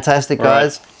 Fantastic,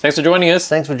 guys. Right. Thanks for joining us.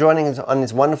 Thanks for joining us on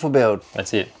this wonderful build.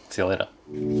 That's it. See you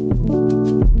later.